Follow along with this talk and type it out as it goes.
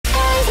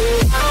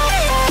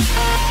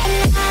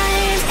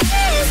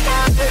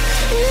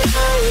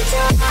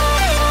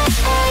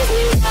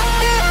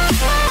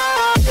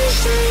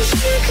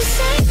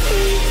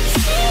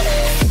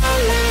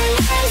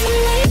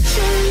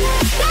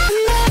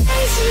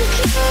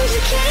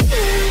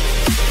complicated.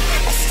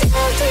 I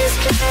stop these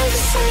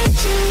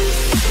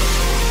conversations.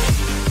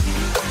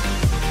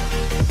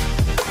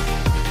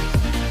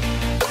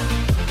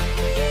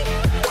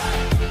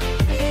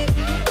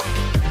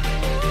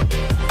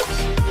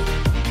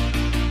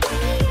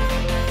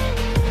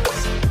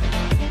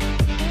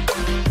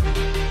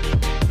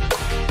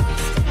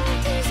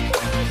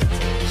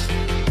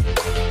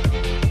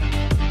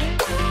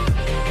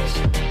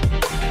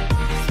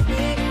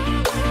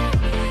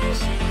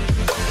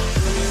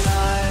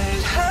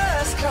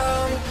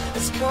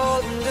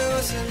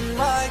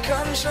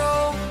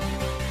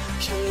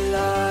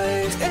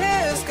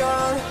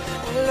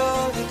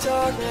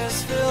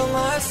 Darkness fill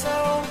my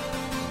soul.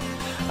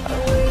 I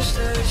wish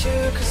that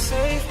you could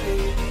save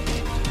me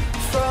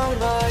from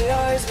my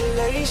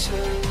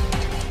isolation.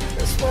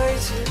 It's way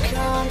too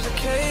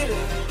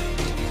complicated.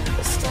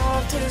 Let's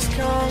stop this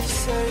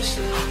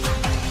conversation.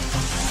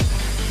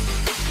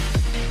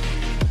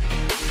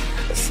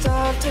 Let's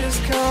stop this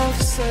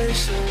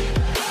conversation.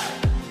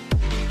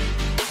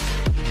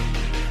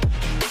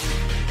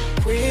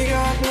 We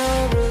got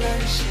no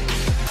relation.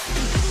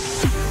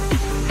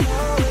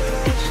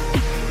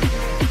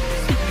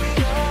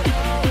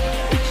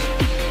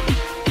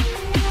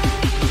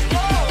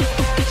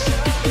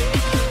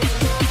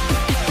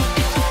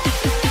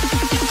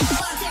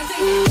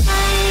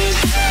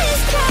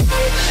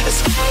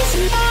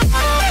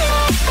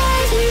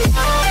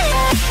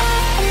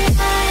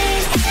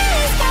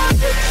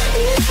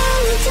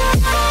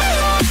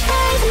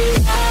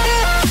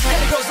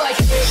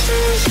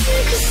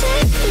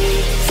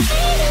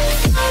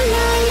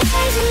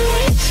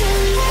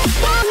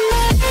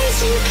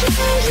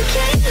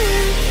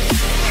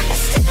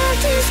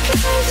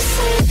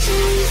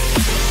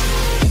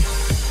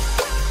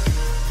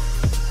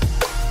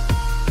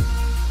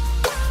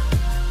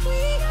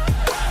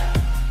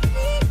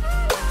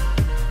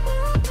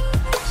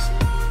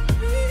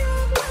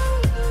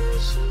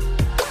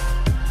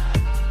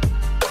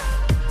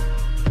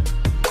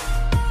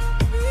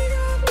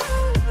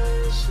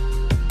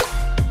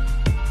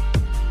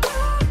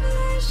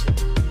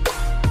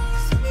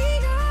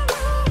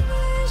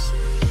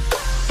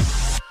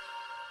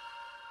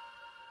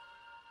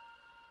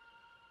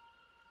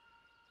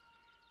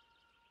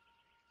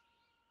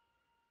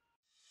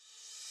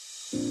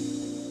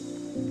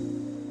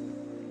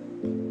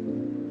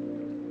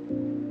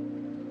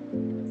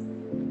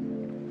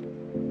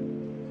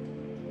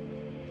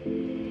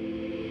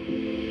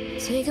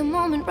 Take a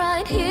moment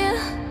right here,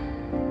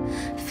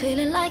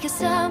 feeling like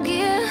it's out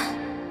gear.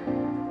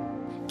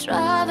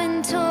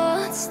 Driving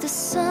towards the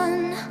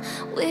sun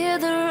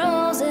with a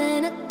rose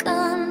and a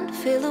gun.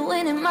 Feel the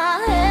wind in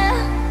my hair,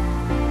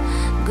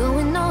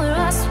 going nowhere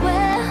I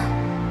swear.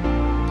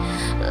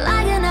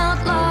 Like an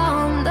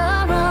outlaw on the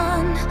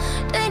run,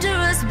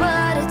 dangerous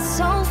but it's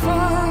so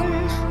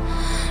fun.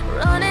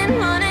 Running,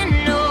 running,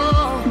 no.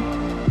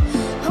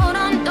 Hold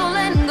on, don't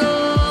let go.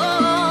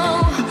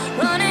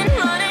 Running,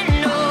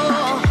 running, no.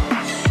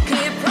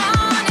 Keep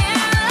running.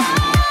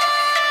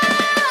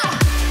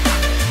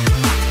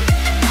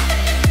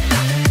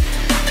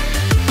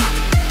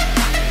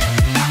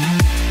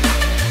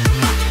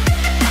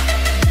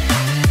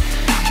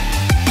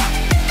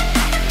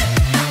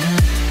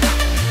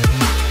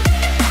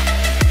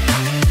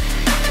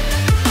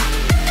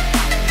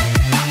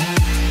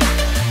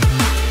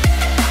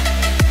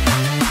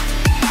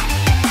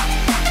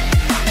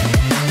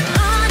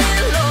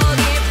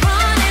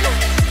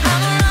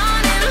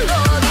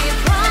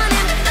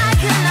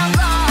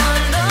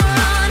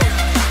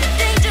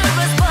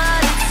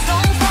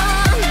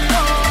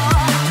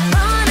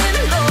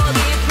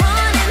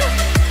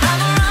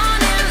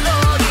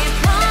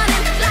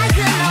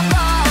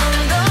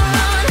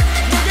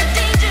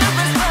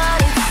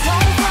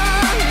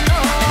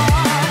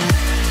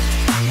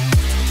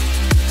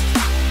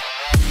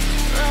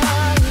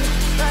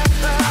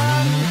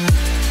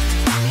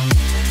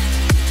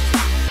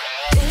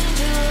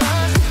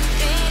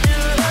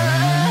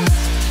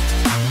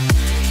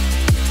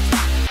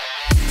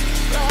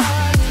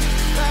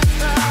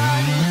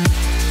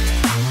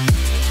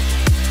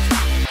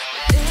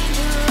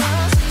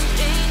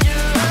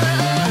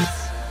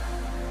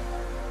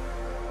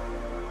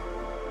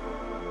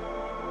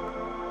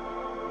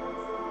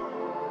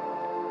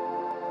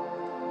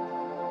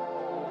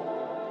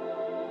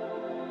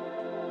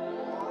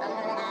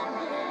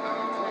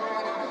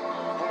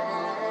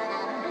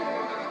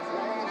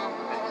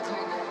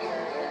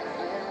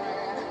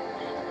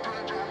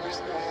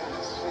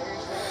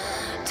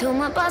 Told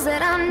my boss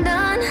that I'm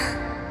done.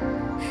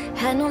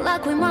 Had no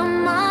luck with my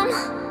mom.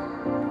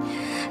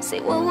 Say,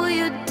 what will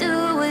you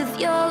do with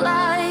your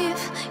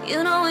life?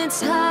 You know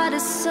it's hard to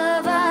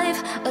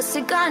survive. A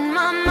cigar in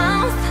my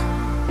mouth.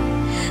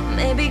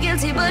 Maybe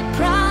guilty but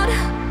proud.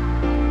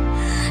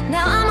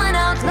 Now I'm an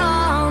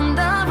outlaw on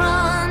the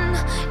run.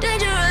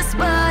 Dangerous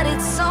but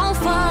it's so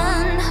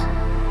fun.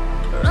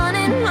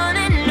 Running,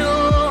 running, no.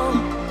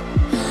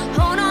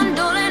 Hold on,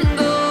 don't let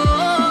go.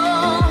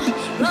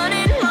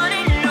 Running,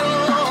 running, no.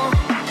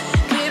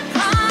 Keep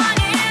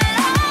running.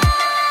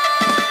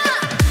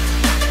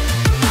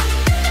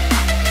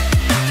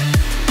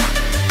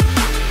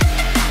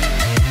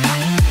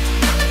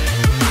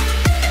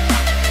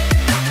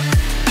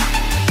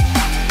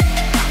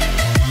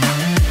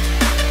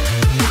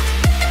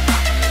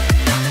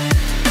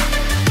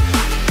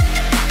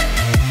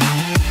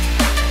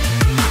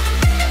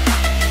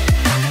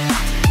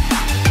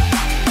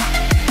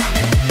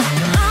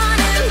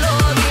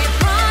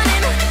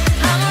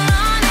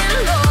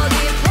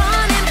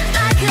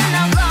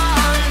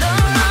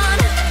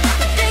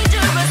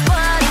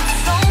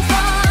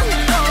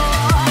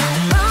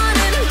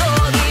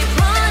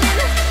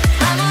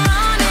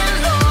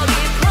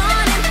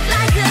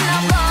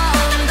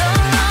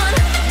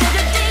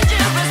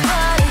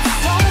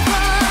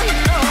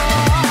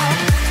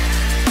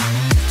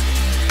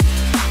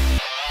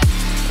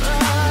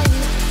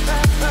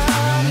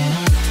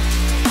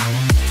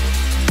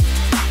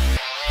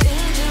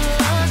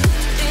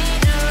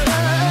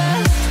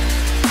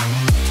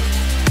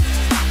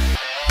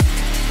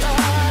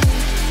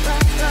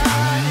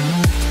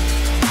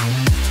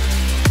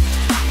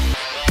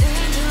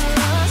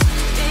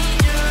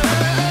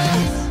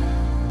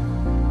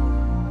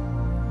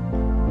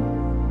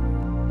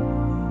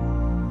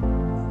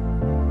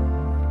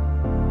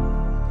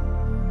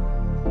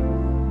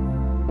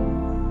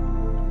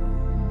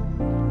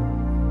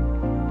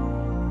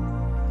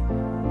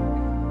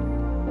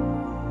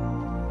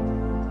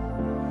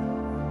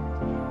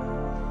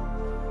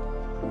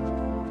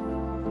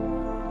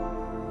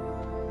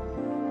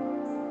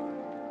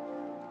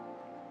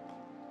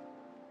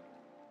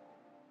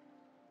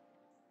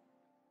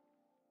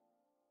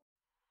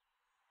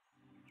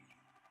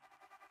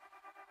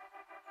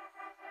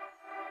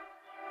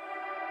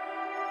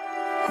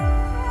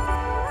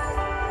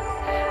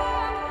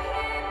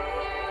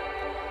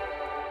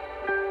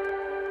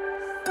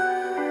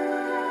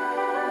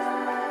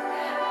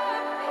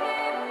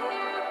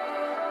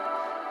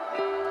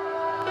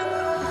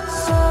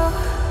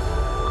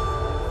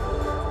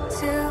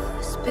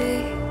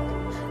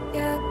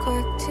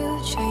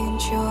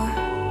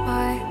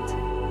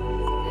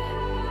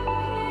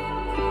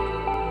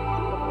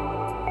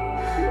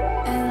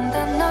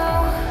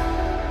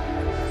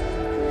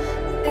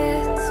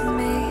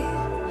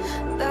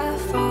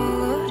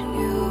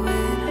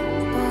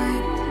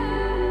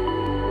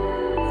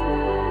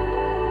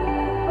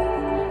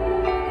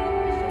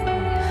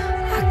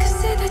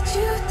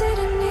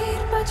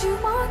 what you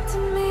want to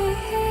me.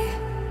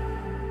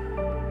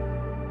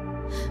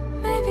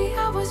 Maybe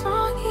I was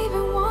wrong,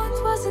 even once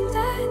wasn't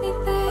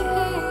anything.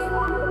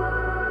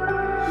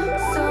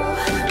 So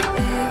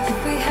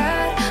if we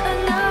had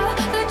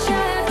another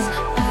chance,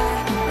 I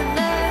would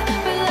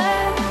never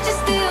let you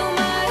steal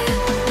my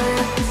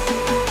heart.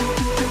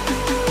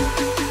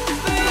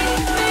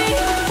 Bring me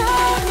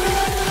back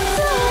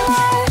to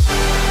life.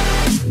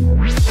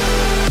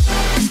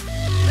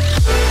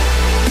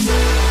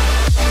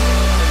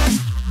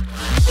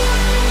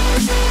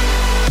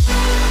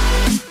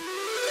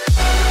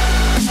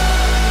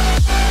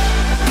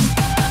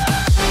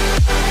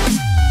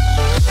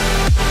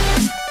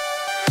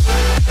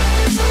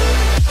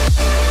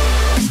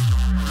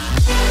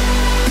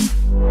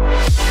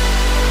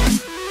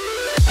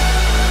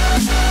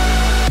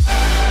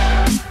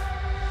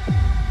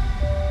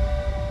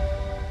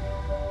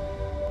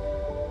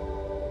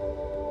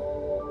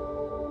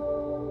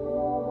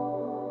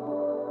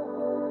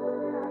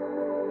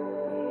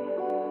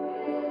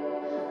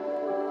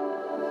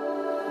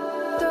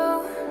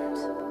 Don't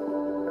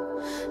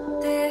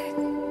dig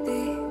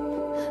deep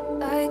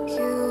like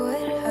you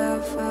would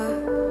have a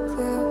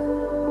clue.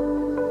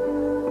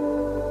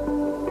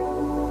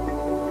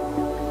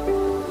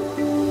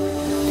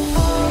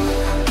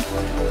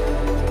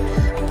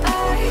 All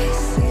I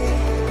see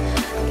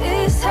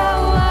is how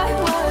I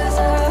was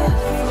a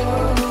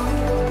fool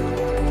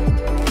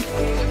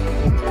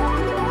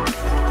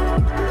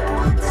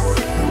to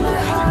see my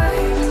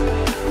heart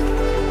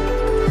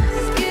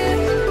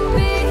skip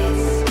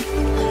beats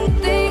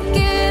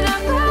thinking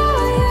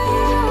about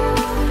you.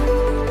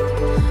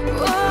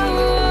 Whoa.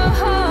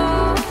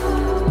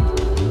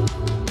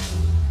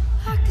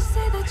 I could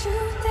say that you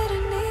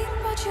didn't need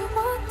what you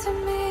want to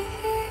me.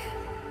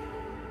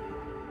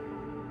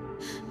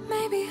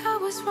 Maybe I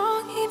was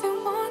wrong, even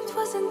once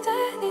wasn't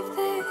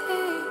anything.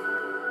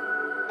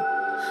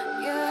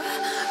 Yeah,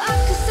 I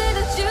could say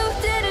that you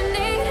didn't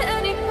need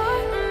any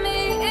part of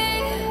me.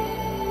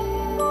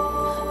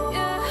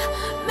 Yeah,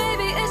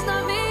 maybe it's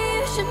not me,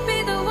 you should be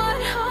the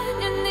one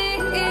on your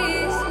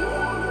knees.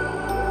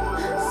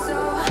 So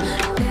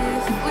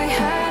if we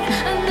had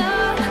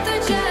another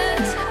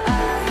chance, I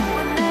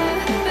would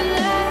never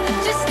let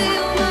you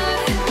steal my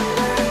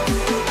heart.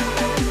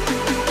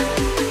 Bring me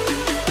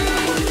back.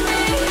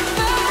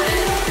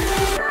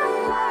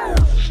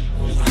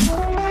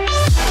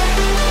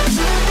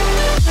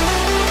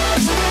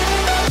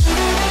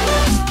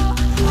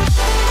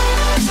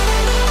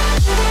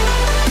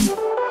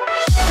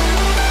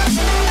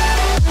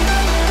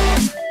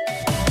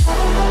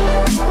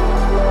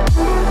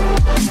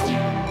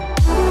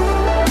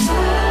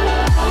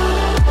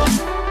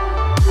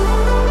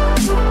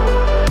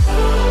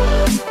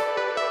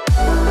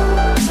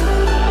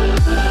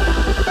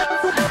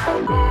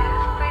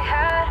 If we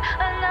had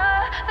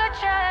another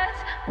chance,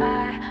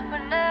 I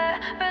would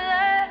never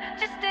let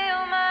you steal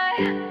my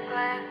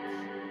glance.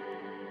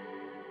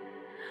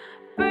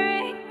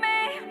 Bring me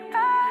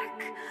back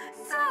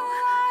to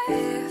life.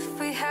 If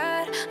we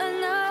had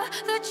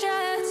another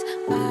chance,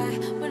 I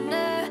would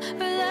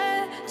never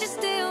let you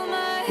steal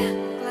my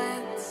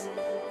glance.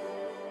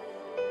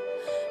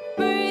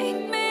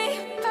 Bring me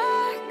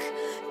back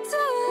to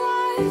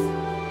life.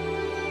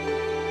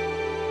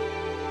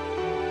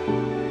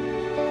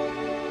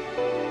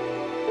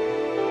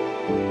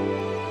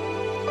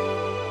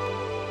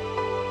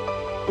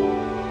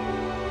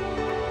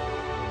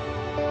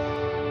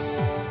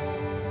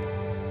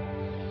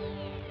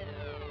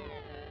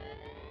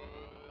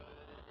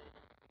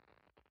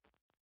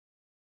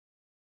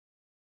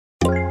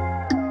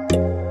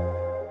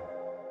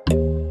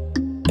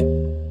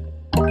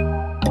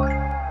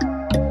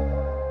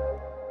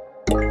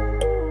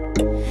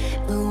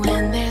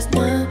 When there's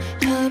no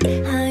hope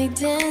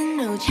hiding,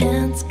 no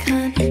chance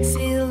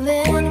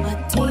concealing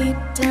what deep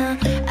down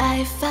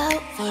I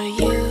felt for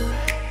you.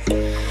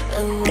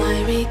 Oh,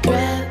 I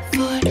regret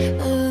for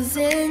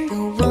losing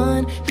the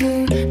one who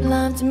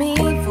loved me,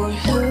 for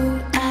who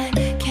I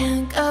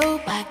can't go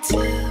back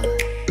to.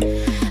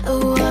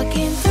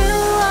 Walking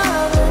through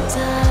all the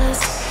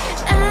dust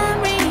and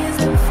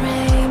reason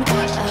frame, a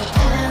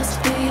past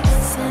we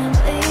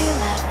simply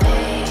left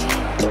fade.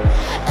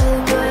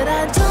 But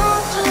I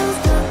don't close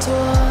the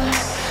door,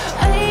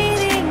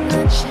 waiting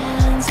a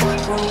chance for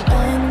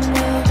when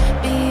we'll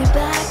be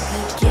back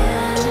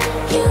again.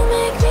 You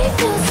make me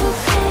feel so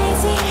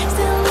crazy,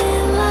 still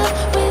in love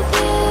with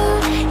you.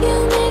 You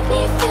make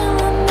me feel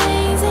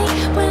amazing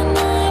when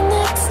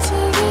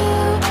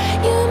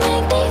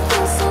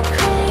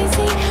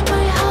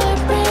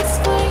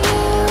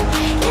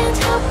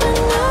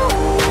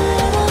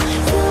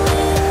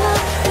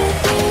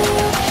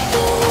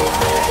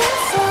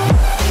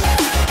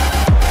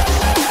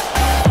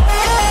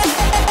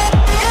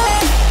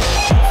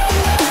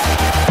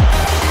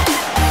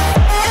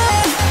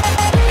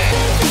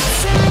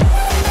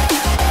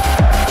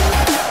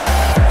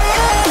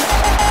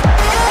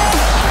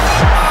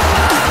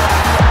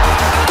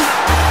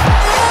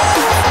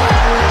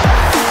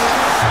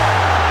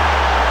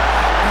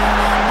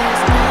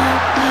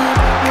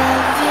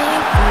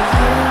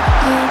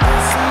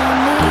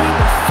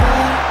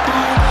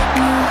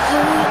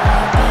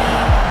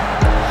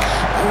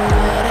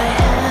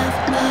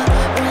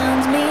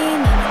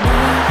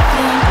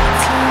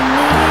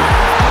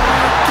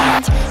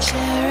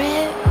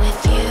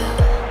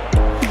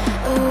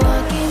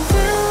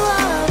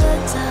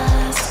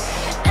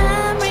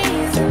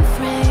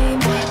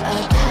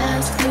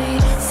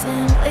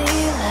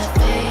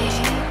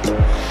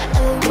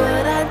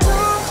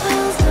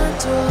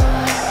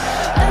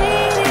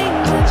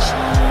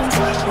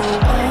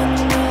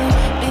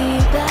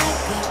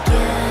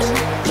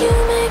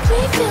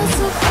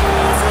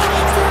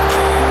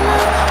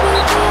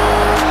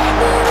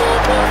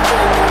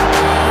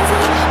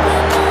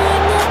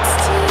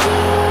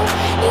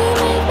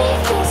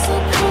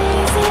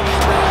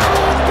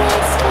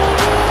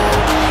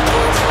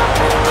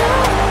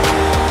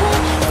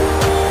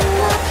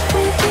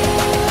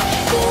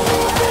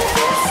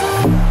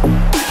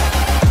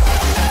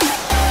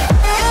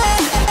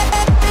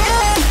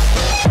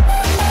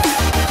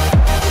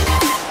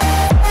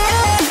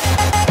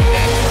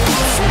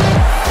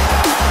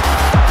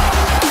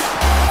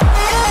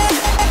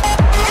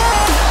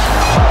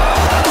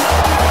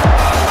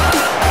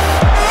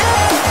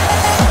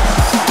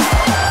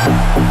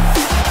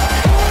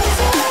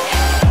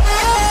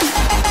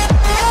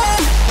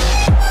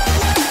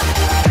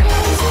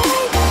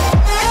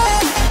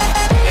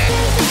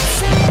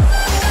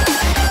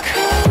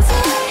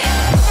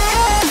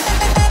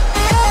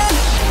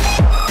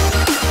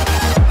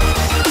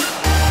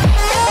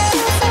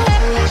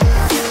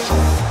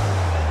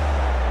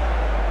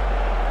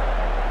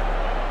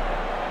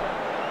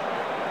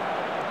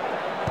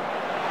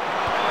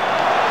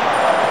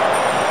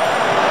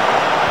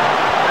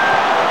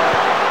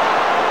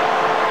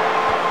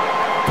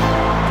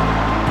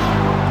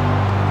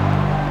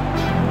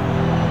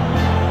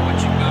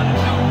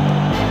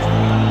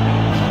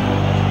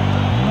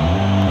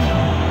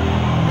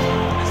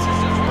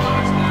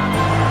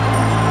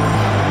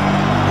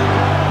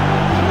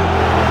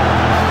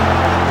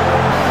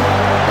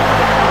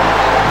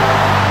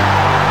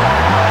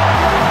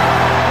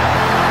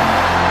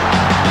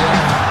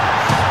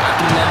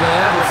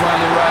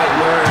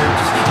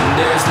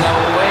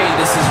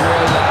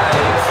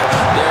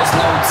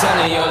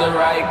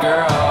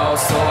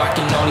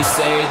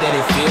say that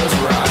it feels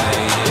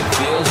right. It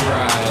feels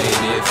right.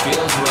 It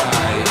feels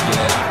right.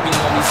 Yeah, I can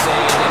only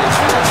say that it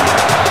feels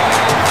right.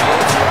 It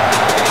feels right.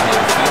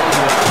 It feels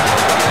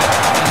right. Yeah,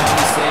 I can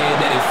only say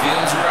that it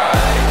feels right.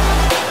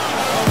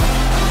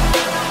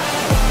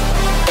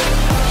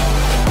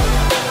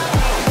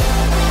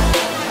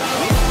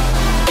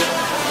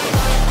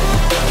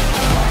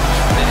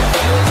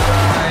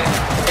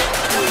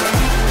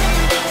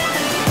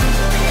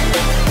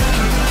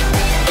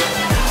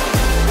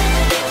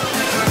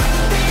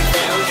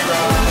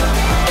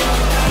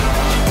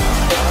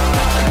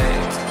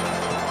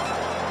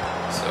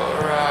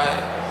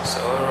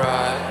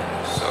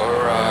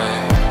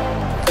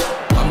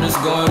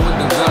 Going with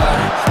the gut,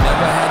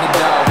 never had a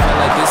doubt, felt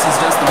like this is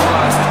just a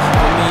must.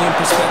 Put me in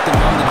perspective,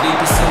 I'm the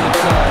deepest in the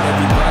cut.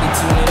 Everybody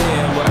tuning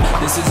in, but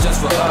this is just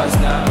for us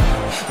now.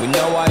 We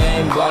know I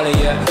ain't ballin'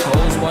 yet,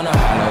 hoes wanna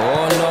holler,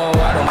 oh no,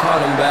 I don't call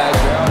them back.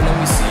 Girl, let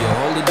me see you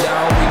hold it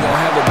down, we gon'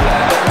 have a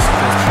blast.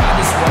 Cause I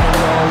just wanna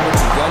know what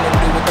you gonna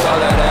do with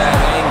all of that.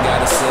 I ain't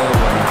gotta say a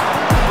word,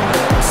 I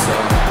know what's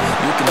up,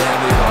 you can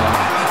have it all.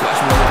 Watch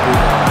me rip it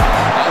all,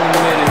 I'll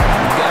admit it,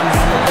 you got me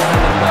feeling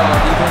hella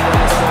love. Even when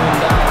it's going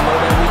down, know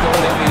that we gon'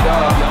 live it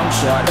up. Young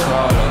shot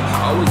caller,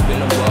 always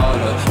been a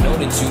baller. Know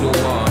that you the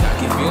one, I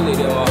can feel it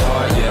in my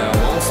heart. Yeah, I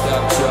won't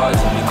stop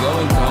charging me, go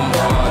and come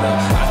harder.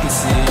 I can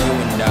see you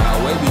and I,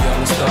 way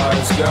beyond the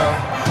stars, girl.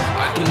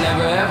 I can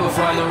never ever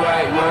find the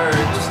right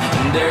words,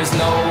 and there's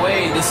no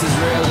way this is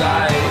real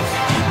life.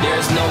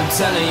 There's no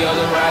telling you're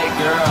the right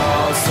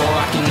girl, so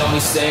I can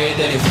only say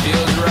that it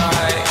feels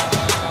right.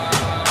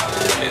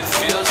 It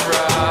feels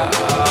right.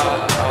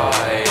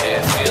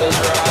 It feels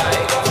right. It feels right.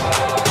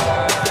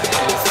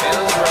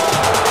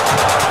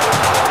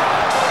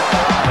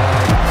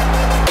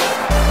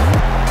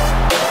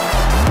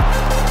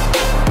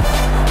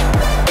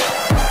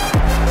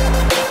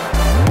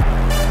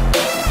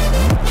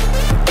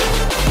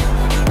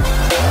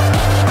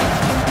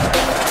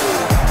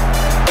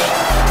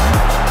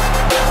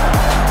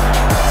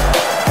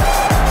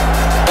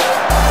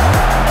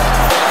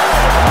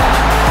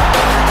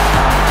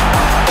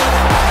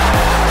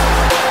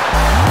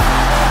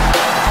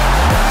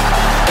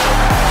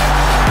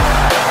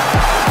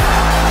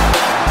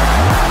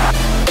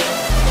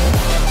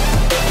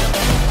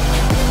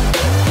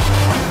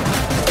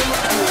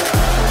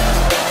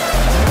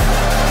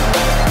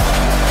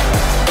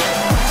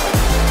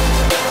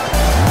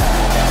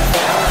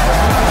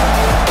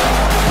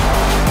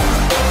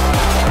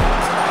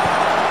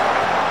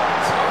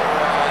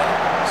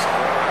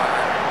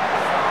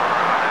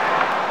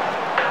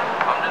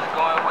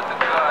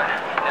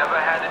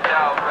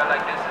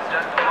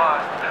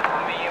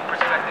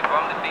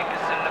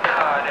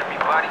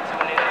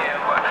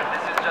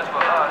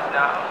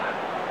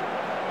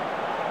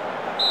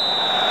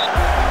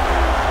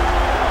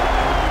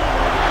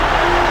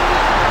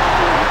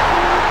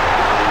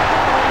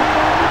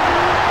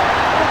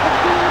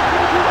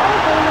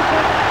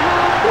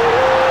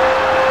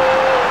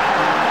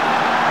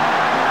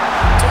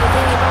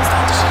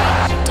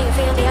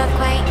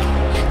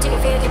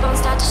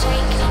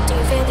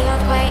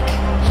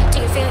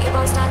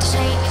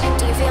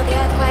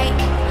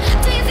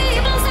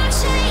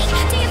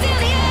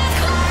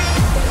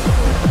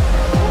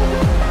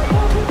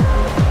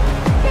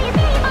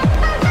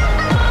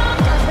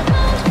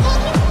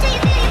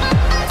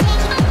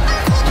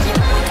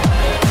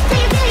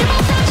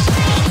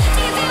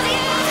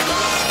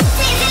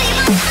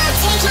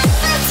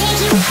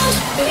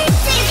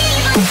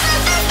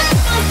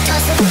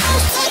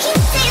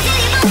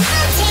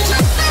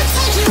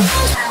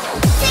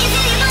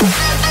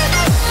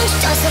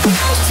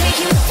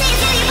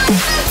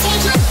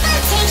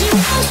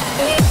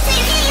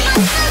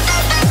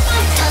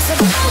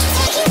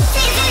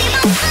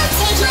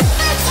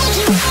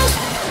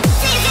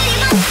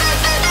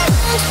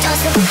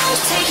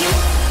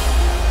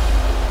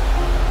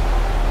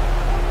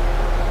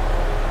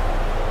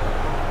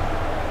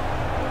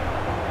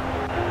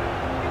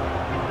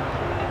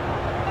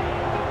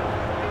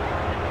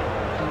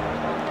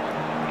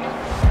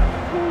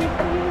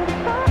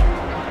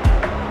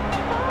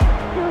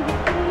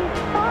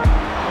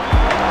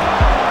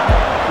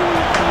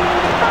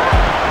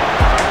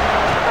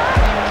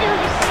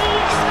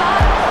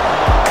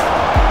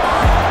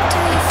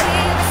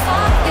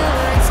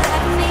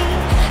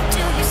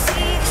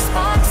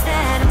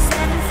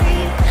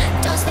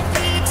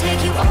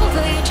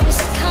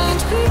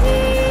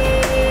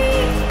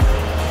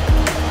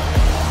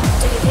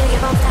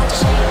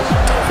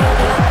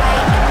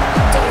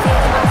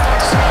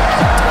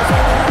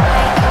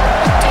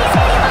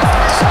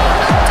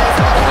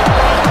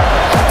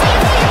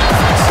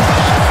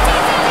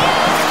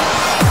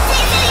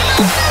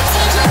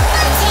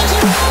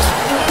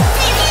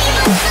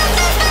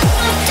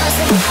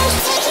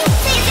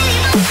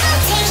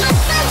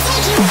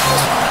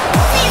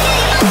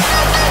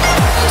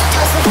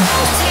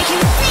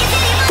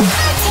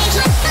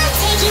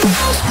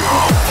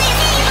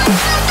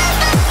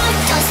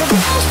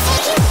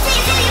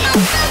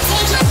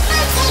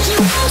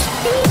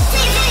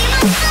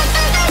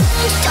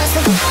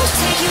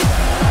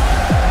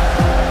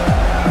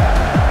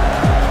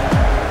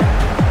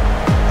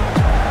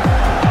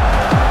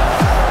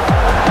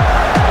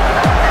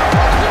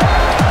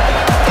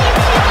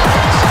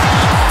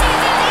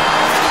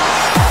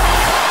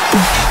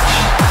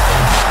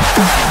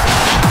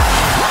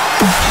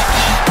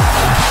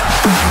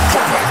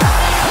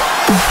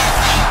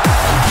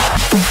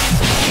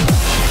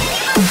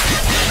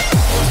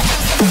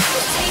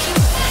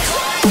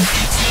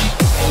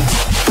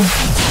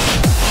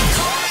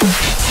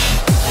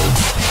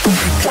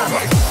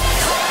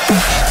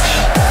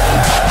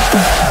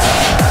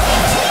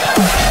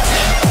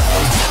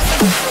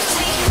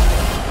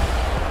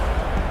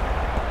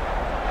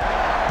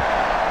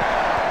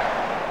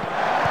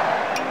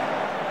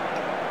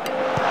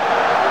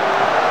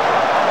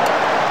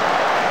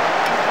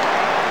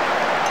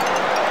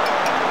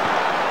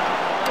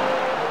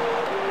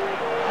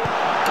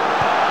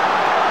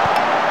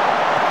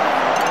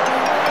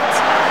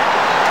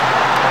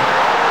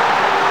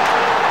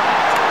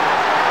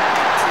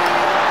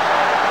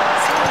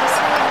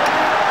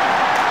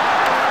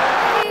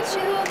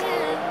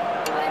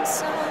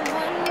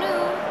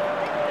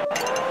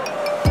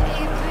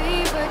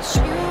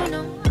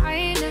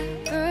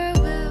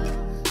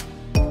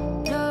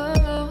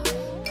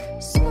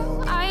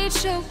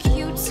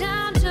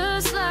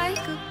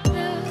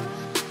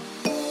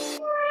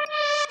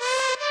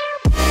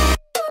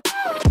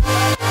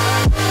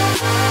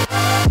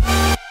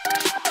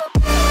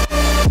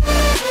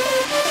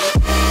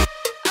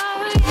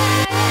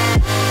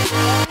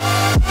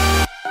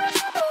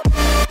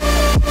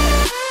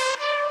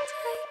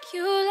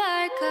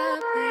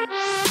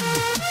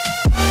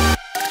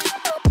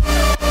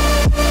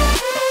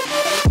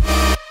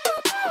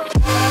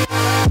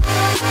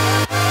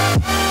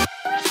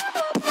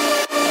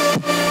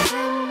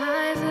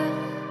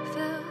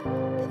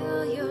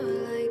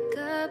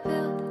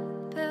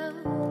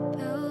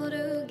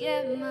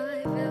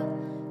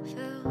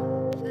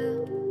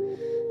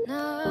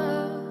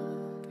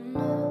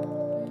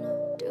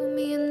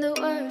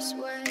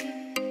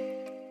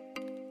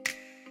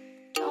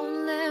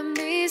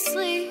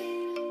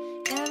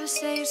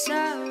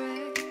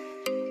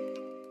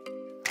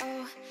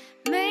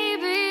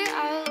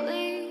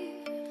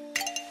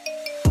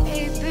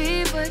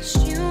 but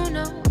you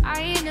know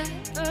I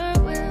never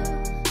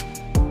will.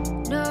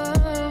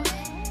 No,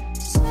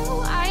 so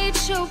I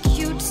choke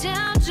you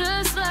down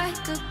just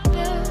like a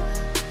pill.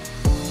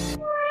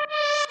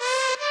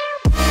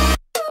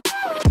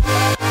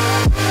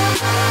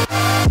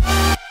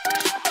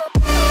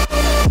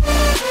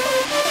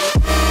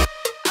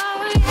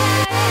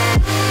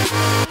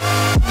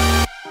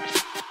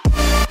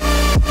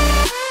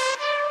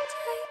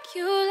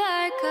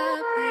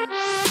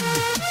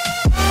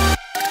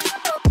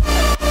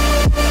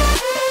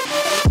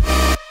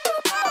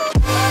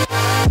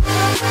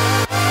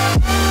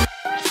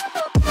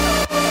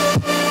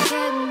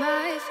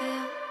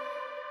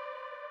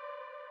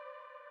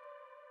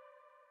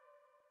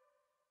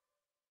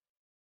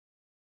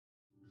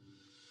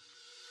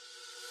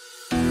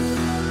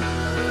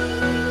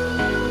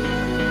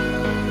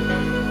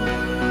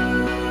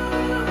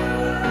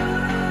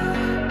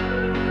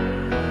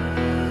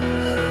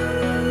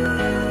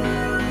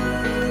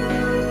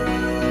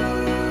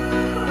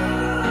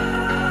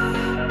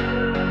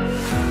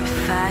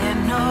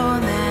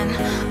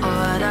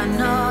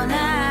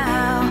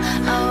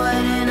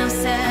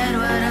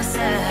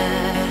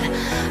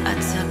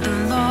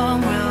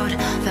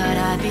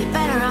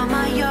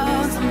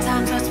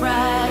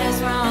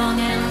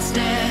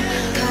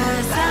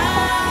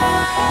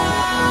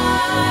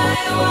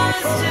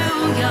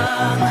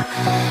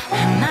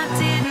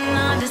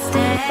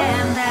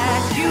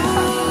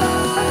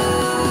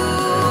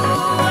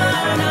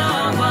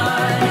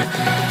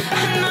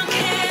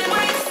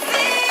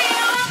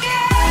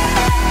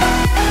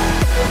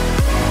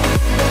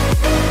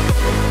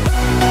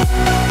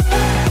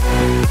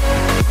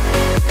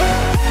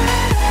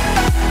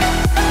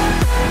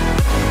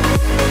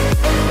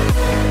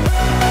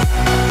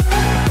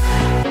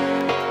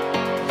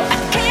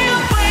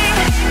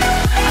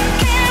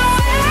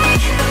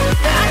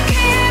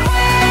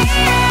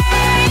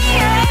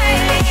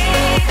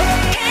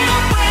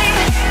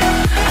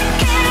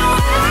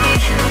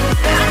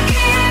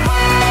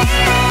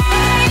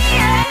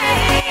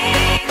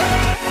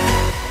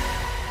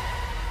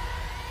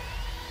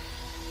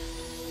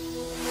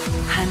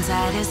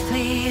 Hindsight is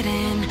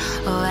fleeting,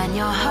 oh, and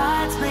your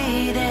heart's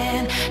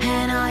bleeding,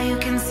 and all you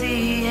can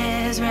see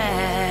is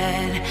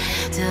red,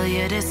 till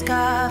you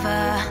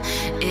discover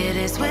it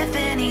is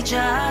within each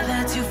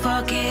other to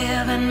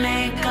forgive and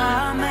make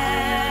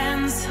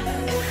amends.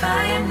 If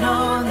I had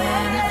known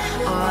then,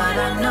 or what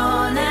I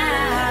know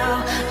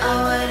now, I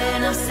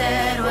wouldn't have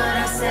said what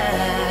I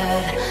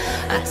said.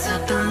 I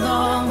took the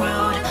long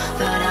road,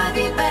 thought I'd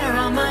be better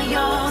on my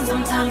own.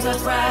 Sometimes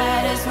what's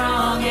right is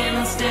wrong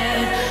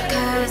instead,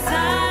 'cause I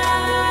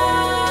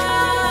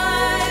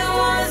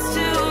was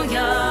too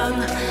young,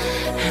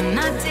 and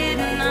I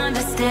didn't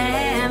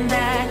understand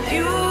that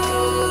you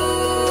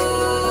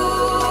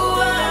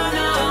were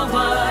the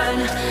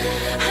one,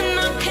 and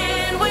I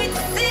can't wait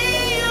to see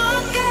you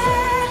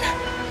again.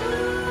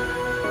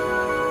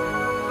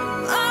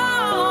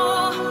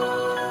 Oh,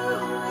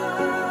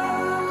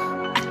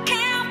 I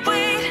can't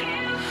wait,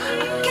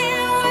 I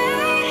can't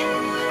wait,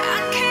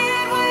 I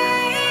can't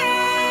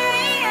wait,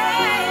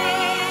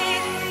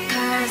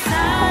 'cause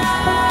I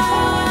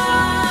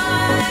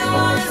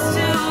was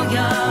too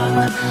young,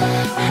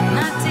 and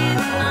I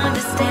didn't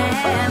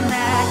understand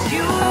that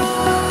you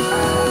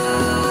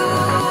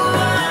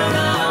were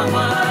the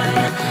one,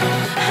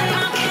 and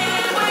I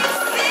can't wait to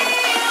see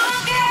you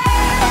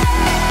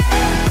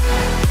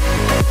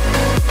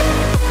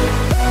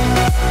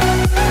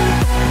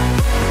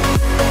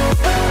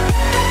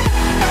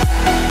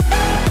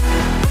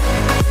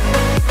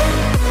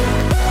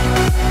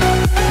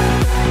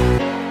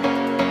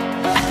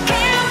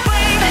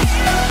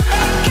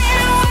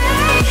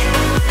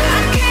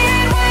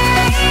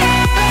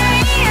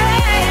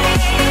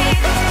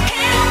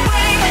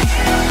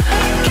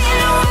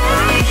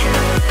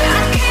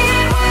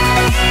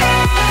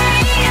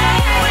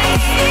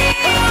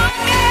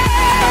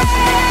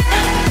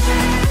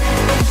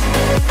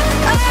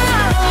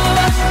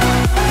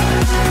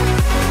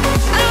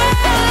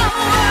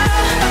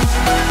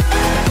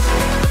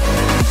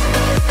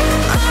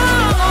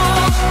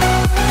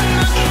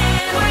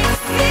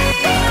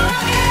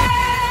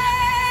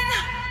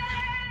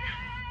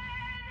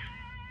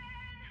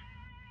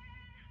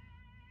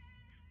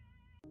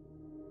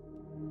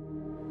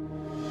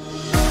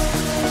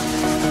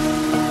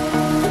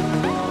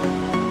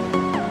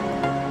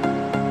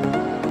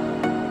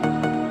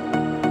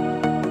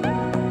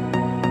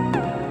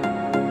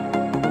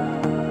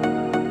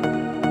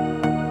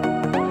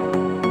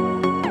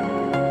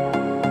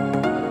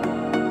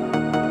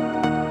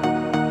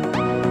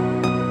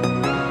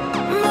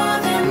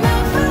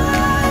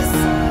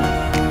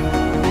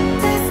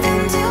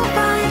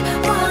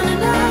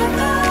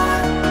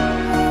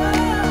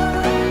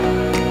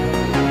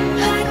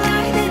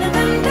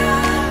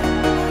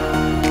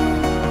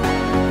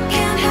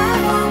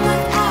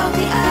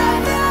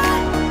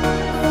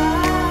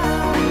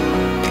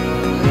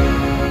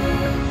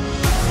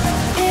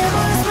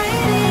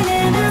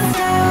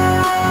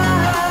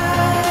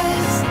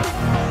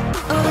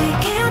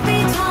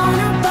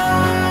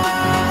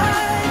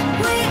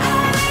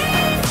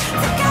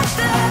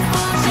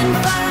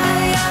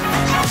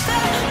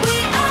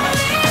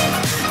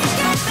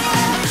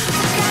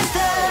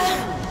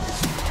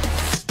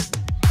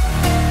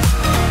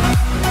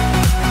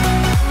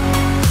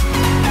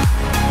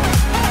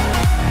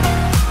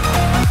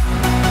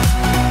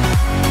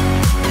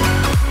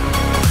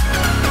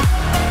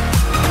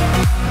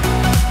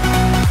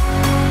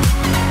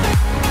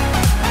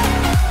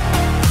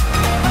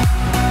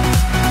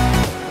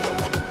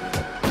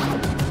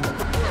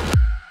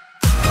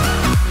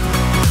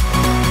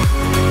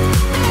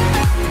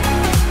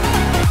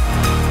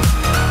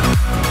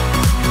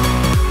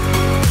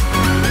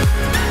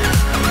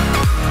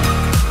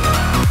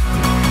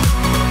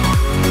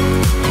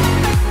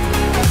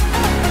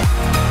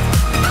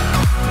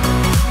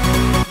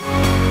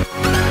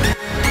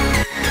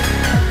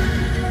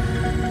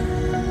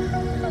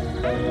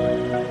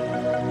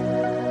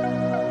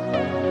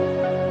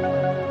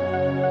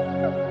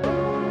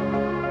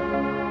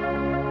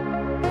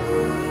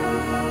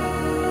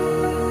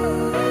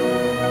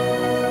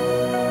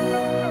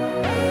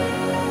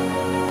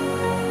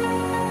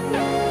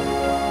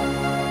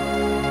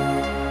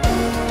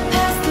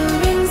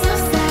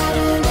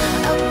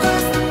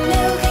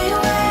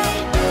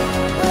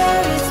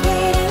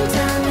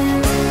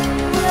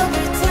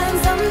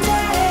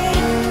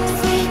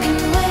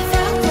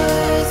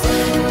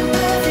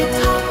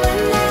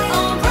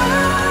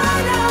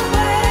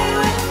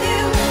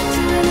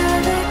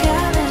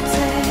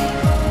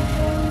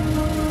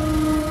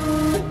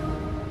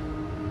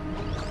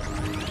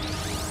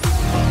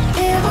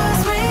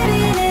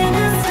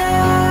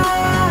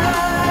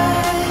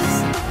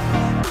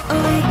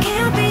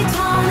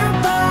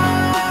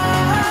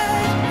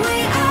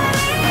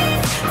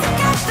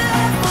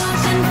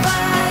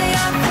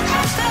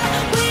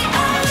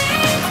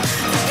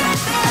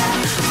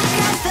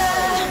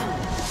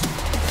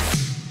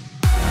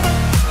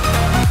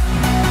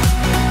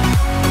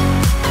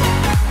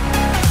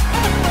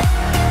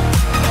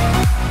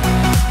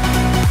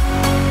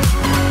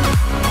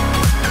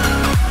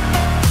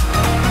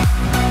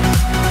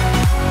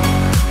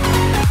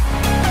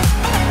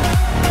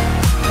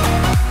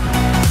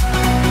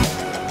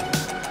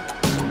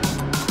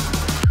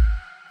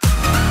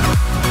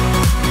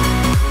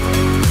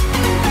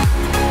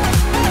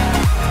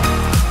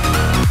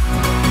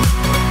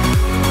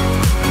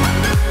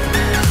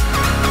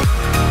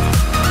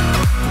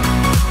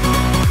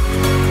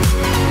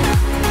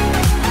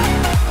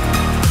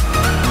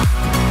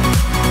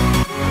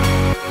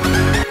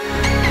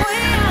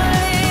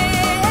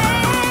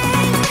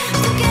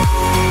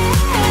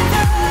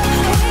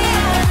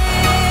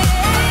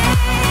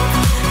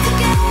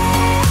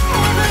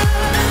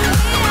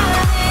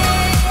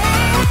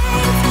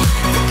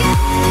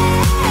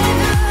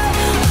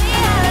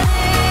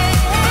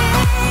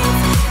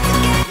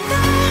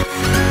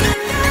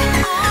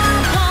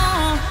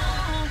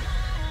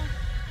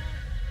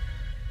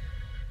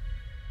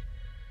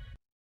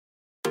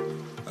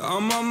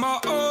I'm on my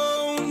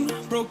own,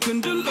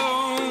 broken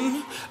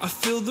alone. I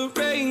feel the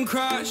rain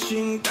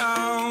crashing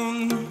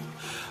down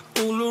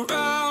all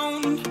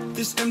around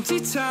this empty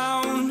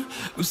town.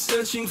 I'm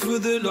searching for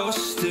the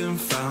lost and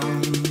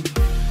found,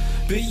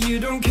 but you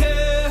don't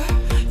care,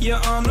 you're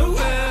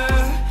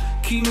unaware.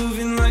 Keep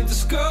moving like the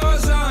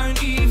scars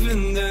aren't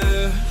even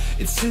there.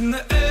 It's in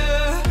the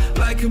air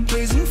like a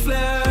blazing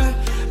flare.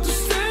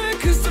 Just stare,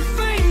 'cause the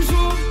flames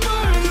will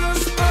burn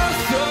us. I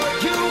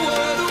thought you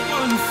were the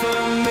one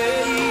for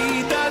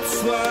me. That's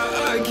why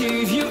I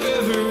gave you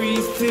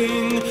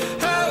everything.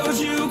 Held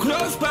you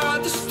close by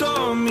the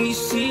stormy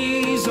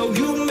seas. Oh,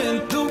 you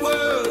meant the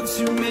world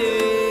to me.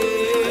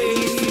 I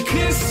used to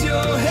kiss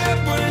your head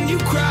when you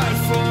cried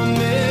for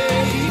me.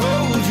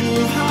 Hold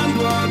your hand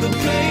while the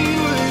pain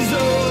was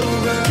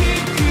over.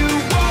 Keep you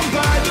warm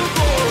by the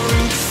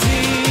roaring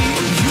sea.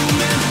 You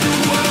meant the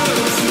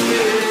world to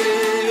me.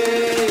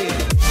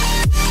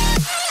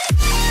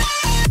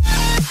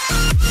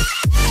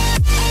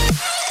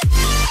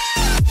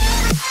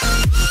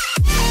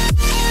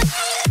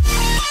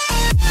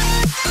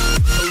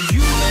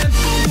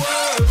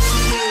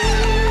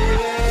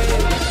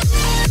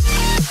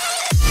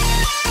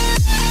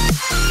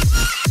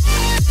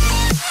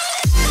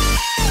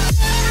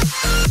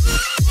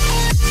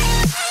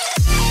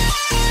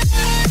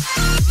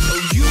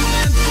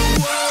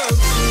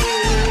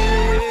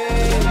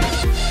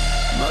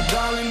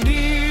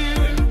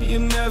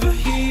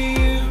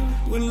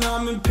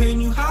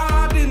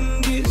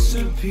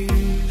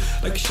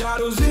 Like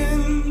shadows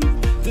in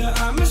the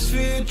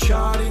atmosphere,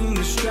 charting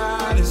the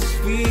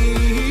stratosphere.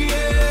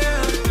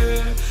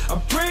 Yeah. I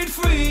prayed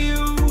for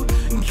you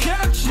and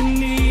kept you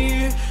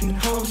near, in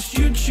hopes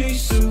you'd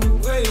chase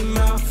away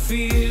my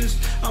fears.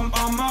 I'm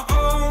on my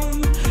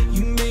own,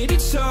 you made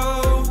it so,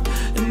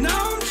 and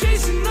now I'm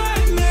chasing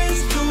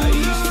nightmares too. I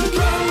used to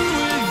run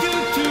with you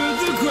through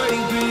the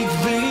great big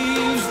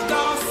leaves,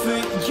 laugh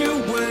at you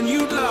when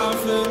you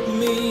laugh at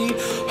me.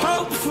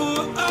 Hope for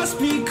us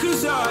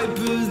because I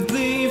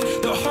believe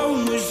the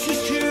home was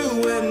just you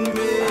and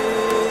me.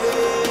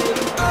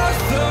 I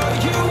thought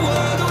you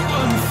were the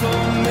one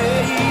for me.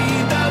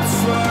 That's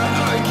why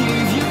I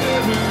gave you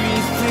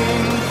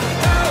everything.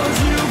 Held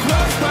you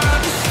close by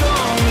the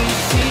stormy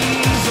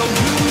seas. Oh,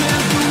 you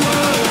meant the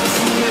world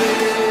to me.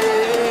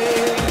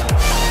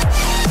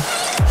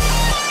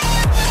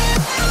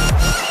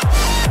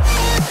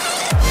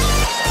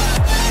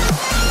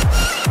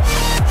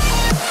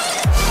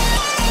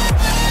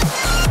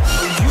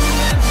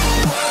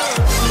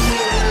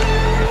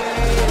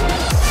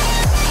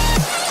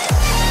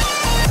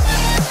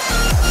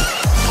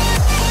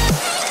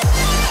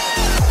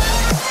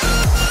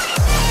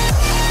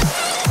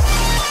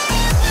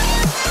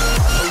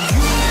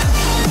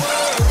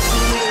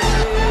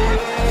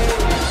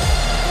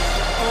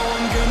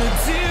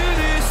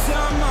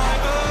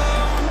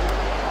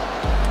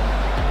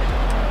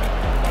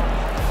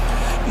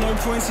 No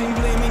point in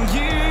blaming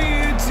you,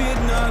 you did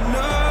not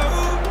know.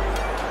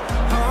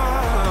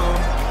 Oh,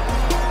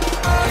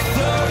 I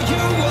thought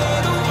you were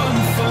the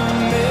one for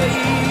me.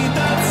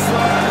 That's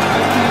why I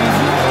gave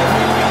you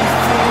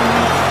everything.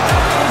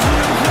 Held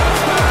you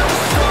close by the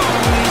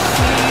stormy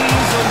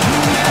seas. Oh, you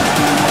meant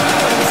the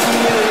world to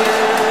me.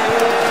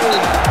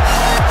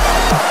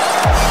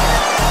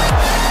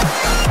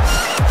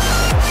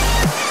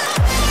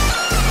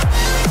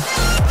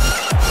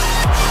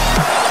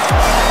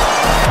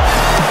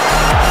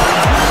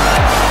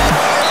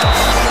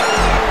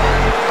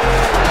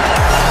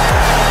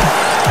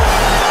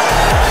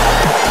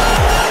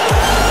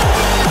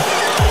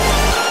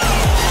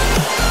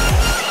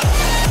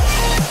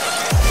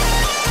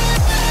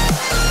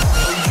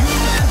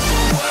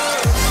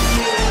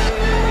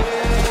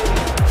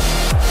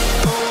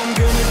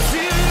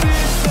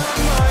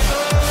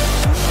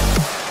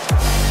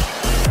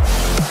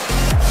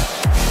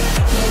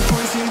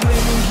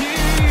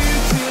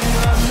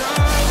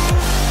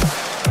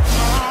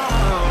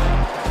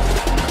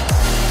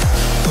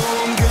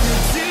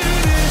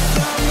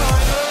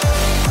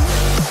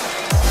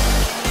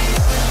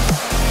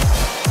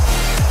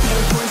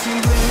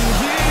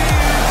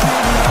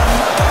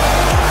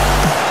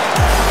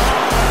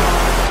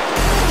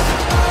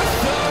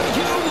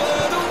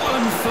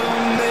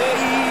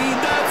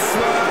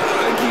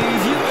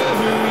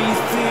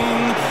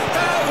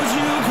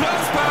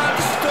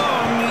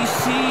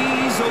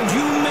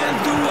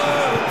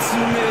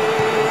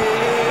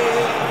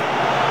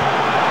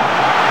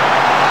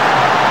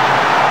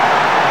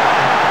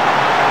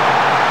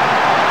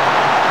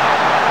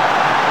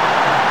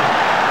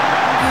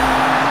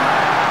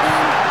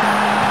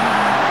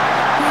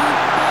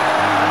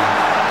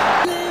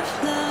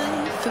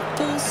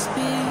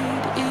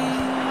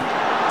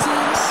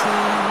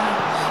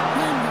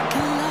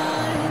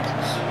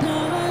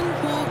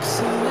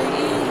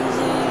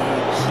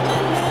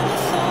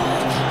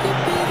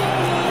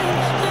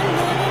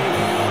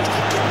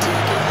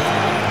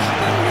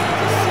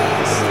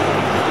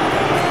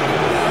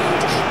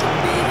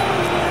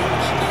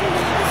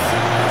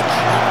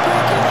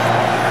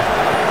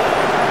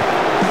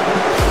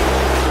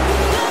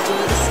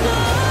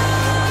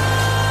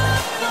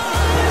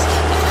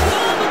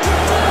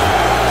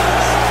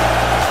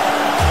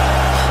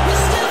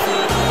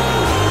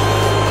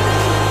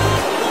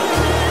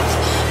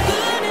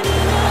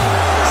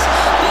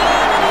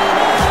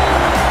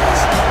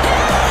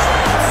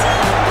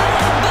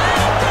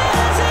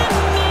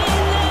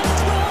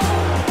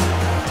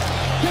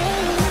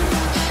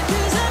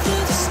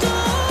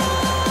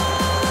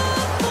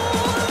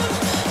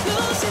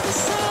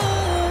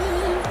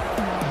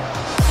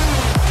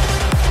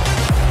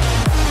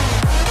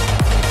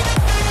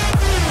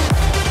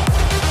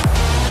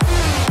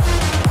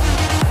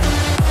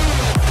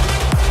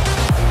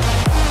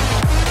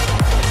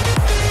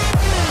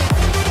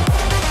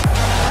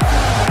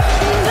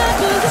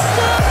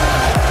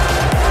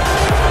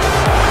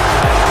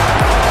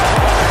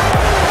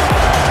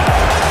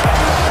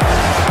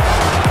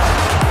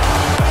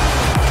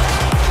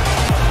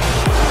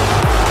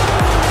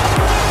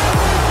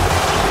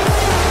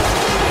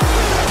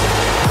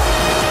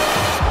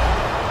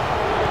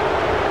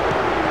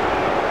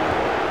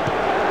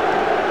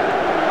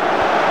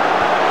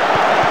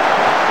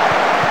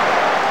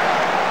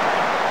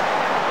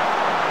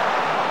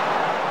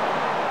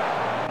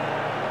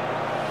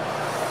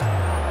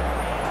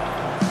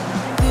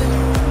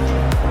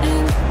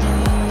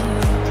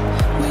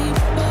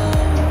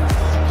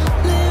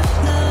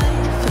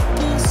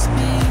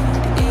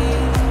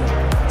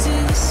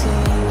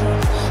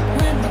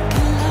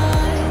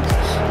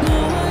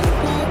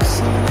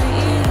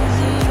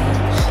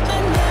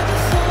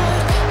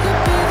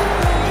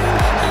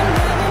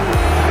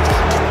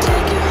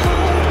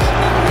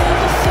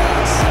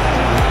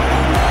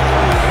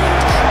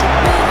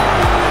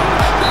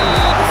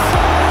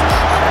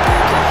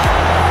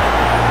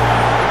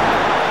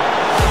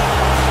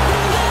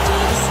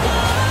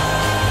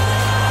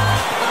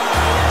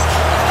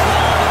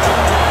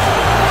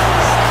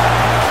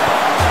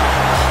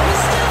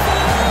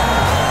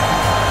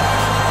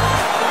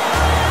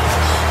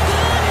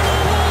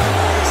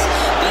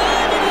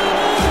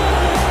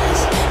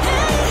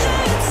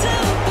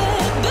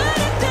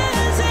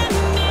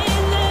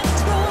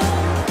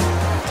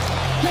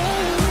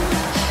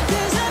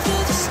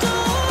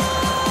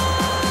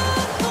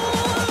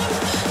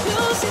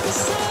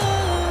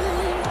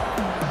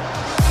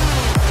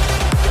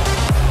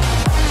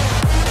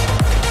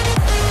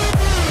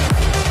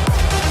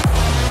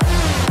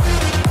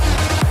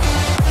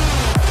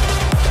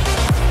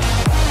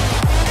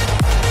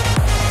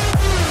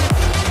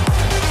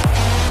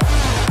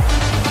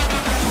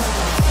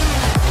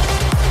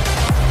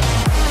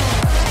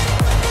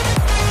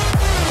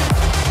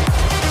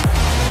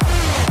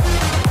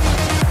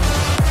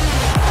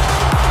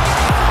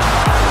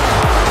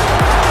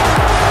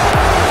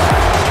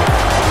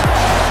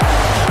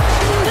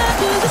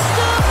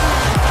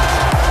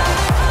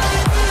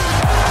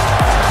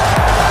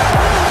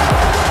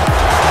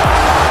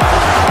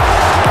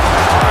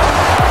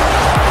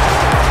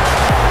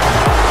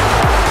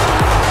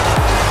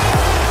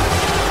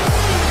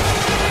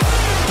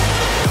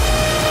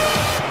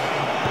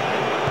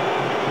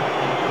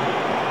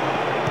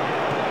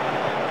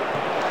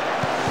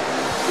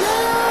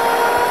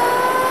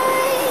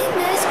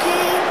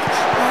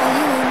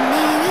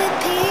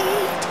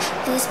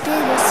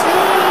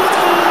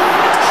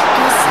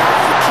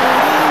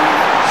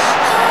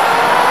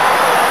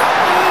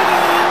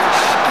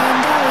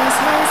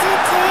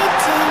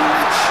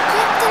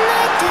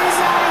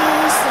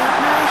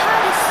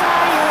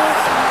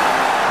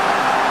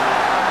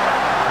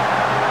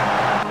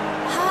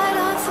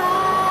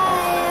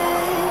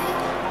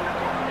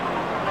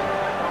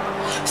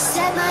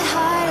 set my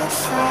heart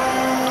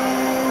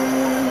afire.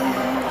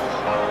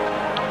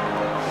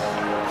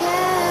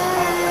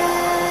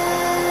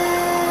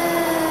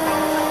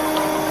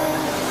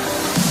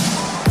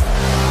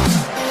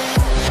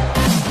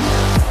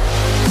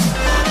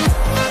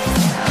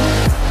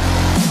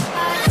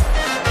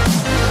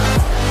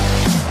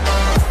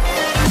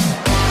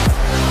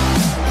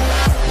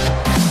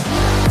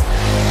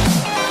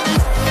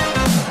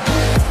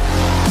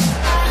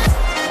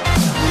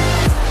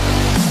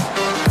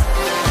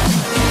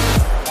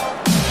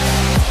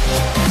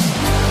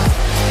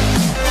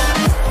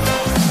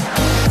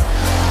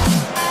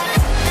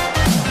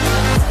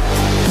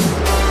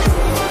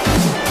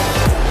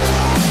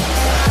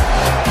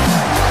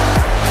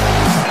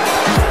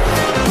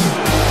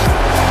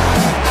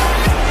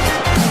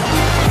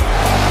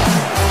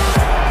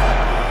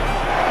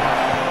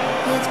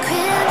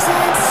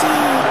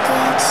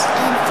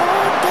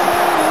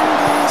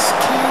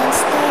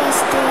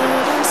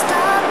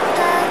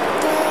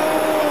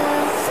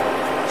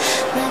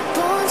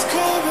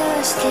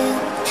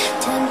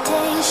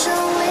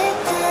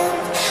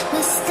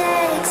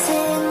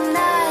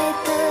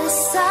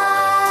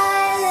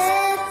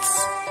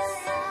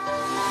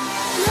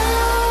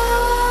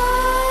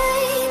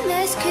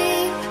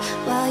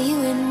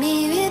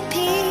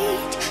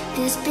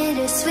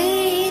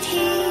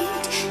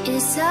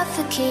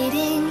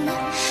 Suffocating,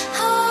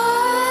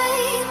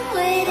 I'm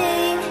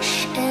waiting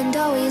and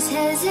always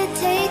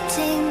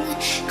hesitating.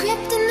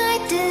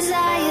 Kryptonite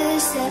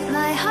desires set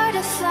my heart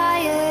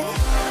afire.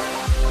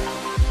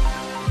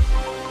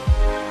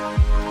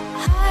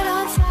 Heart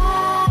on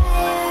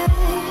fire.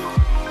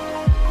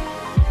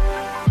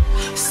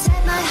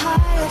 Set my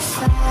heart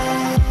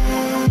afire.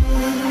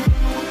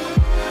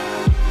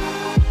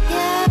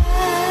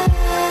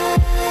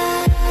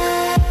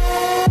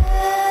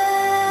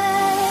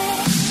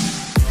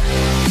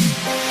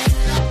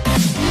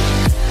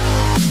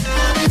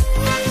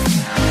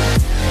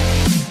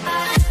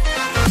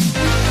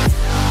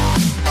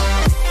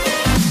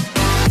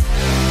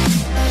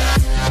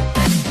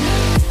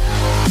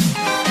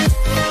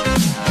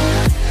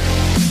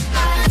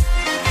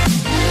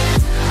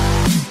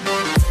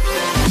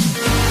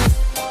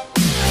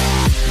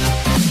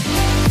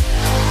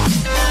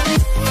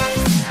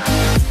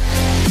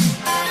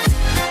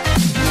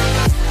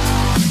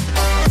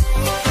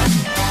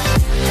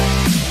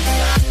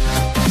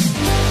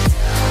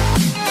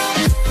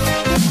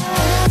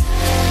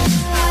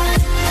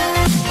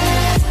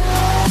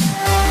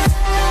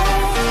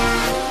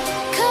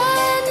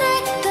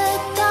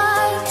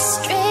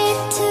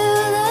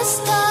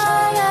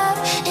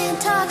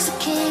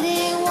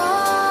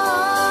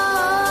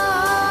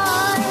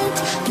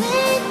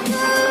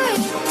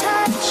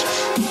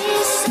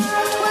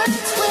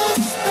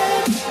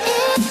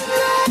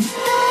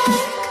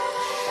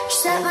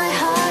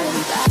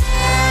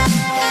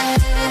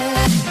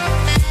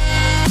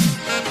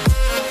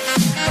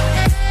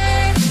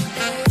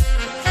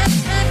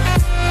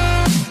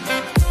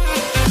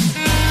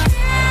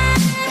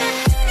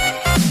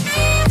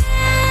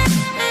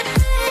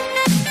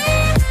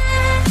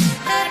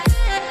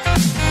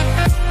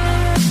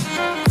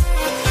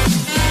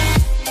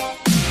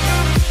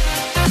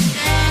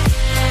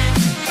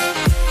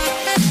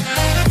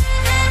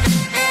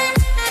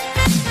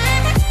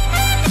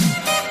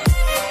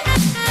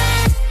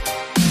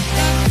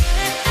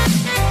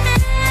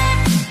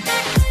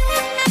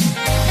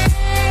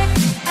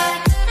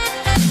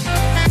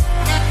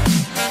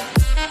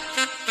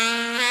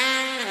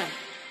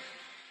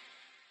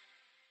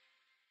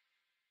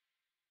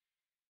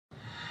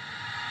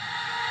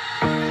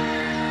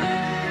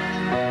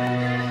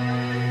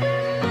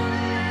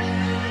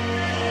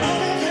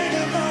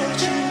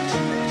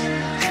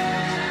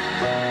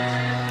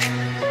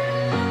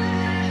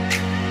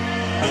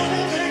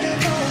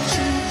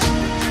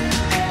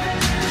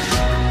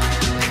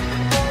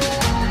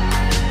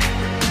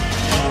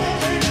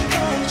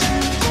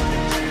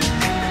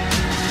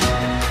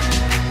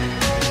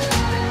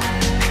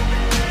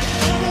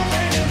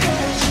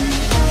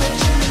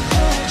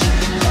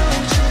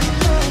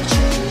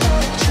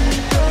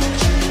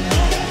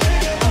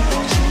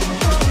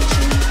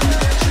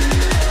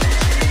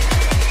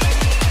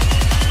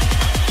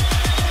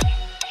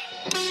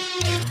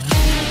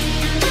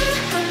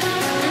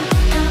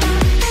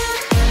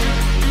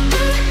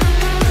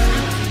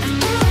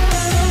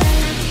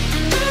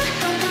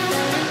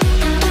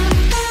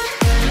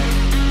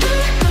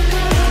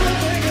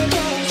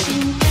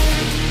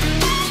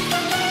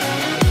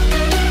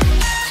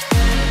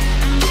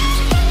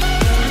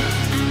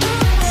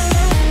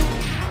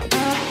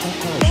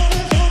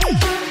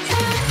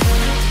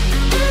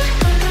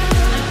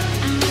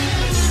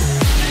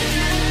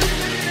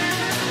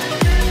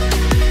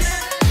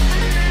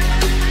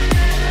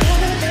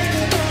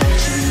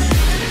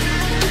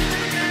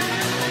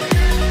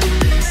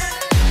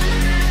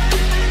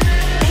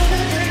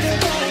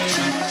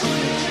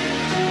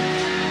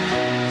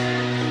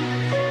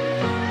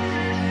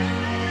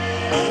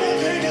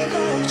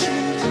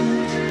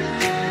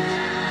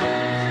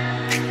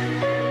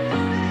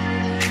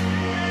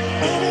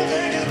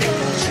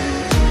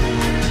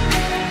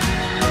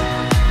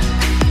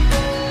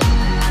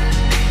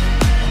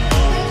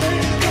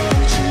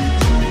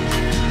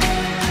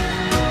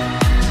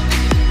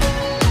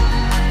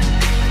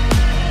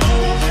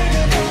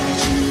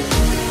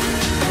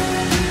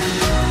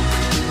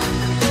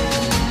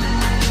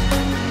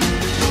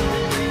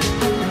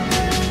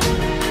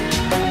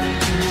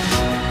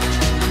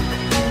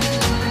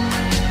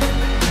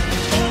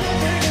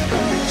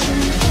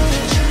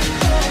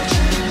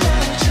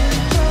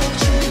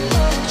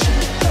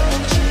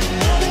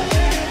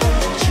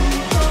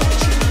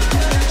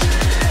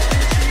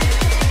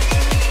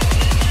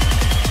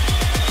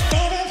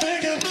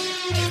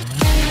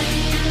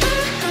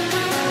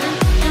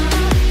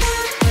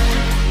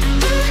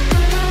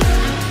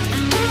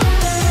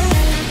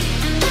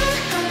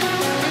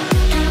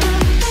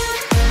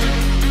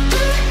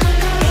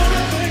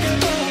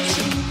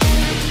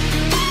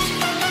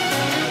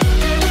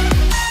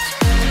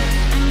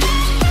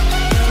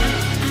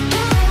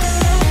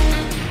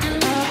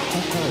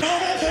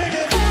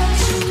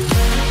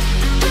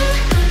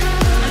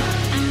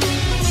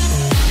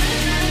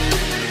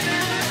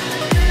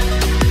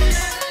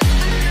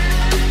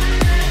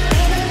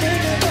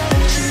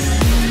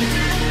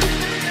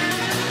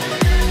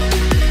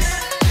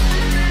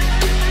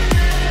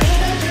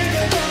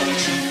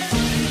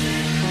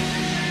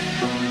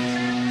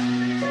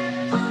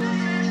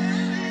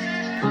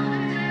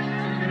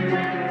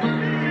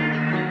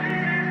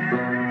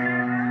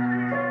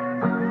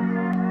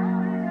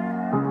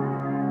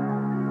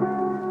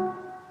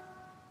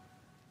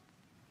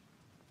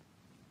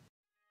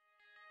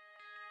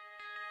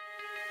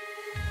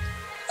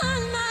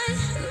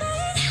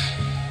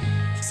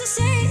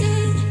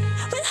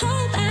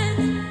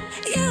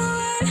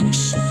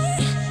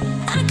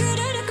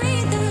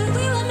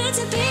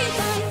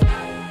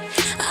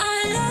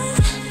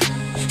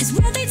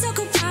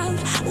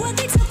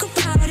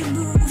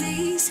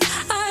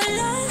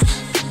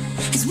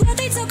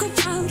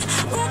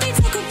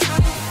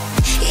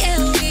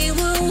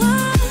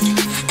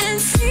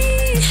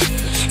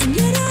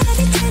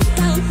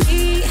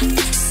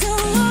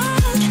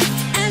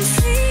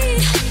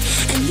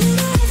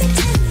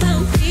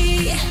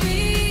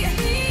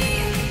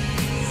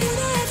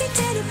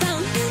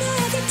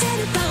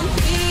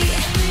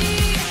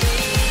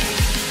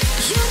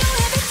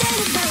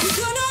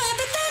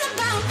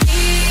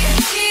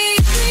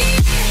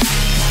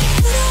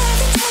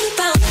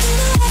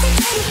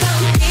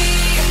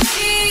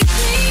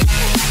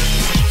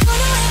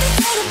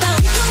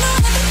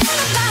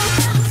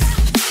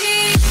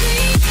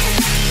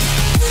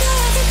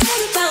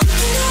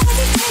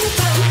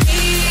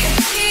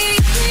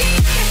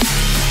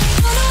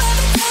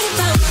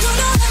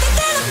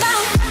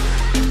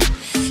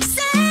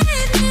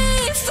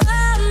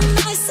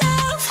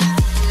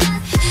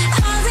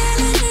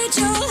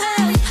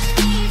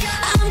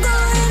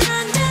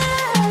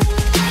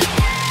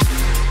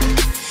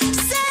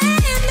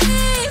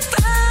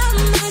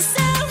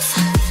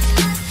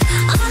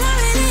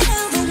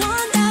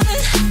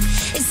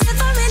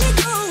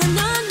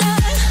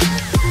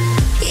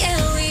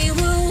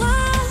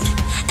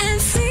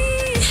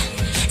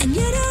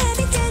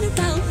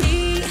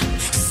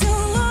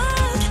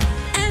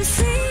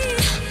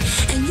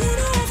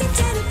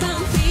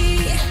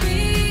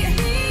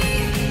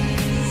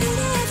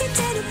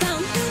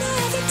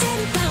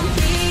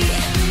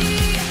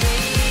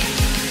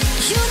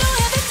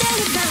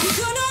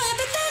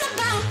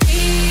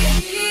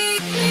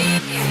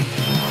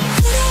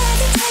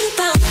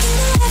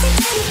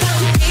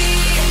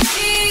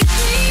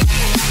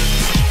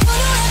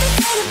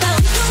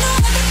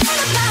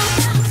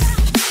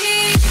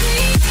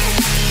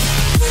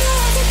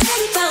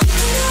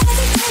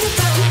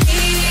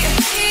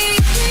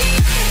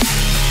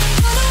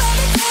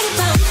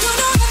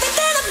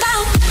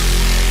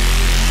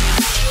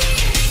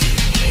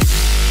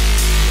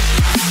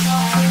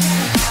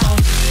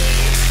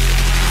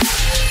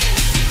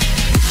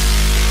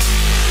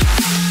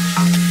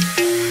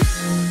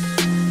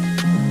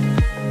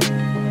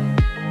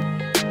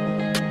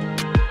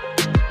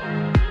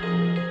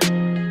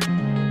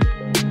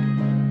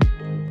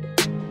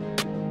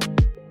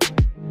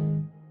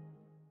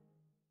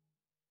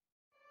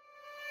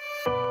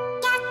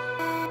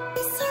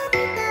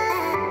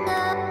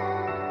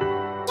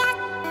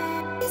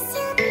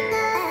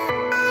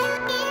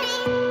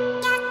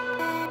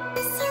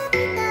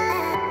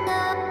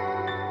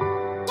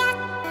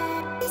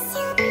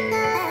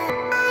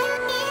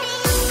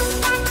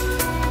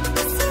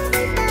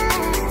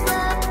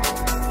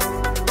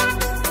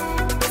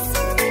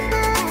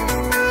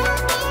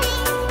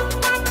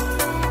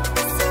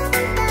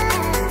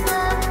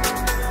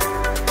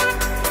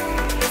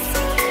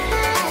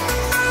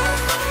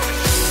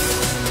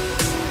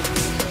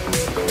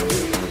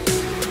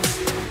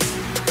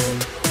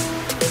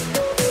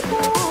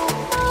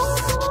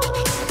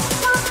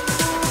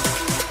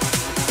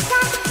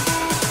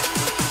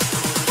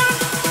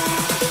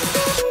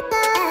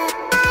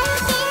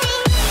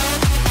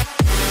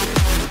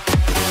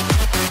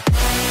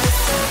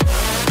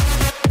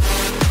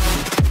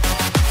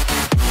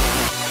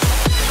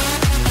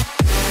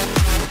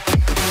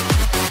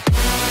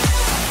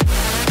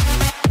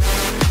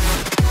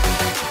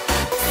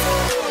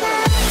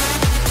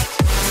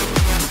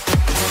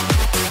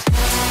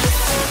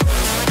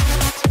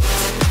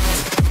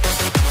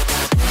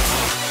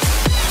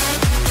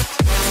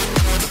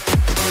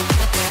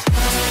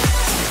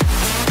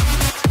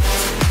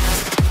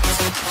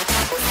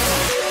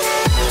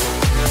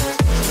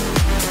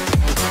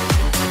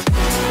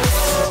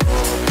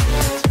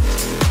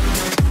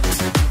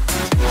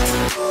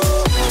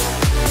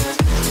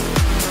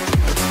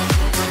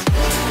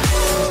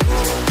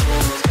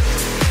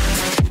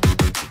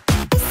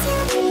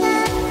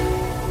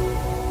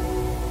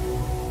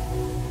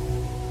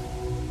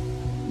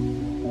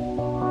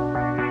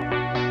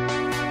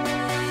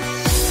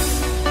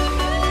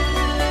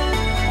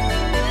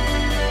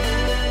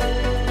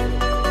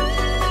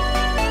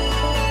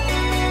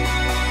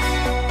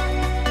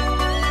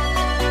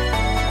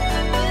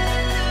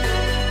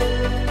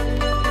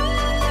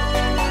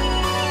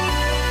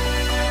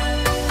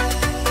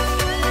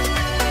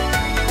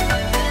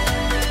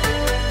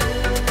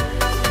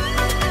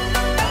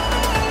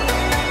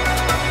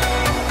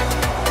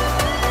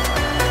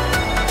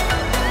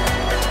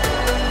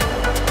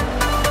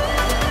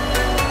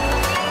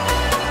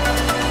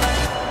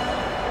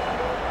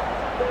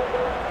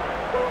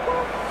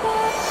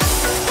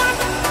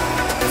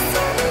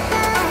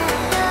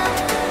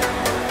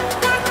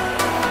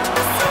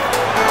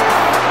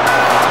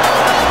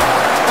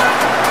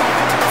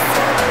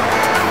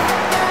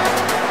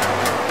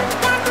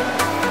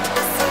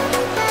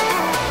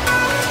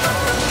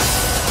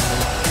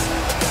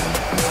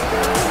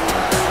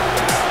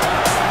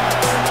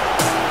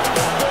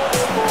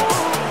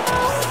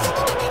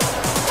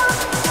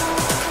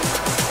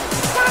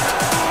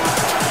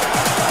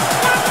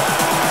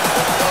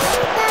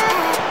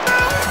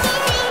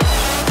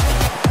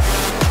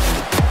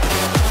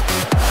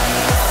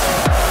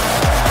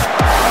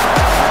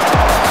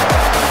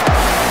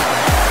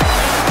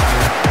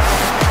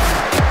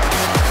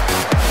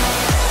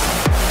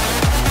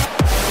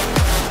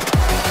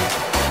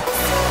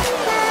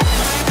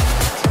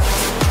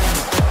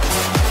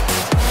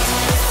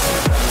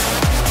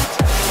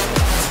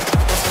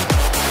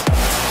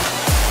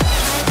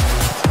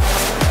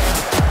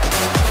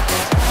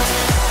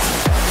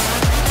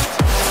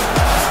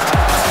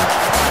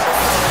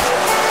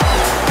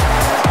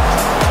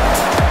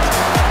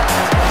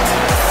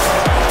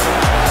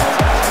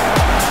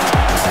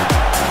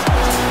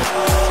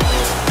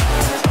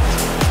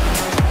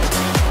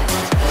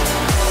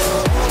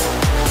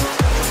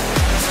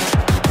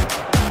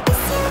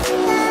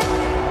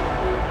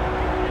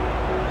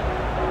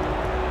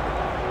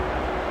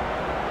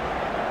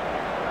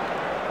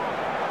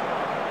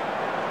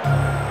 My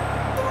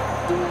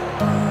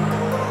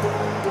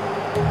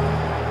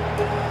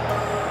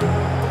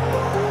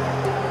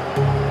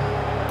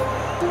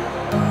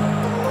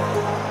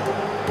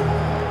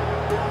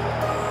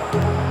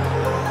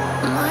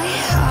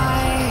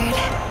heart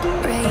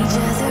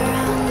rages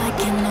around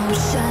like an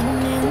ocean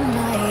in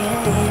my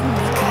head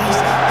because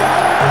there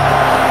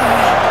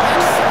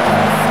are so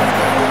many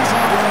things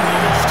that I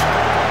left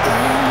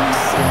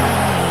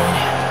unsaid.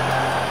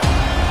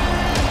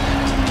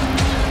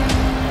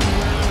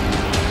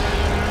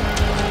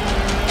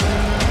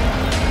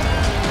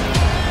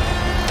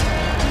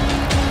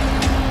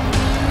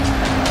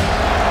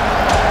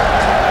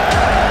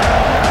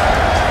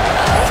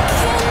 I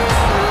can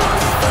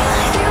almost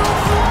feel you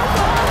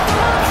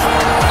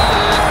walking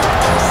in the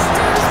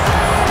distance,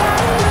 but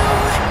I know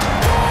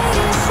that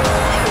it's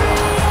not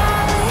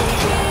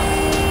reality.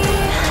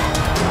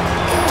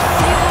 If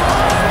you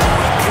are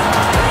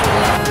echoing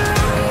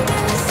around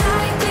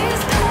inside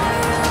these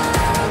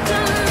parallel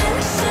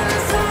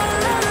dimensions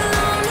all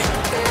alone,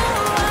 know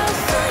I'll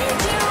find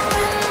you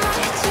in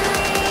my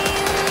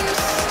dreams.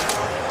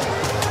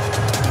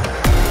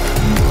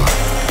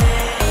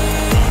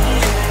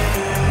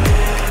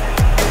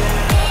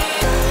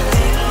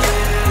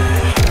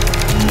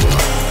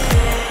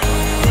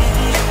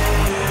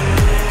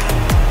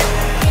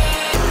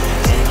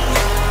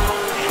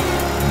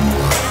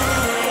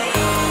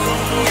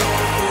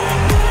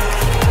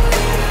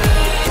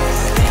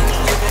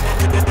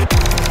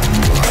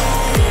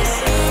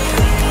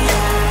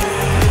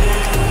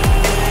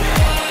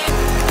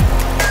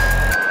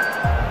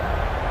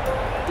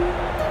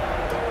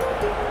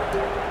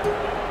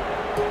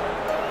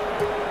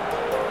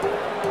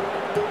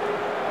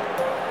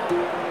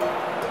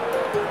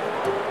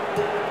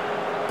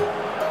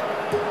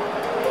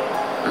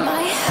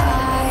 My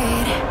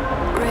heart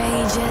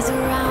rages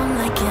around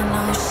like an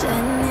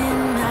ocean in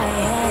my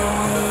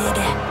head.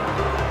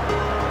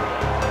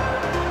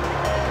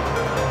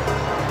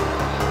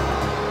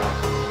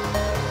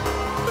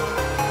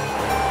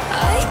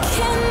 I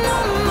can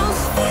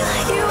almost feel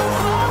you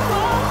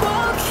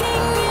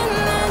walking in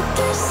the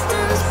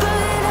distance,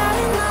 but I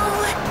know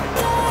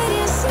that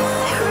it's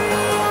not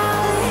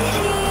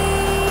reality.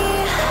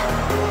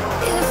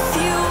 If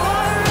you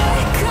are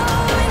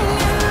echoing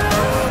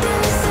around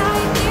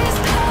inside these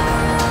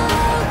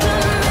parallel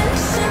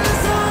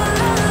dimensions all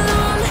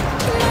alone,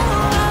 know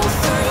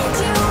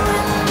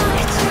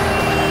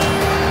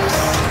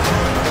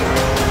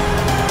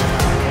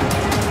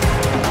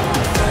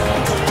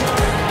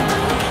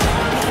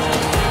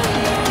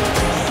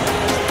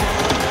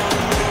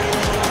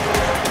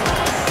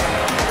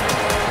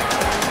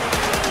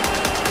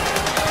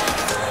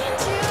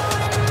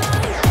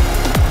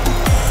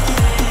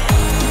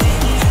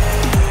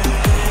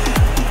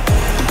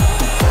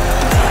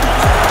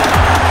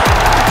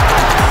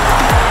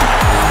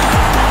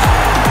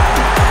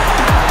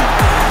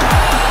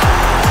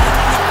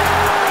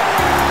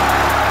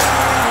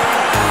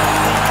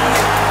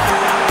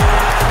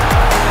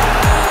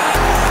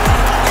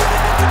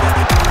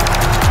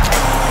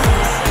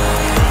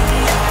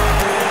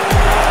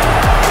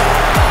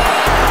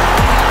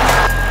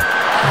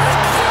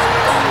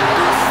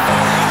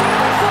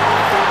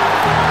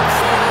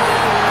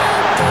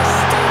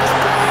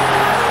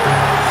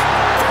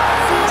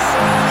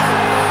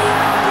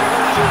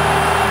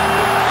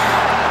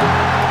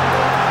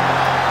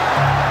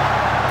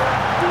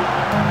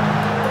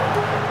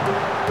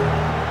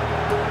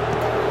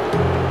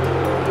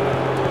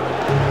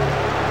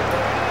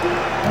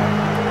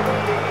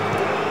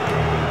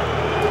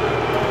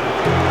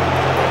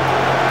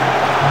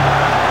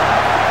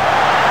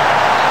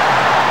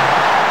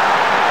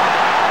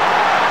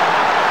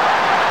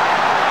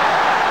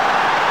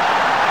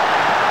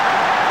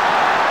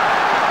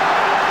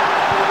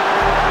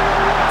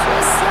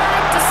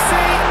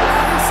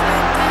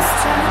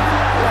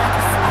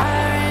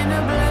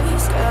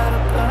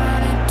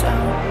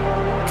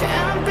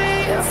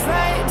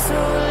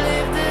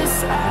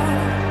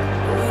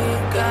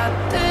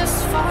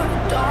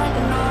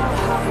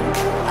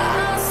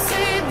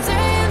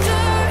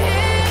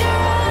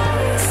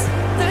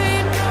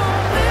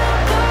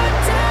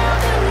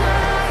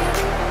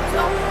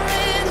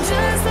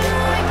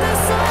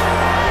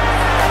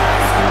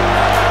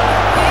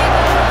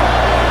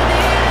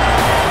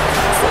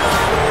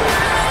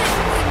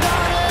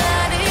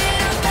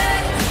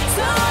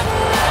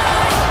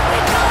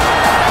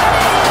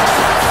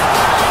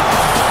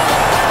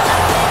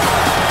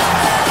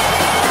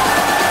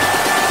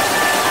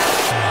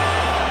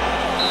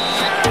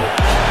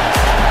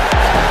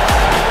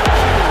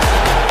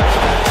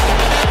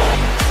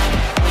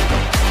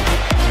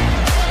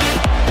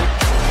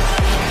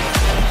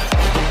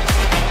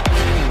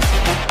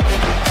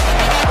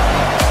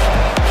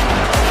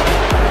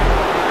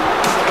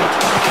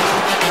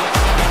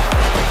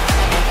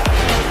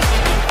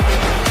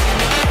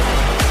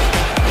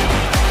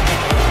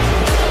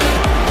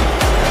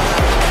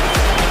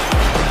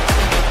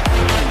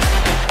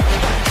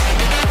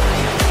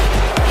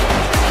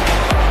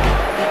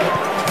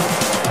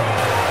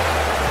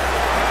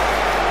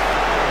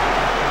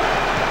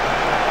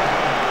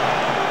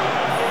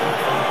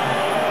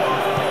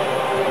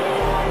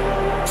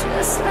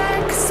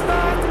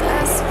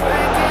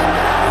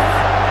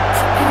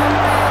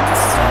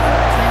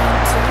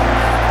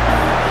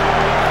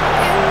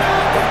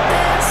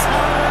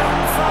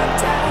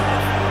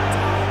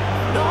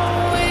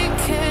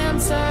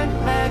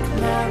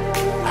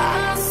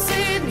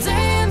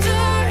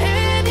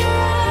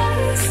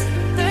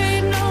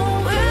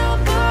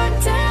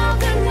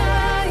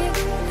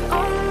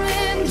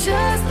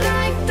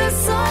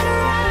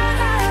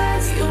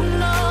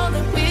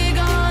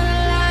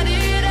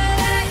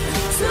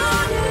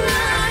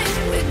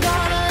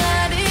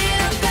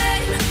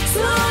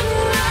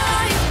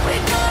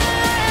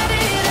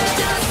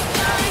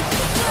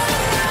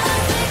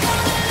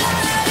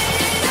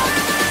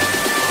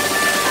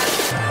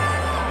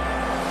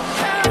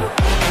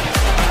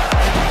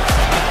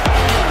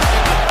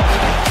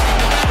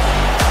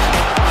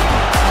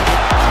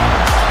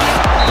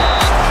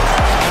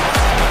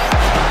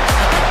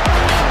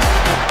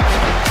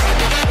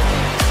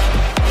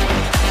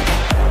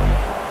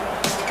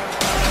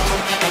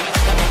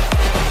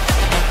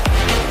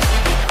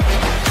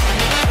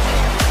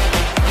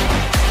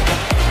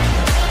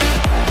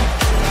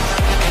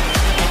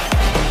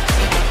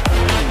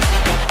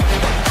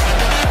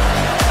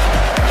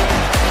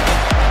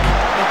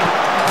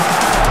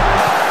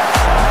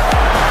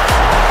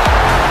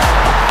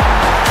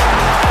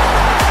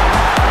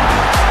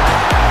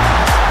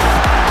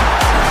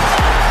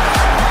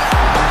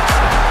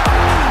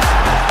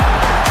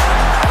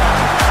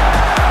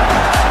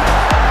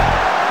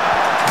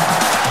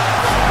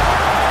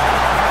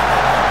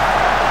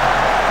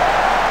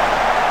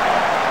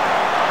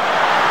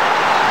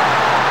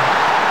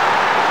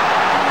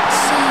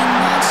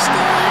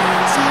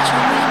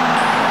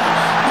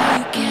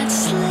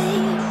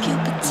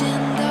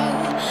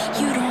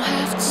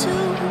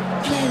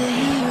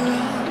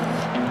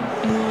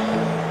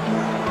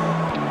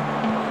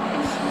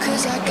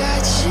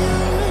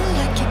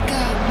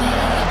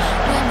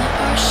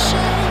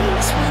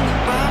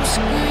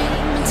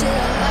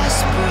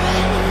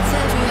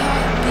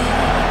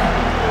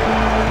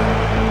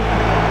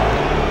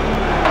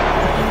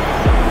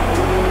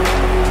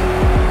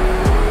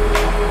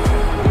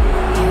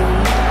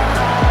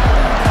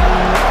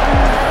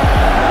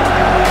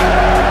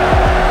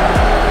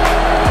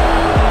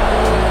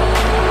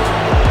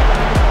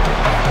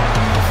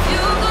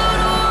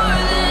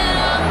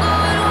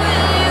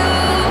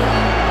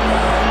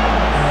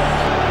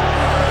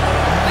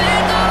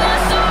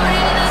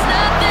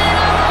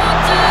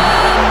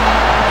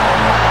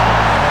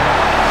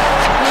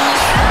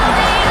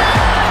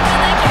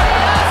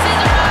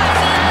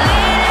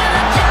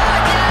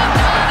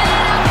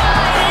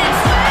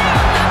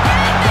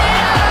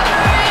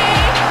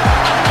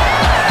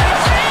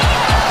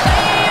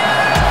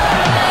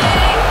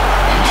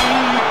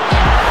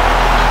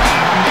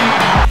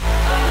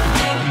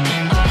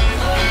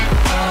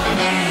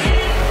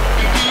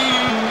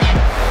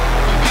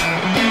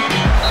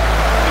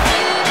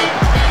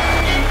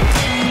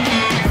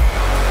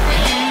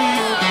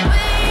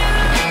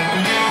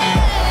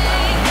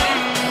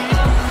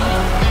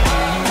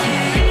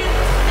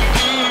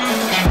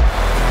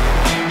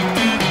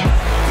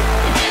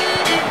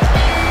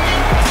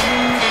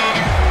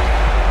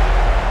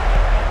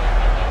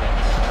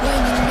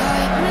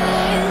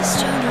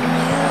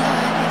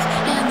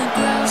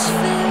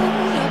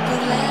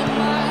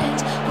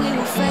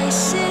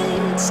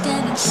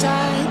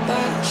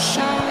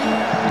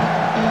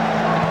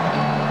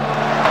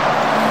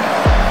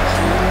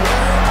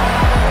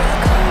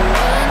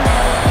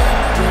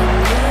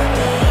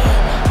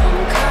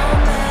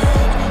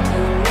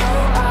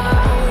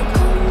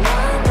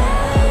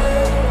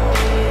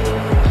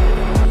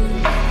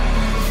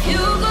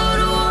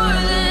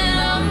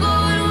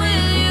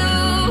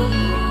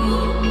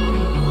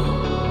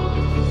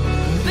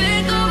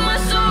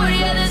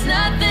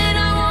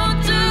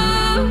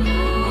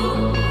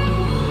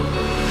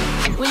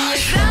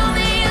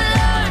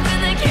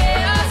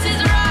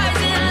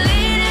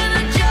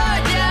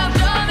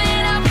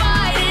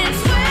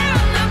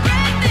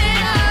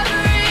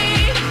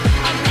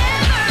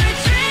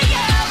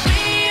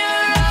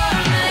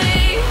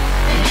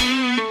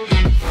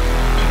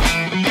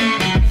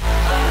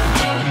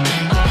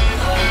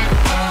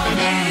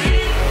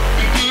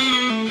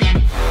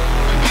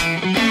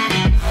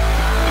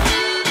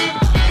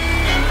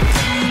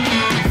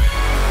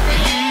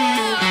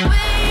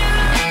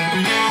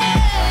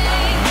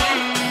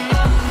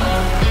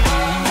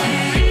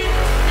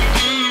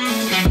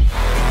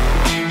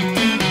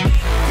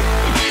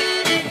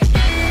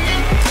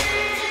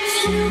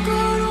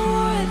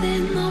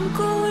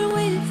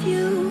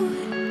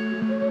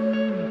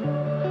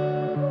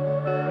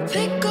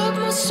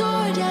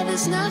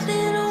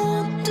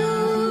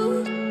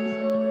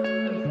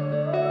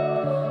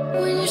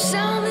When you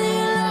sound the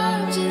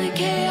alarms and the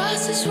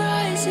chaos is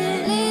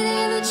rising,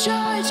 leading the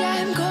charge,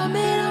 I'm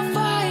coming, I'm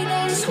fighting.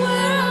 I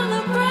swear on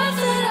the breath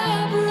that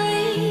I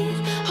breathe,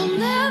 I'll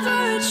never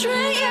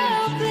retreat,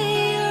 yeah, I'll be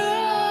your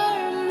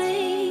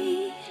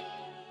army.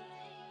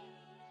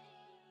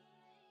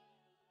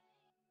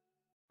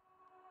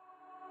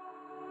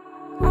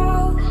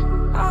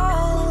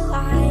 All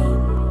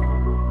alive,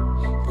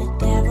 the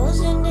devil's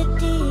in the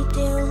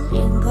detail,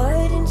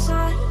 lingered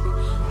inside.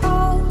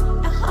 Oh,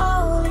 a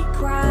holy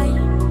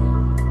crime.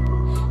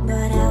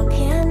 But how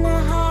can I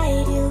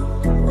hide you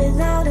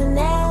without an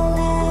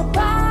alibi?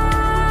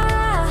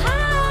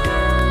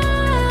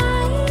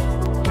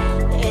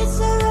 It's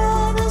a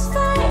rebel's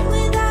fight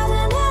without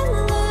an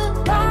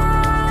alibi.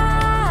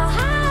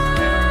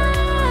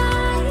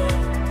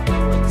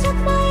 You took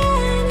my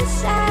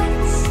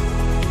innocence.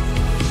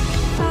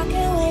 I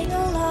can't wait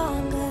no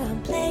longer.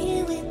 I'm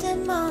playing with the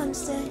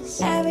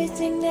monsters.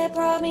 Everything that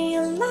brought me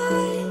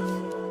alive.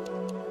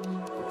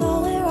 But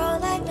we're all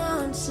like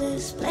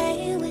monsters,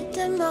 playing with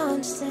the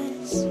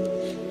monsters.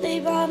 They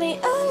brought me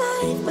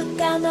alive, but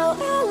got no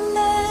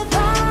alibi.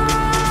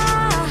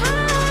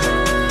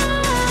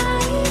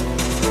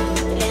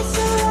 It's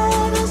a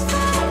rebel's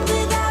fight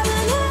without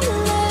an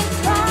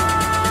alibi.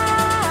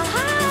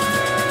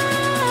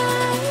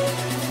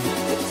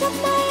 You took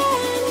my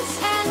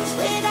innocence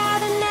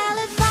without an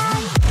alibi.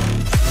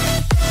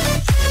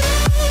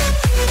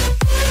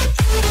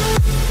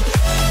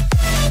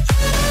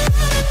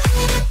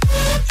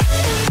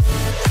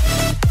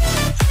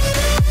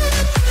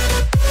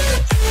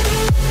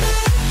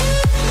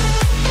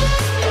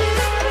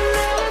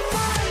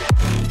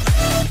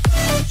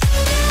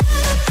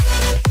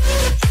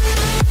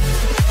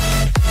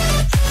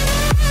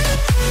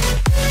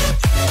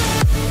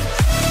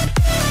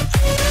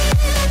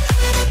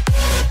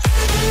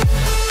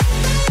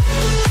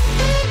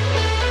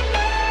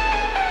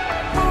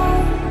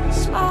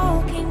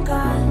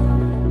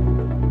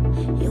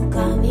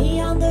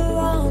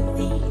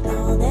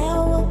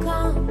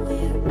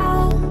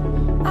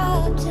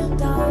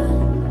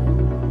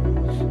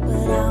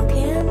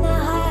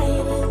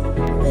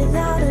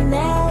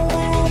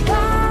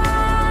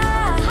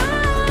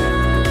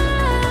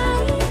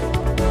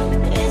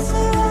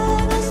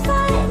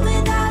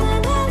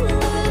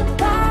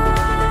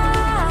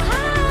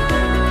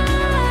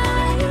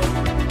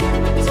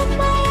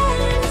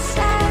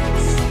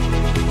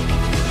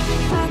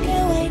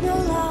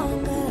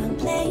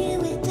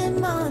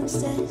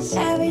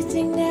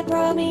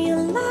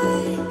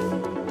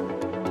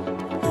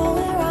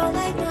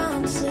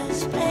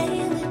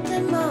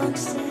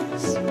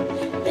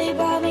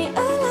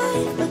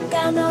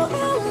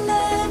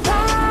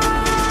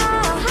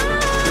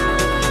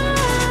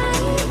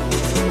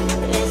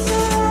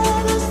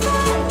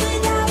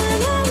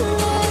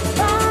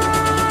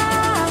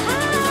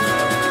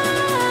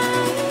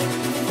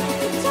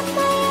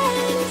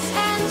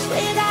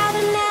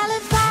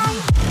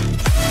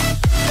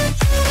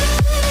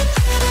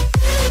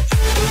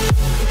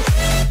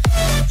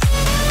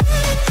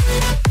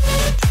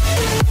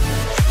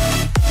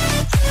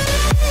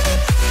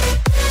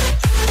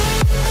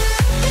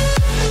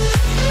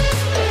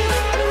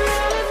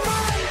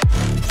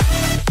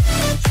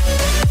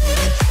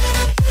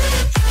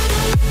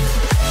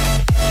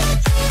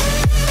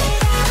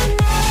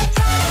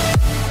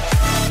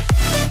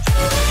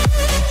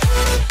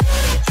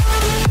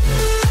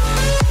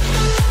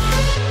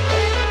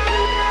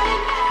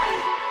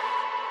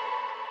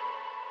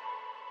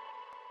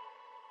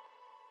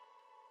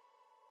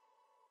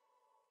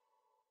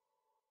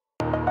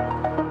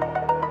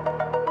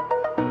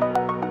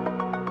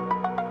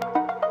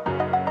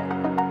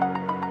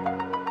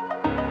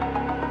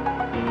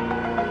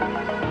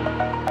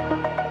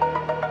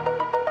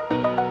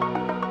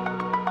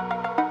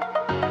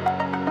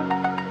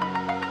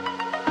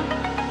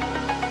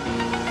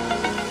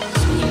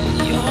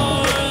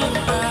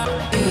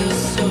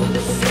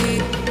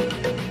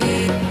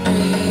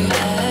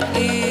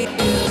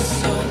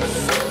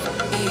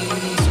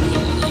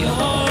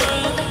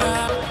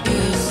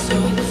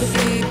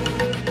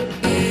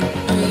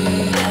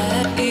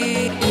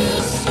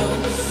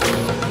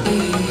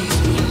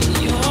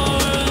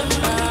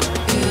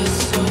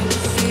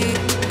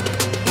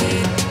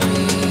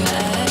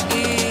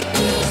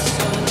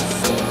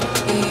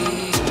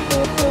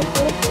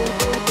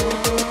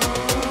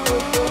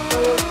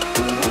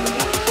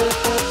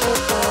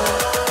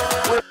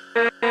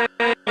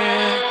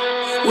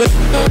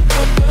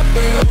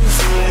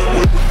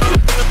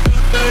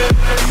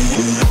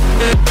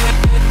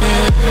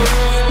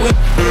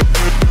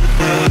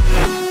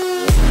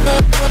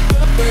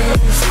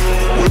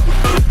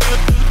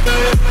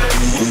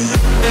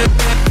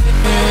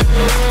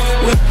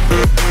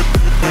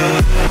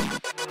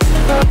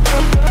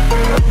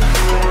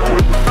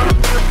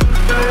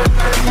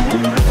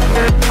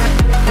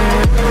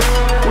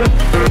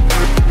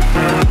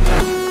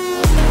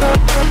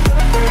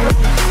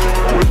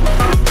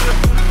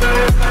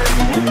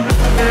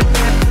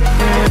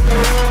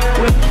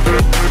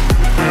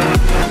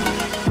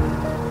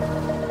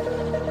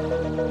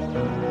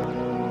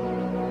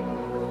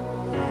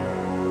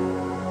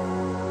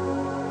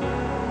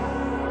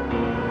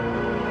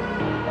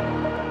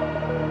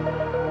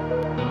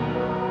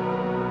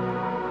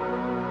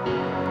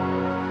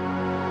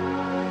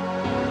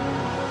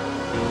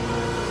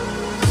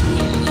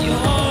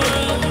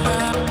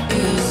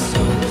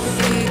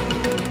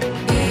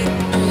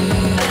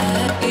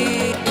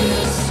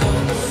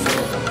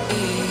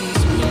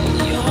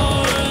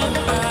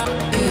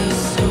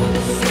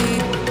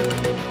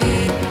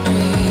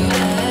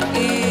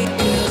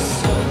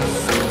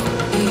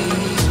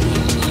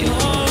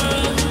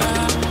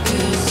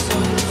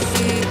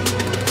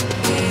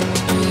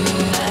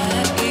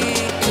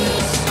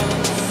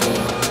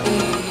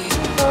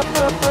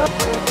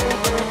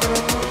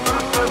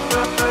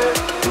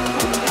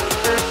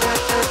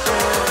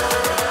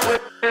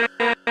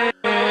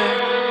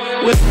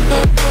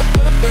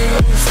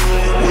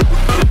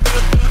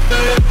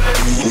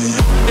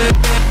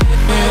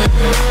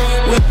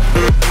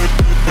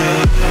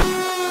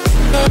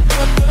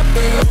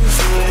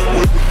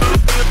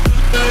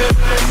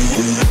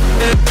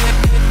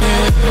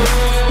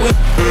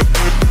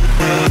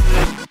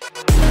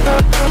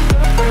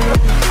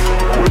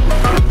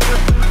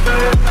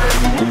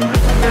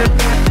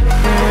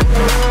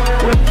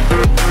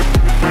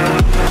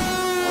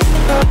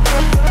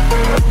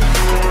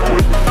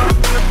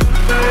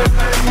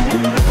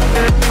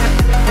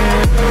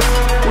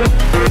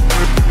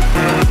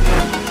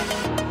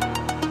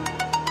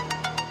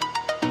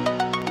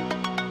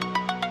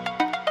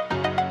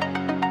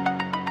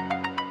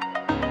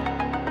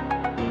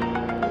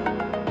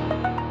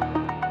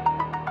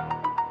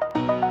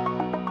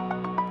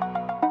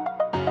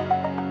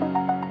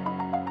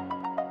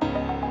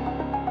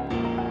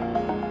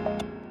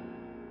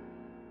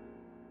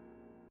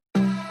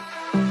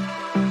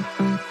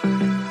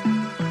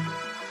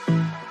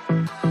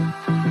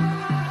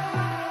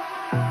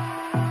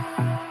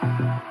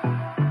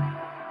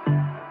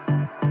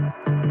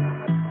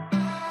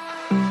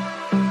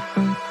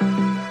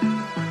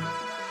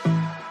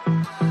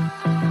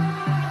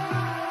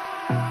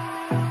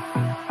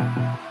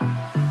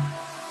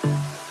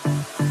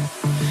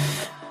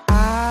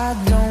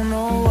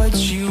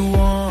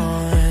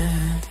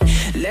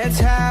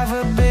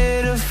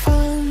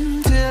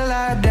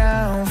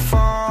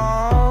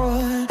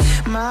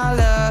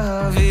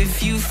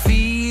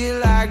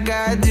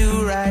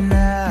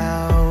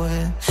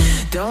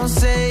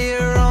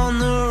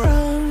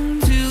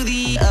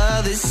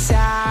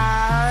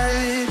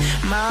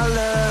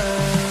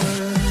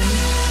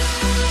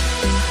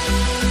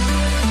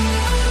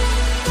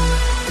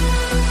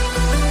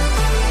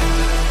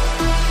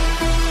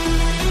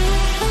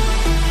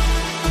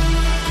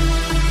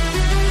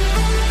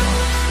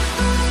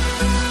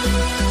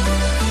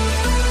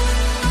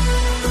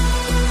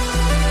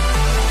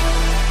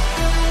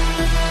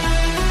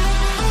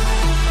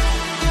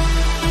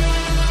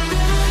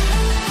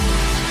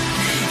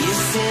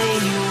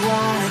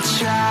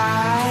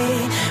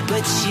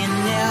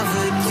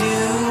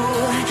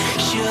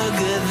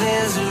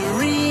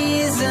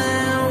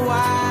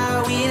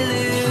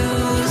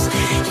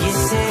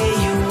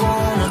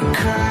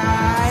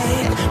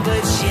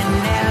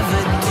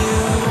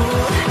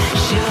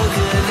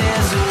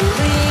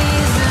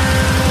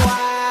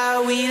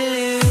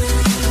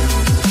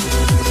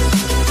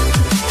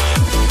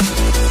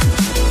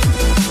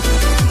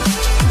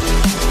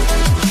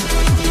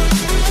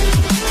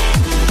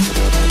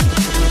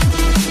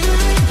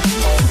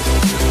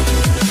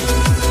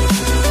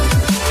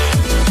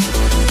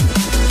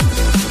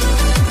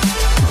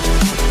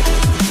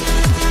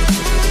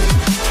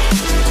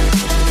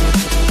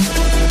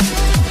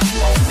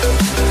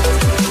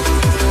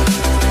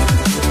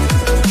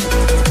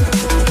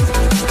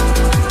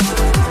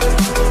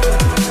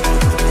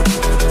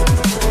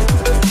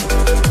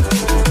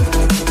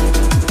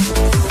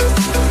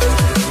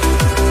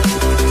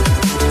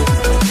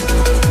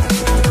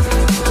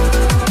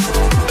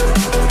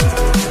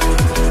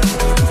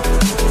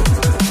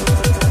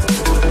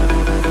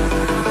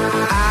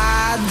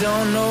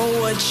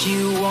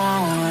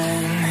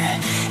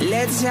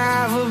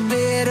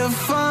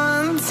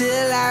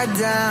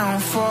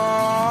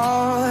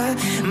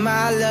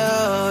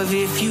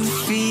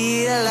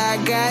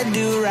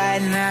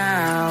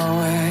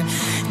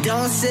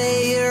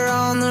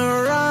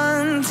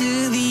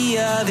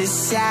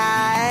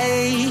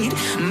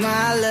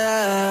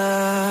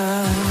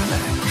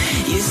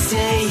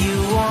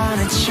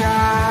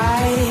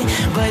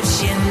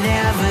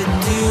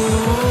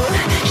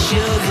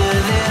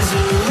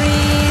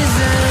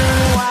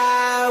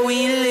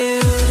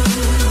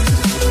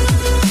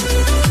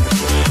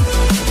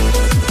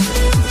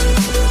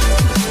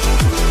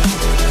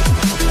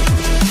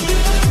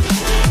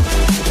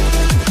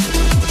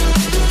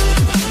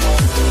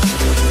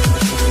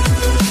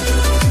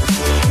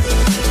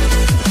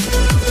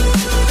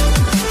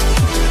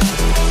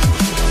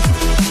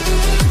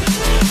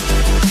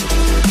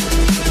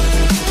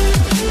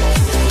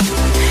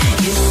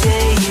 You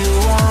say you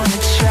wanna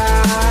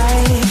try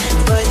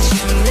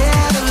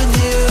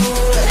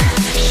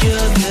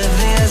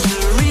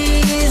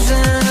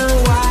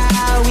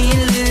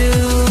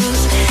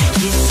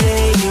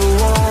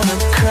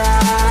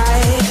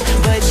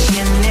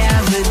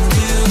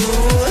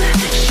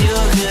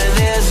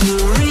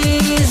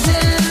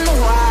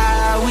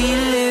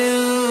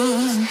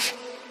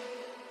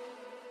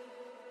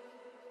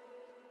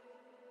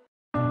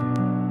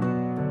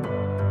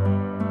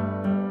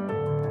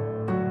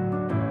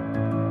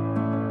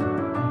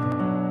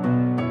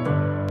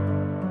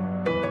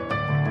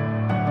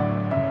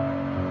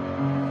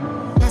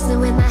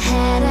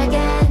head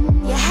again.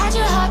 You had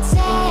your heart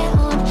set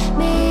on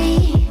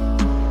me,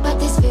 but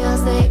these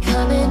feels, they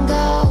come and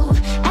go,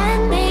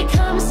 and they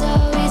come so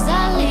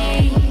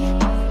easily.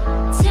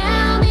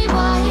 Tell me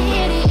what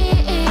it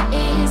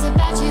is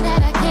about you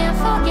that I can't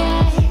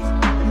forget,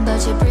 but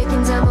you're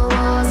breaking down my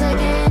walls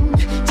again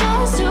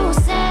just to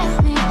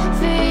set me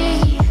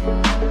free.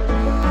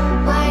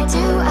 Why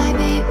do I,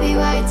 baby,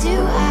 why do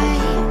I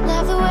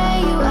love the way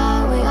you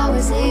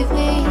always leave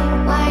me?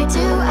 Why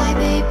do I,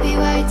 baby,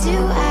 why do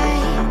I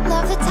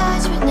love the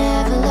touch but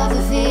never love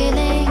the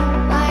feeling?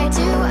 Why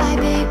do I,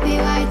 baby,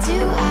 why do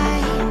I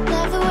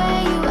love the way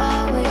you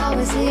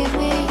always leave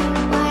me?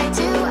 Why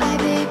do I,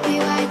 baby,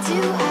 why do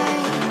I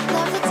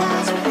love the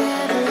touch but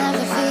never love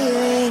the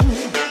feeling?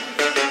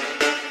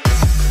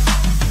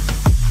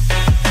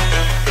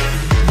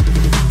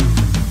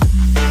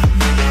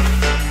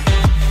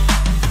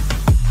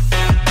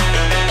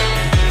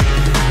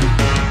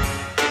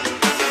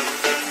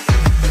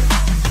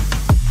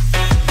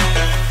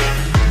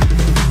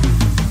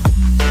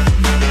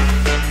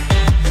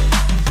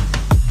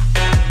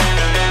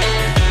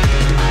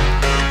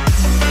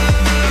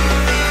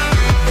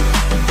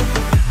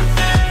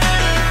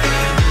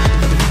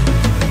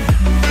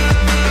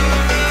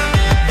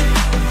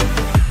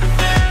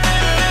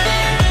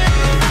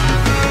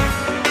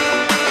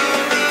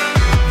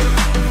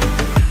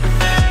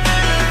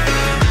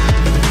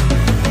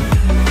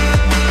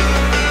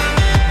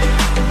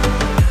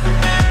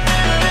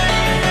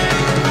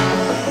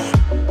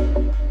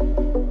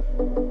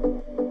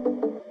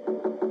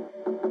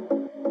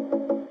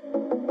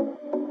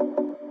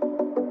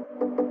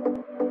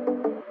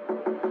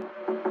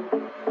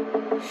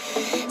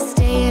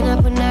 Staying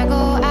up when I go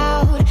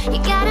out, you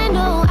gotta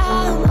know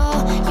I'm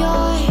all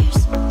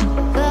yours.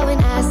 But when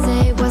I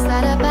say what's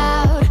that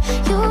about,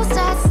 you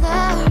start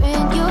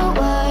slurring your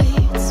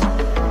words.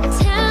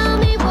 Tell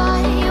me why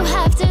you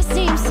have to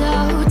seem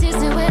so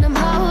distant when I'm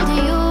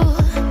holding you.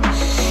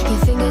 Your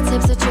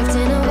fingertips are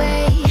drifting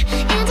away,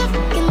 and I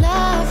fucking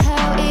love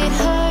how it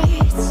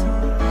hurts.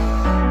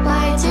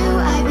 Why do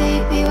I,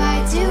 baby, why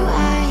do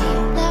I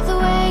love the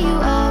way you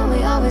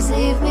always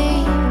leave me?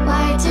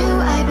 Why do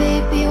I,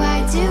 baby, why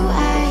do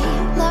I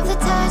love the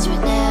touch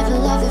but never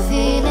love the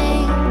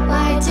feeling?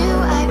 Why do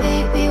I,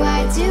 baby,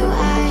 why do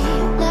I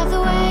love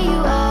the way you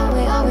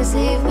always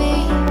leave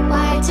me?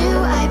 Why do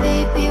I,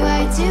 baby,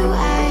 why do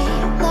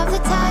I love the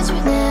touch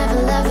but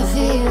never love the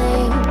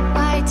feeling?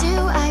 Why do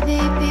I,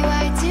 baby,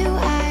 why do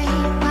I?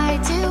 Why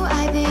do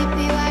I,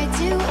 baby, why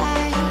do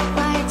I?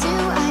 Why do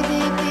I,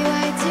 baby,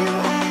 why do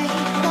I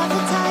love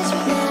the touch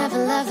but never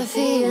love the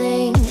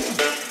feeling?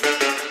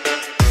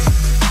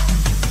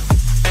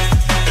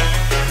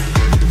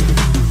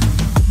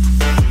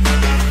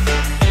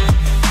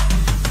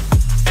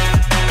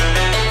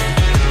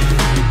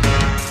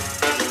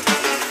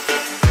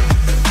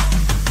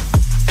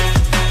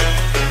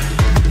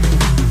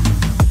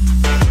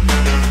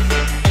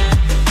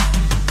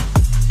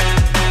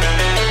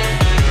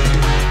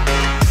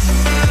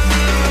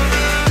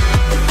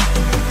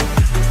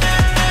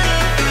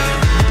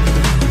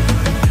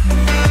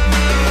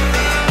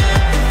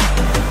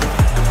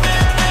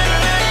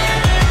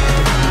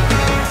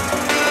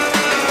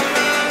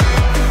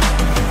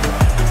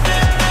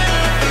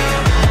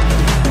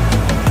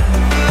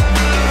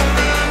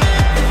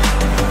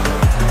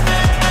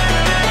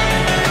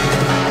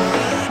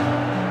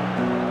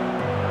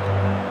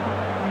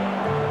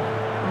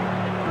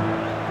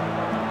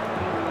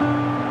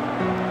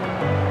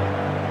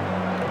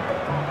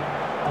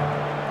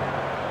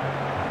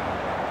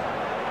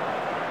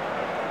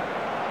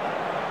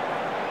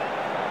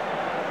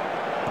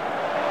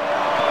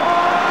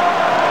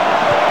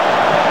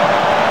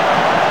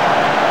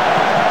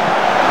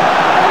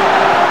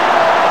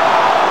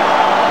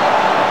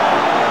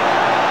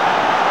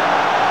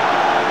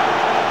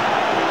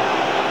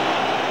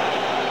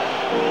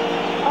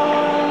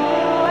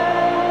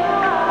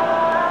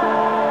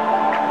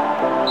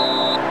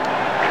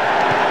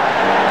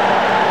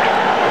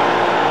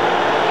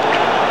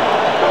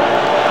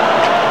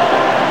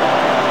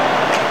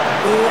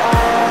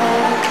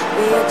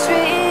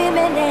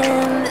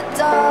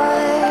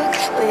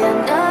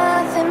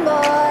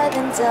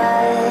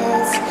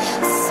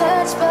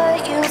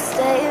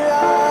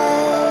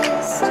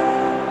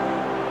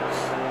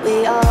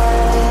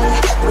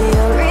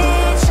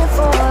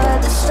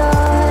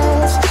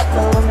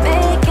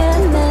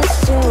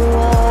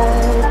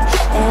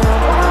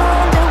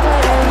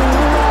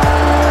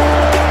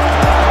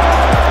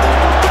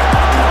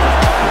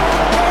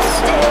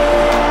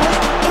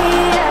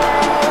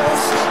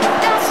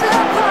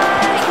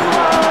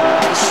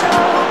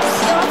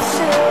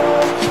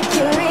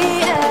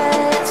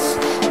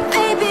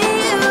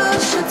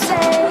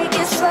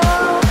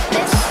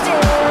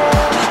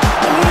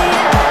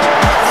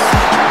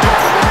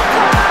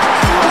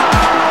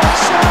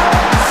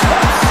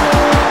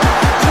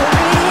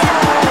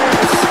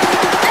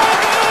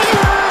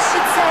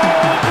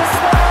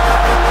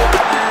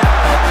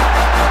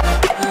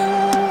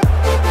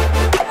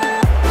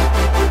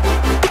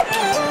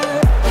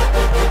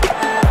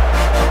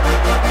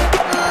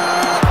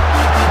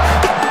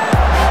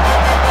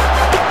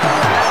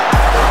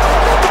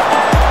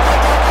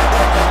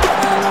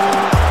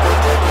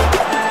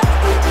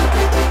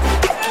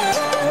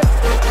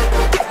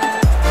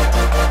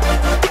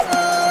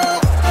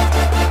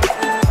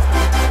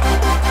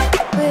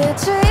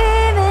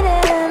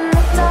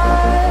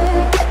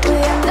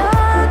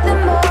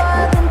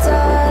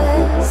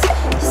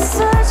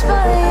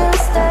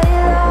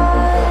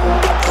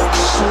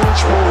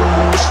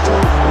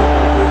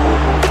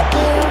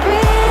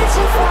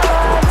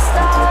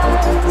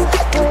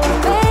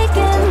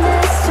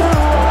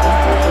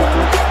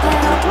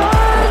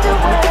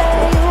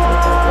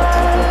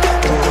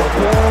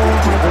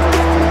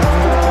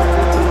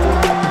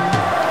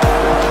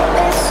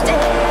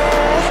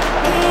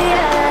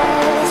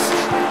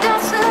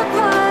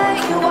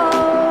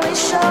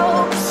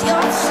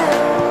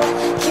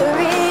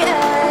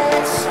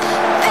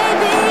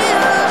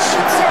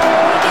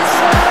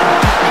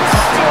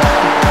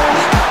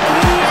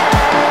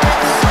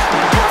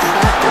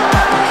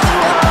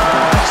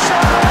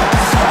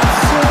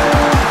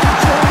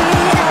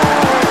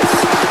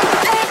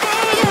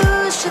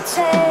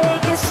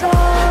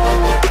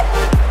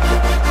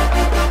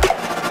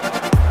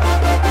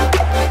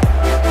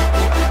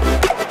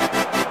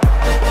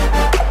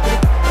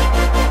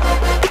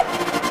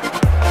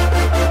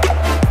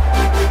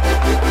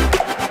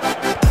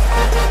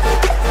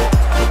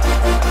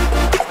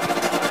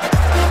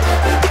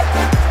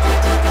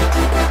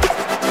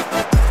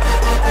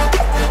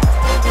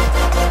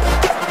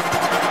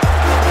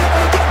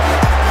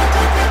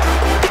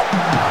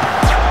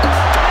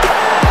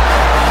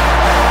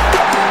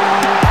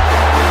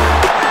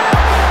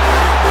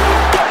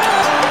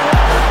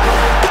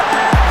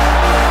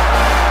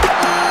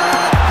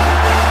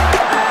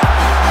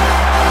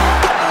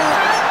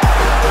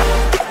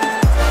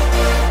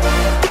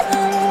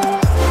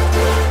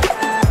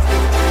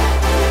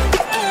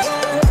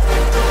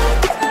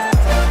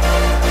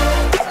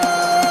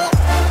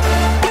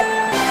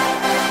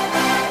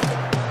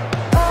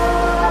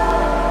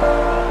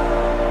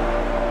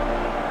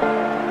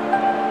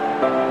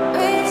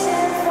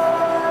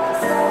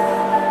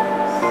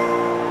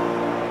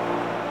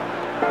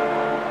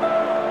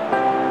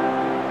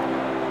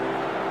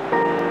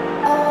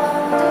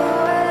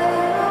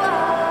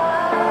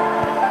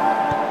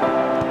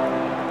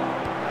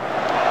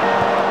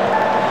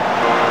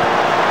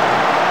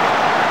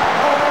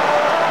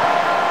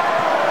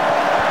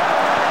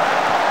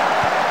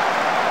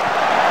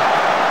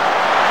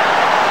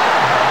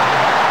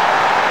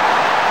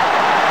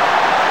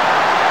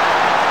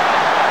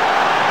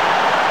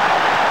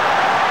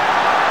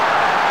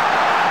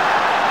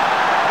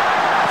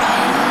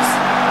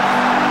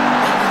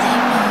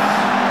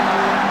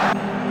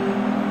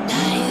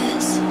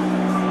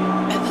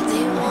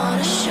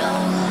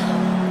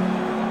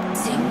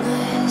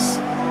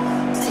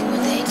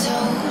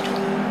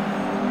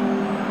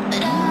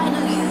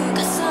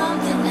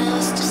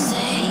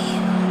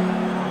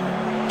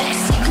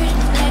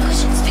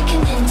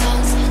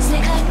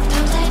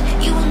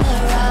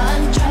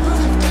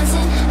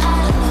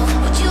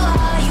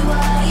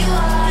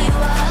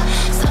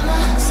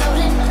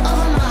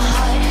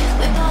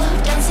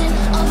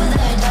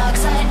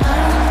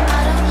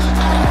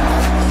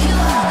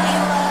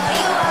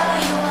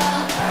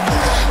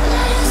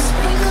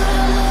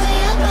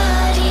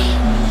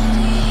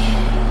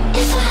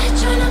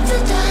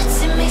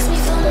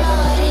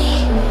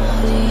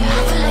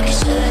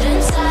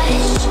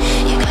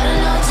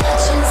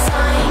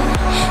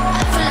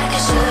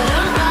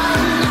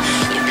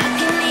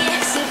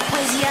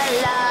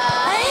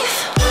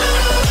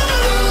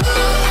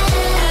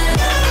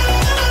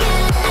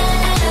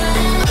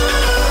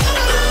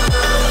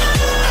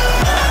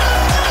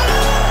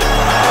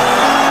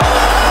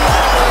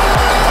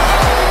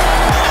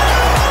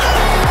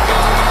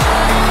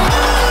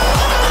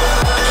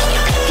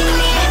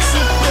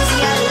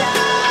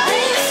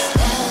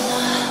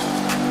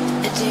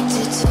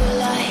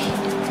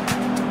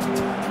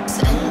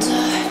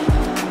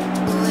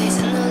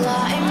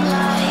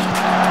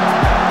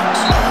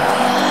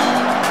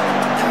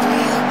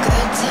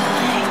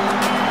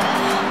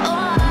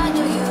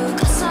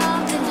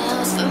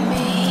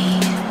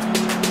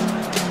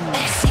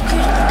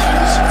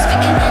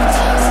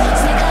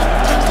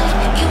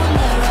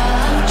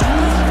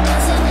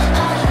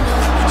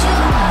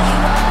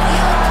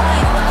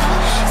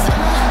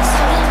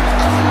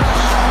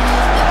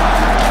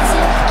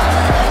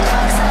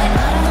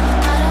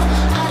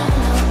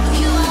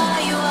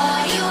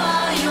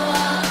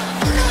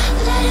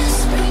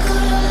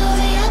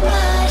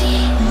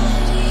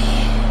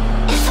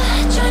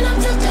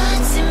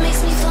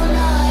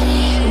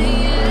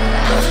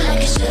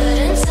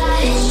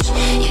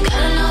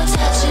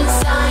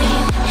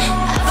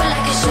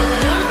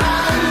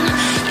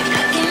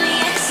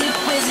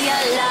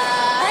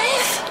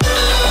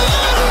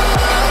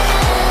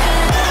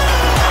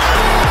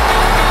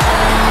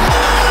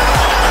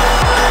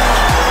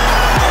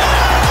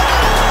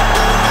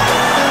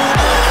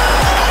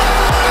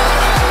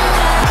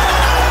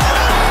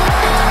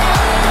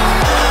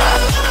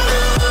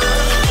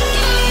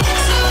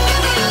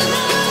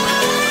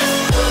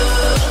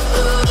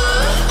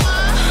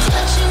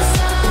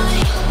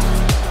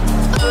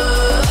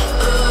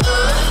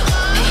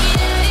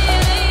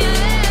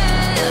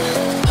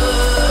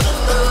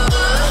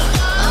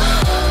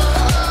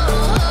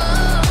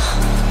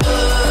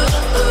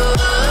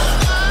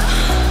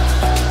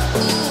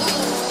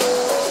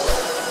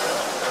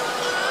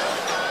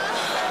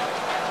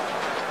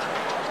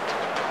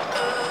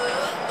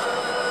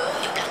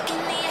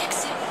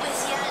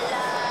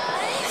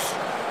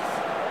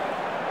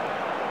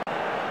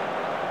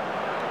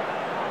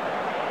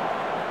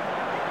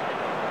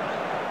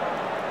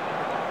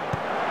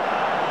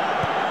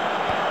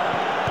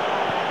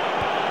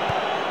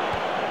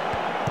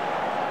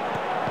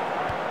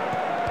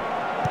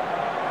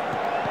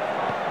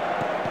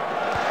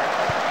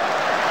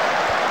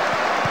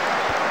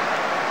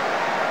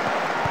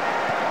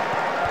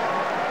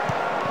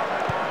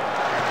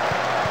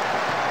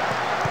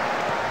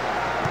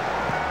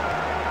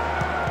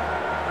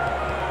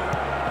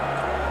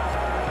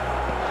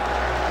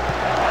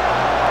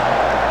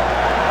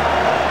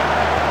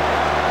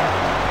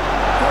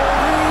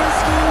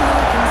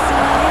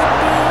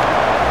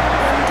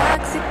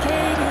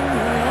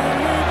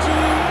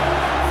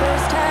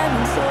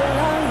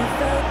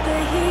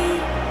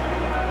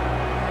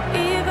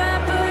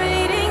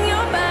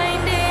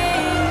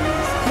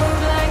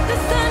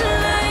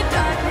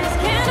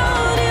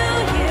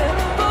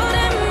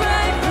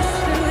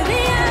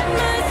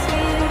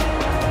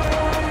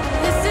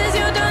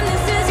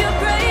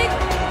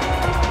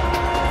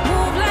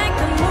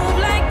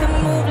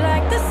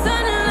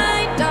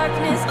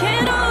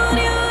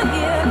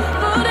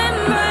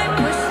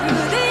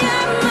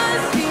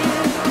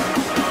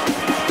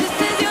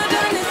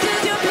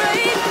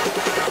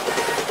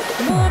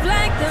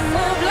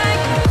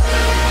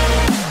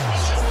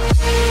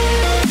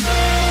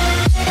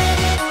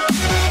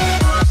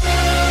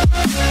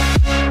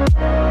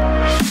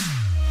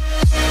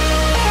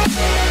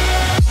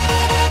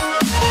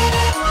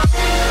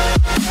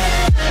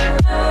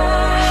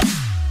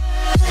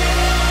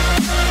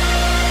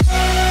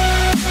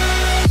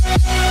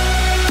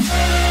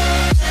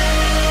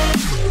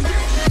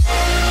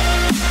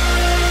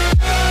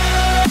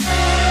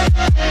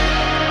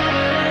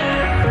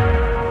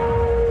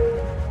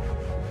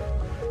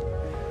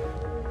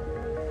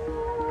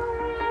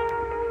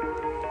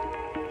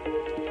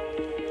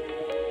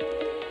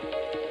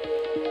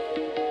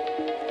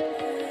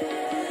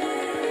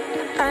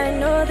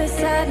 the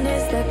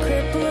sadness that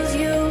cripples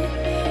you.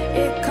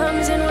 It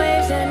comes in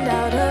waves and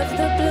out of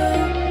the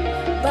blue.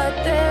 But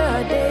there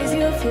are days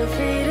you feel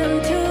freedom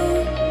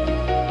too.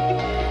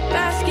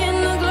 Bask in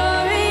the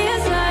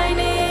glorious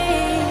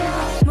lightning.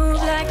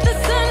 Move like the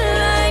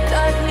sunlight,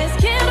 darkness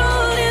can't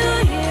hold you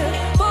here.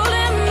 Bold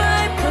and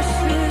bright, push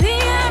through the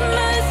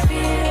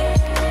atmosphere.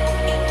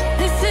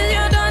 This is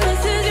your dawn,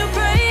 this is your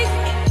break.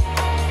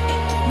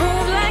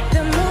 Move like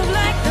the, move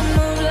like the,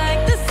 move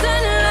like the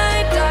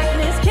sunlight.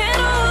 Darkness can't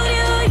hold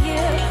you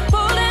here.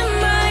 Bold and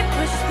bright,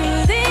 push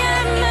through the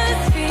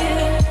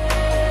atmosphere.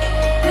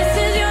 This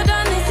is your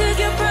dawn, this is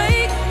your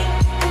break.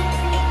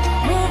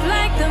 Move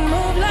like the,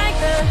 move like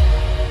the,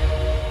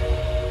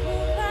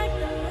 move like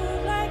the,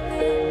 move like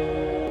the,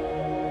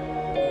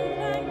 move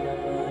like the,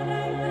 move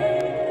like the.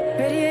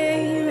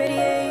 Radiate,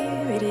 radiate,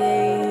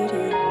 radiate.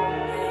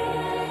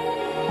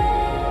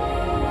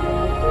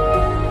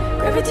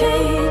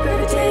 Gravitate,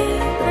 gravitate,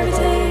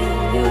 gravitate.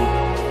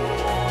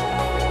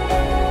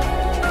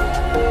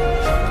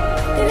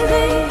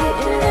 Innovate,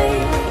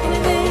 innovate,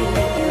 innovate.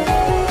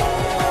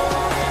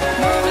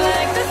 Move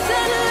like the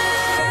sunlight.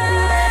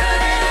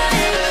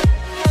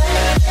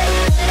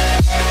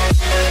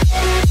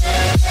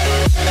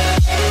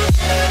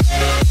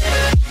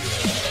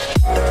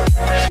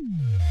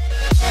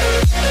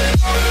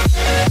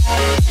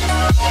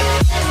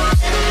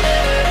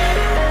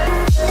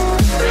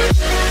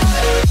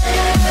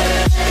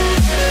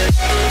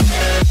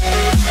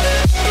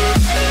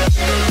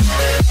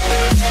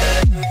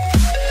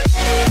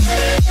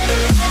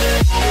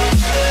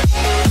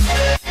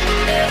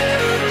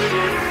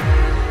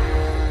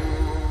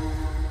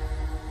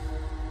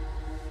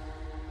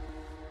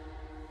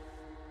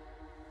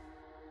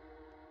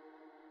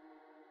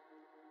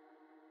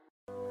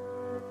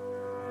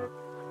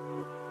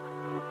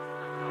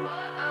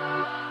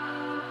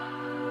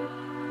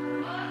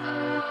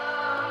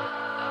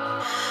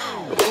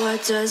 What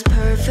does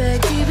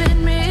perfect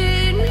even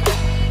mean?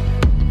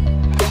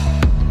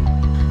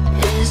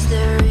 Is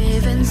there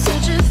even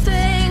such a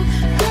thing?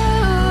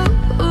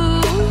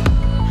 Ooh,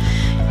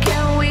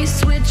 can we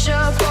switch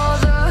up all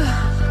the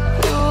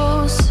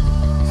rules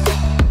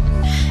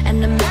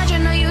and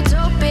imagine a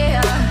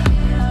utopia?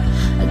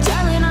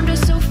 Darling, I'm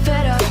just so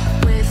fed up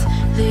with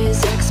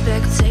these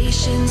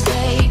expectations.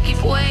 They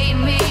keep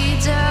weighing me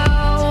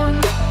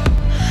down.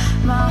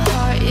 My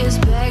heart is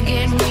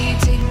begging me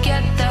to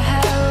get the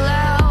hell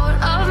out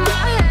of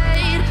my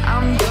head.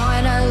 I'm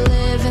gonna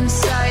live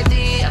inside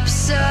the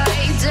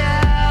upside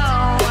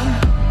down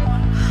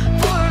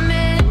for a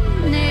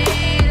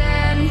minute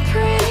and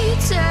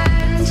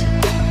pretend,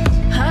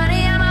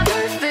 honey, I'm a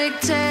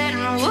perfect 10.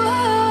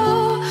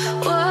 Whoa,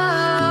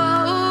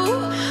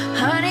 whoa,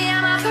 honey,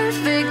 I'm a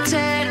perfect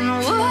 10.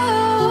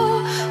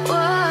 Whoa,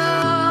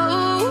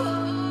 whoa,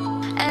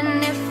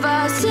 and if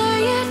I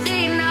say it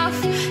enough,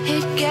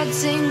 it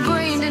gets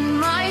ingrained in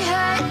my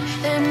head,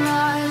 and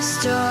I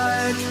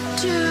start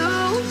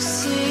to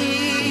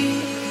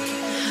see,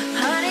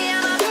 honey,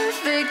 I'm a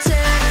perfect 10.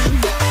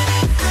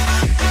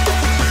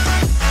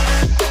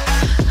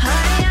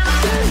 Honey, I'm a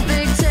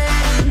perfect 10.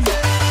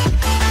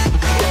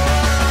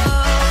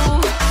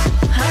 Whoa,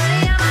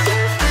 honey, I'm a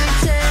perfect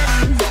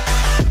 10.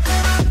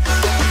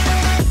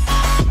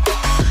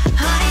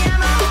 Honey,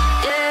 I'm a,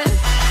 yeah.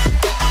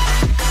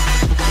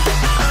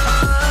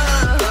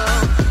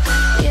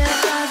 Yeah,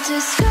 I've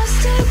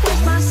discussed it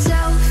with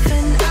myself,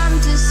 and I'm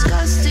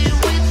disgusted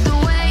with the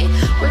way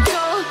we're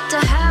told to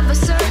have a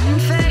certain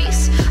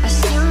face, a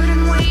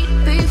certain weight,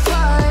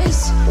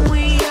 because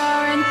we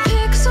aren't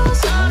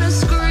pixels on a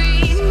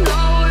screen. No,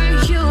 we're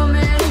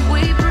human,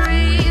 we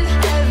breathe.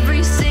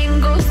 Every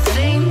single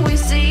thing we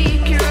see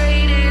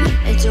curated,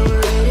 it's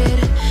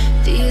overrated.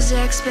 These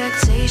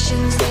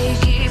expectations, they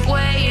keep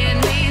weighing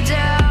me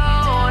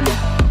down.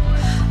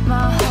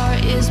 My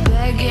heart is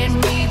begging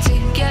me to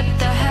get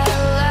the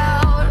hell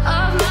out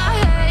of my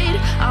head.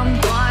 I'm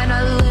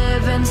gonna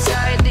live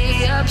inside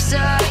the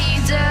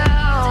upside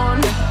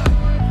down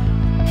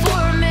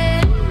for a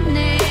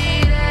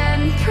minute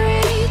and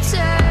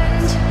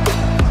pretend,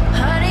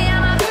 honey,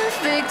 I'm a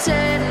perfect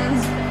 10.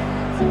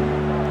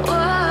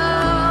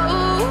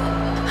 Whoa,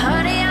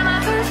 honey, I'm a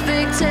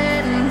perfect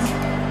 10.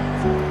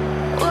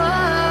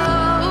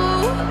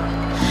 Whoa,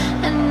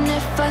 and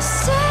if I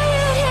say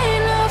it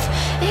enough,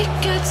 it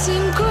gets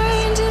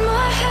ingrained in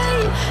my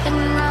head, and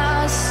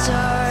I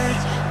start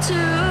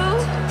to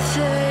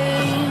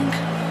think,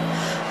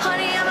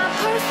 honey, I'm a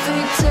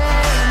perfect 10.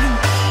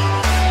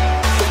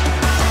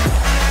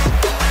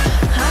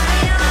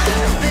 Honey, I'm a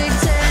perfect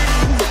 10.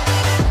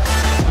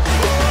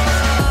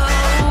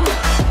 Whoa,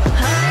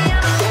 honey,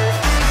 I'm a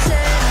perfect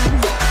 10.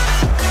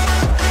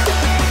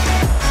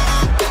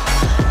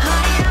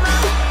 Honey, I'm a,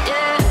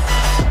 yeah.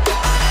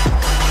 Oh,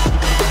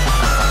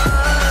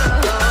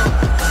 oh, oh,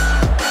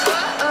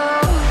 oh,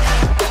 oh.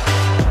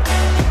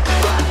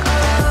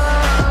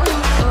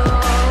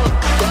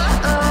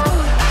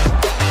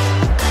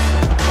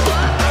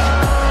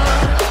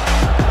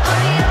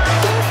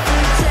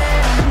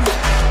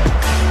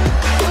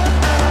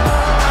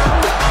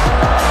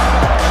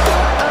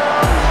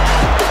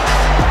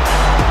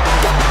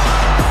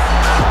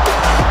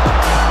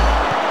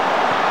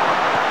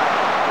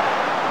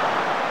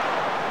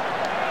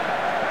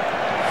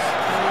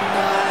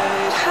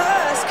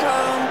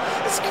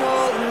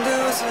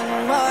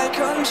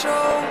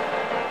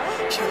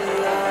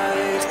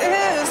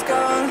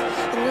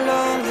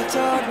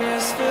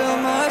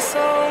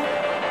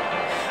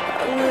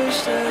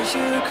 wish that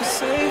you could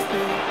save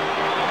me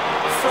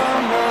from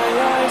my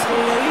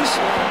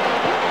isolation.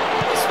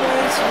 It's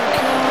way too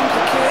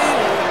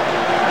complicated.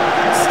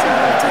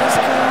 Start this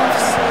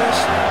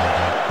conversation.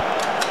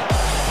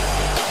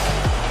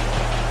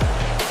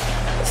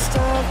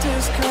 Stop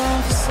this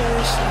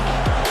conversation.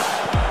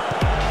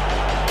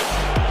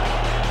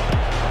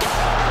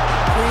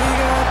 We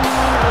got no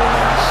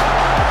relation.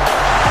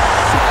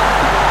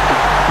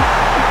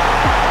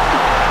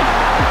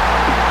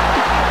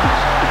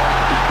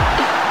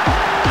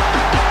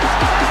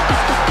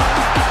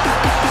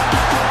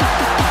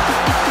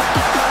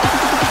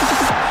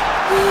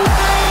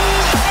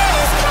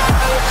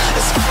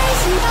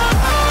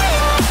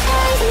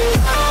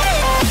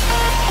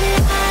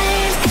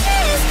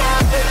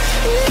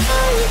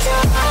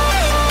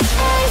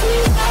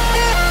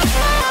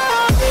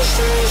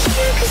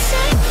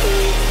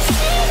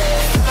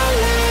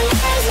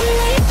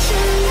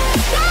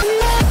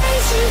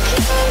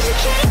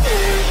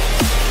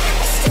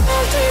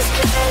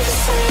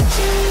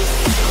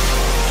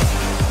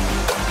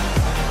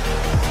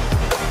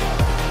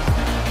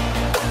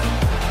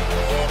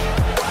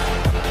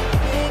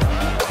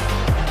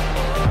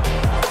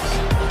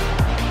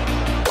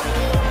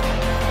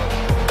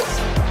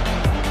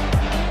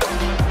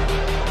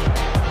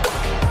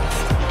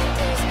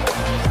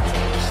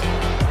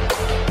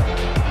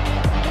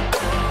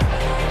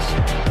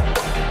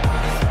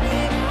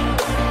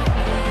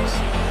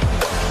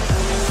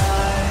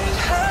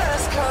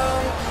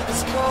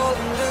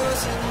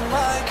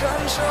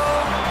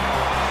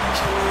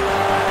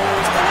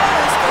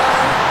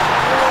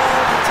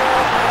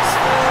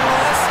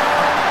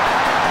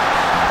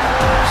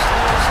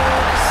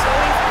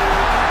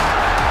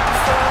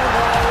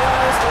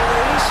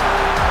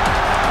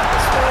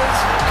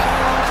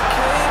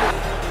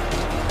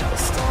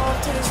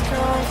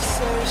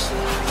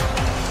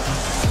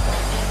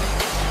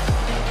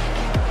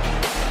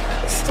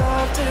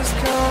 Stop this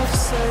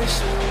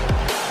conversation.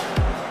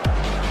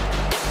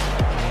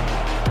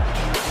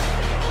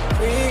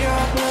 We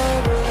got no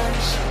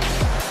relation.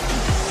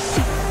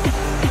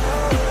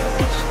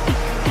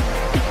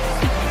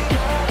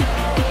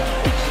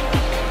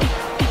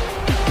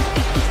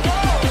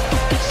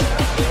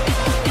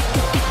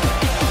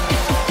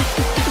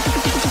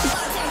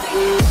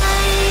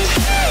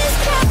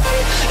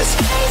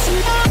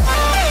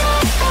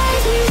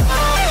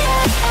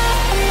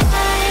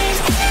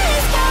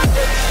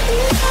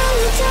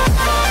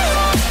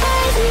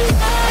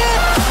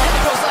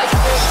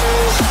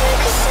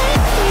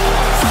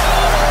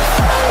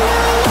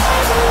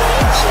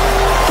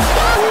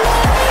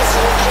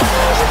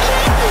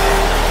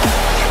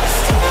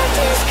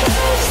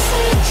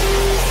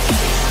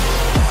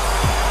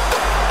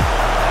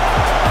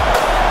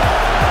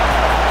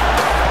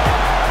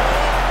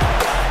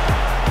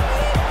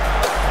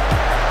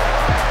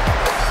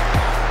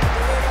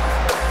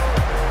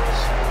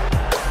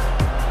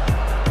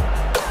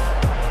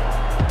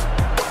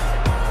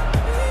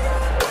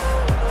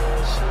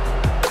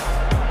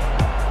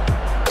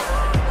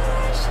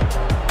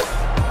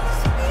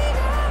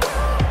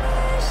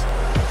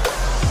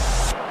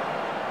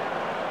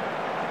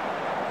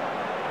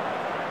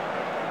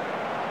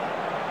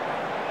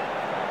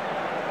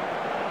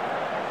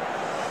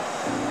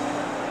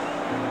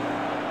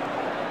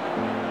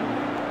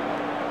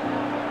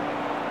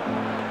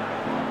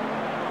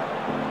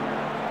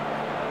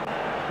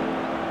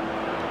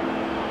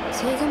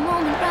 Take a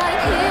moment right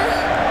here,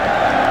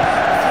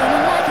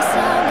 feeling like it's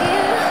all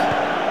gear,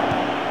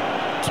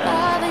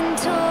 driving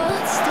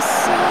towards the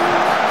sun,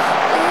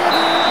 with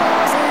a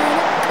rose and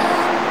a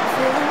gun,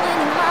 feel the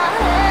wind in my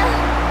hair,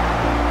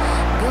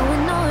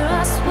 going nowhere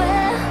I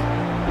swear,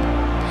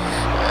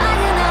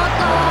 like an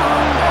outlaw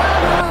on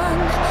the run,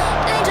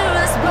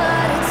 dangerous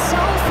but it's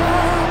so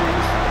fun,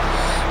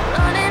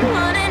 running,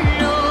 running,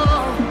 no,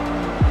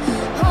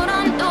 hold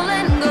on, don't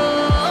let go,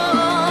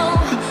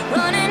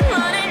 running,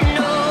 running,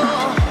 no.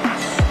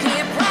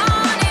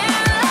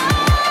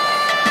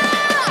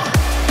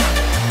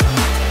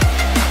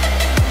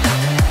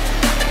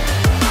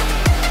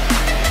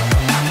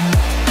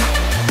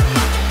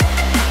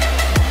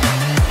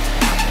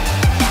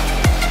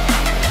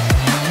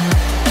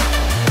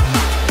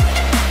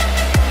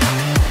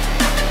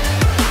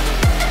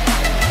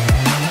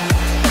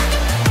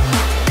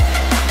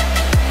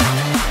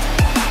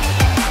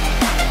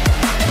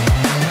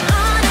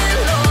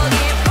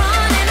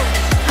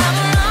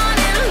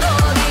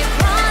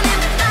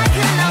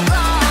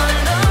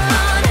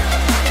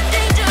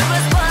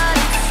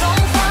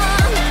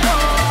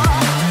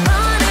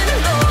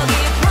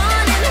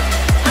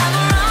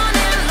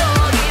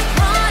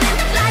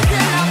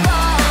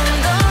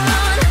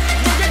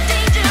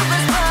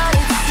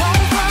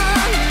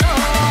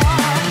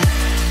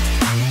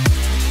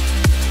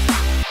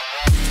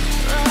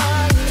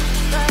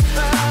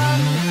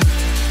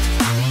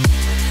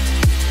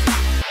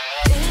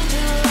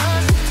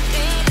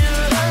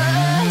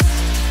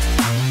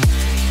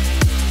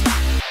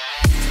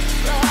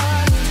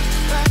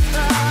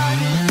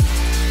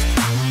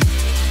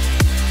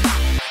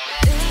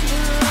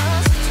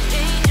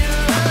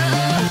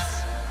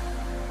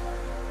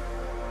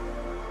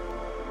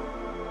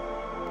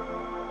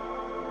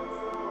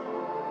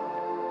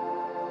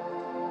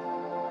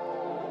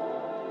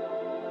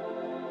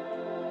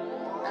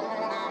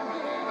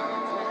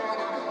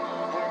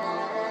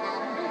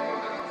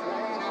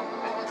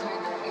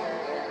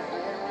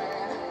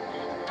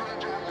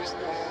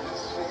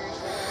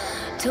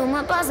 Told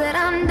my boss that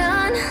I'm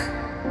done.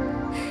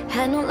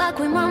 Had no luck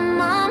with my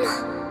mom.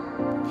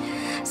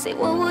 Say,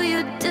 what will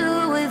you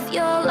do with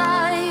your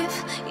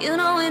life? You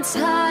know it's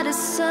hard to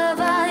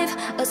survive.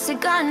 A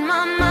cigar in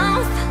my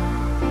mouth.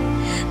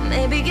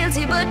 Maybe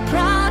guilty but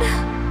proud.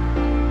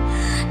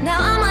 Now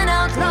I'm an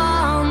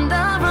outlaw on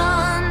the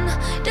run.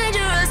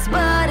 Dangerous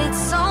but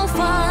it's so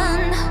fun.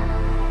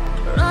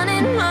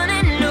 Running,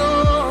 running, no.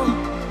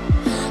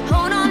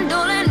 Hold on,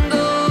 don't let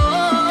go.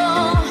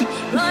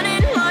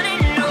 Running,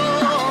 running, no.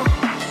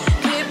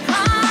 Keep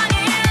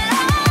running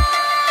on.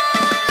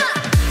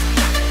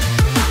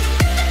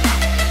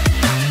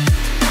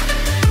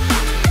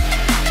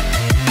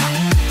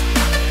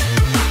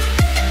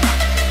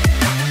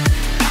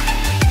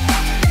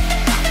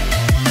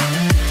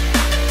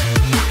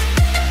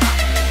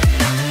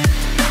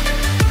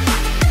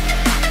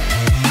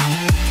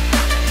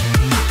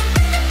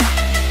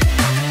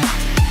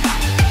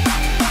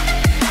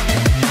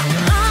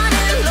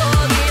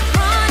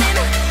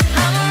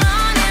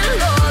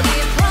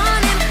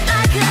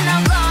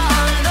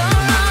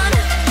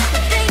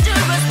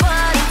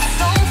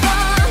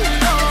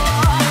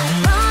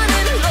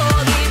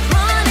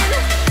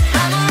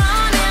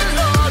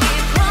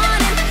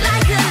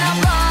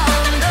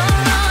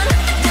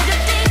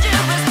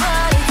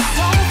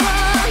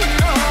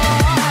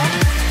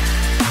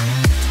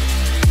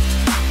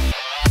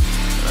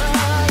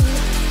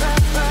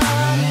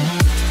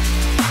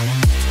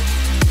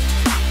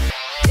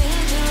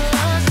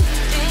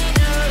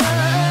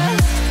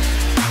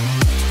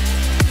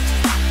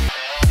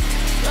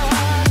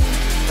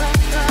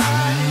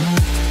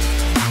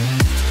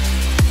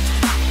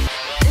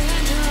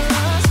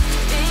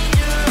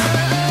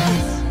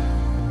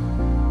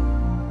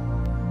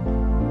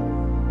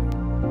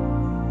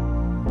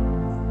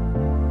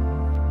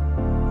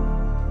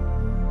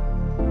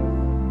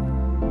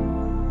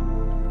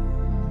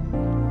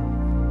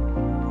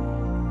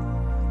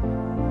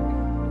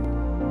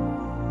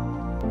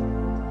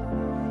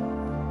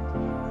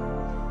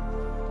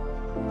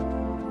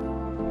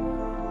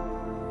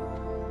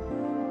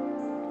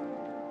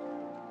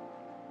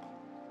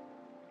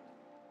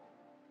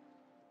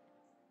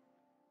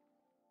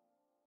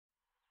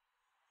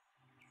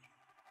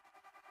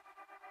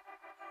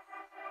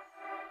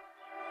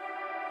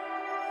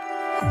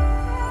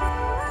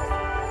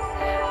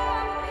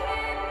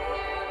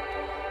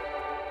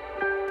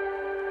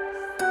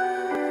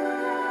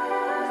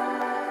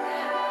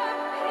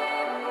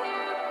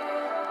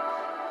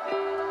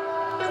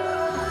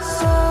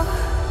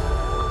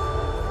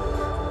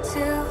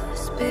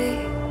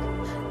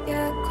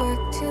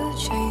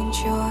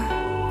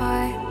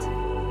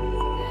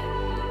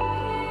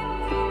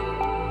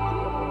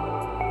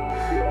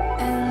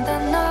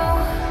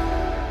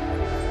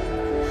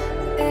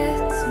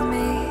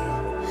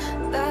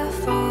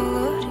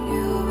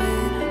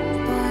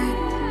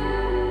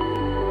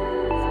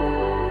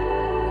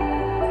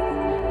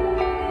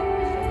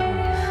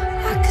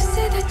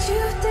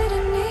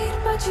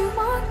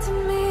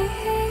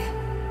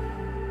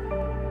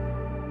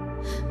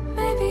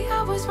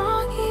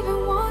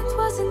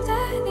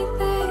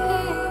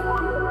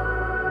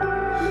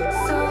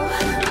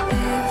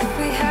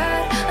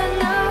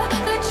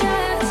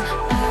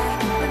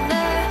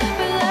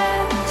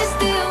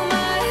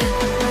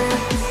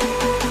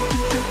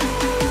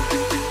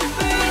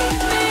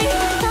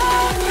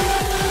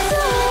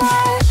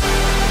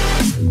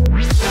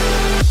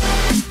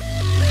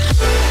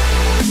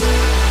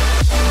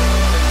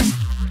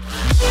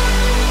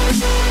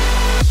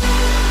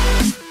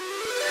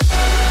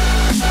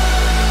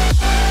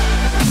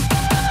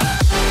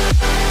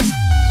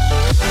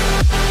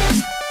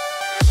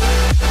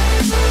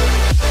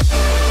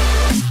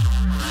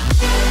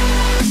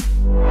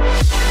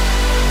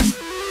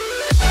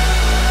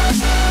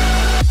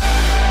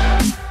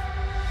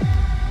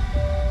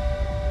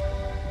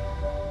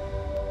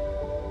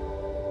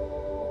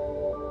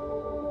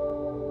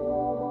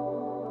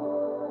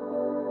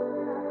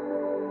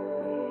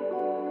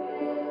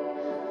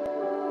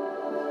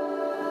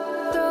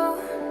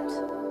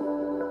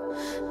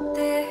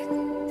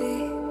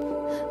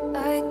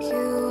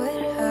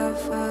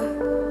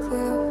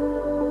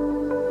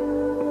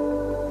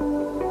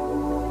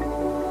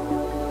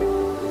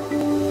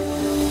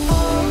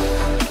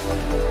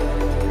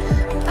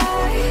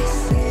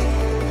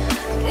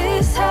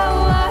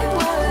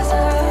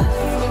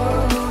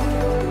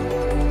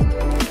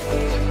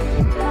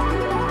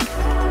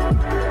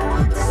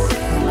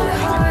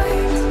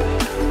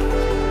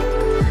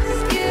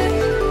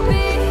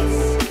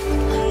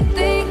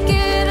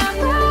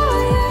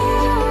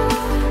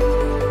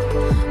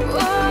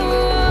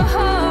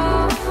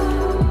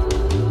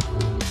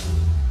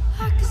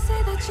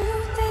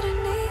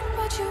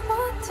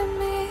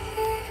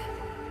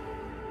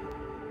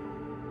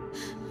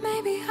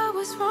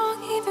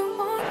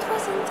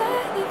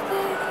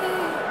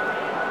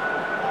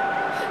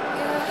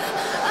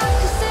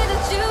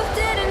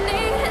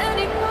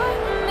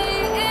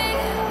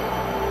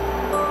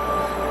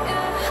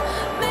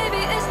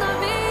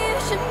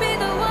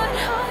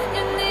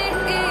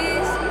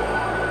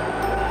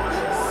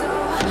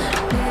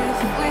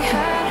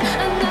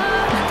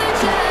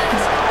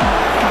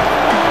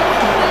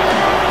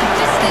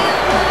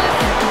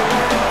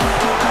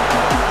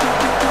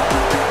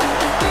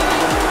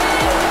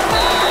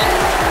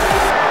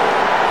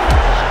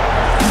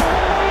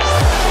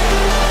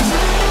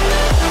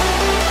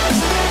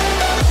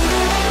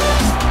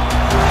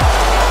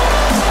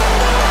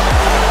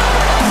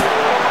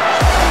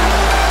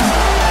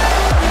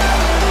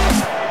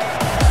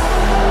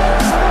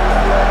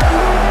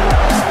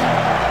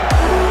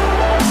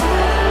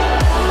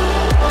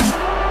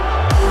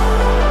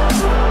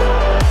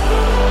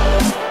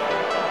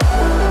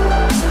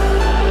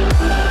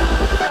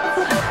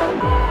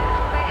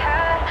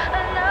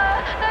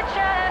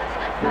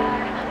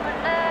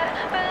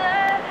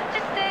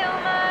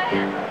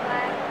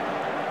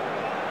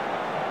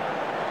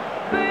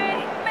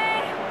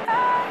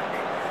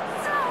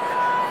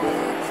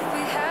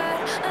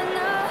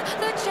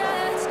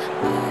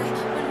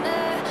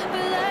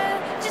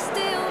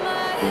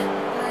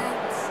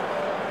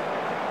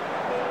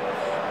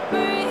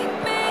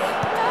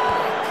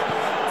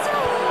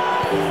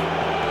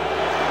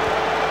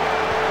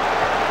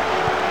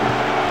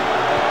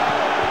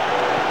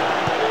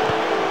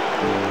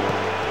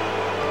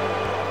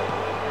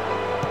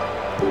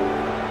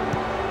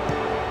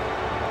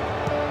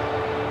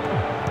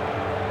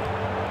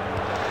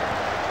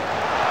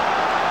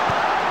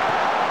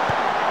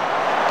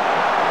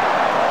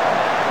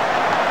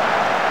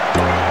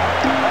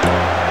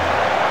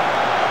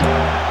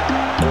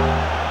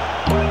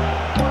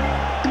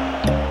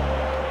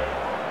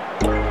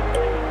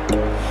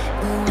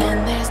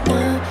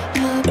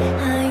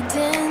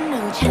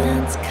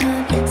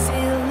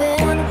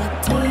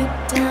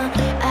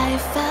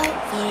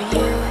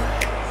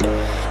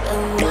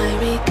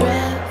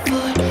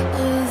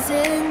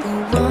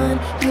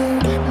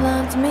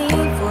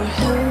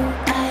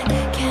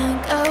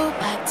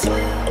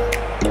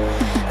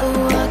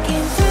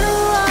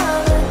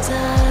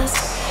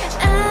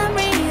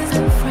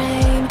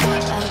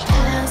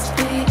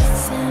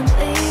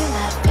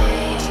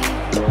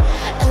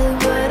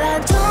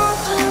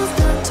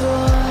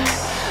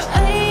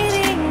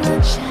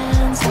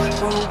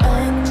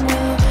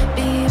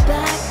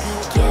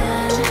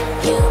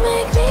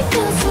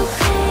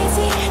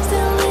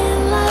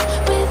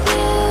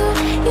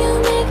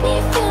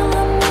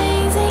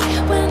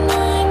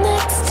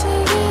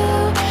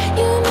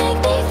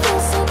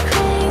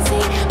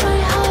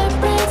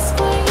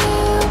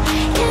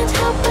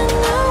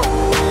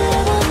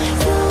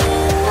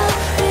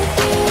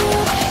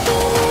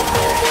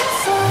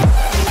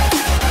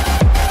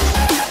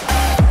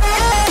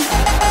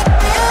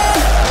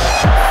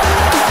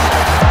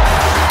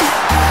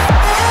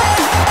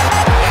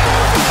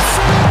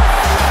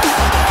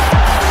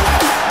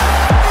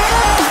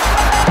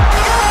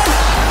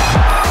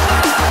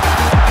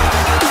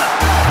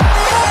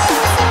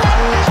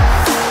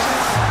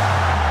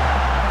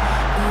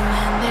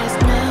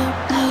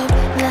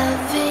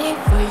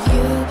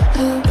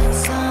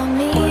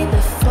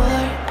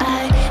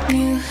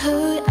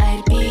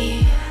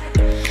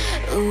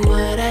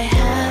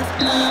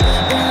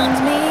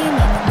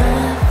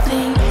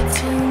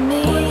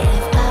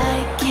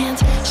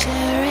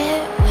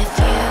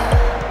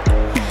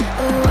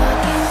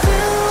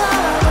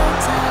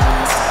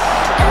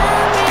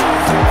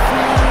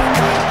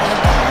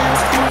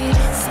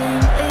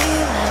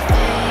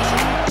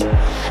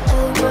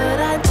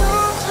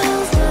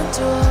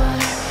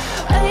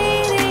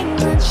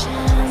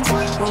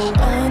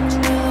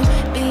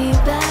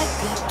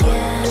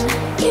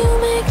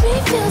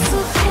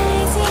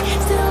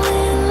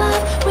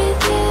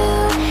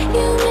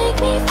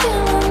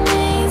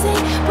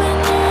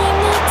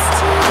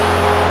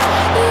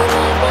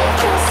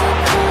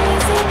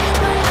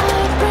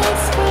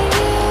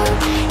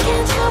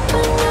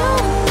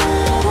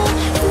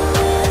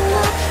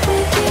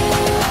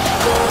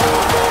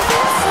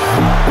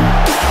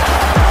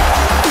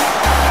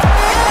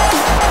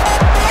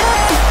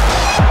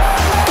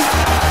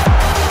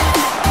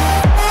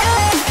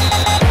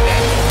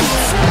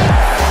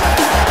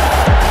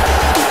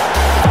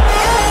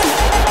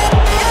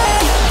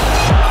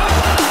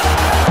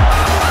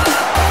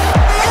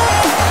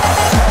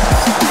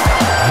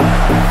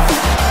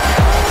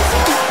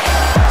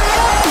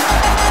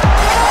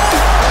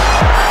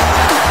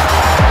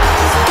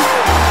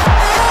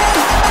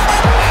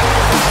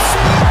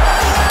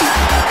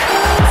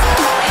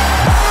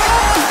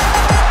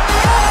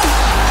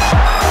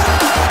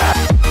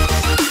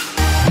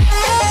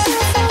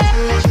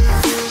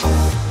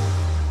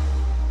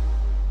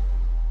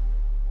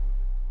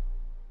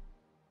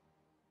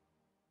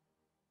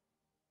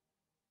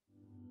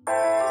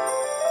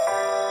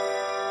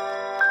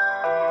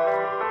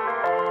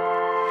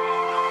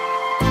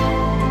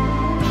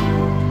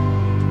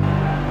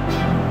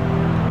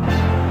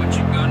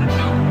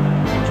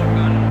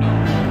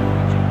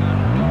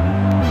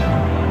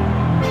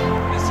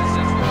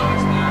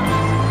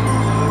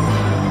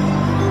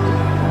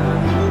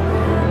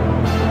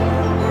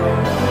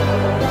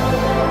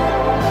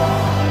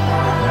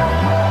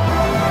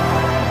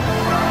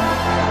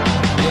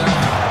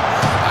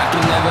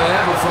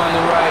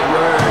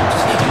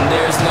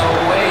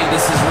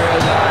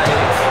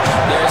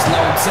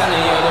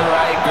 telling you're the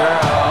right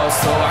girl,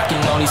 so I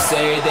can only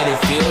say that it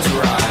feels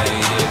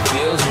right. It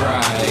feels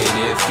right,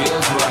 it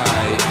feels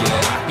right.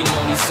 Yeah, I can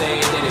only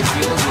say that it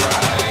feels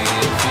right.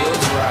 It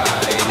feels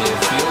right, it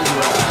feels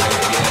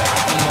right. Yeah,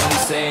 I can only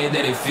say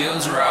that it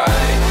feels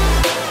right.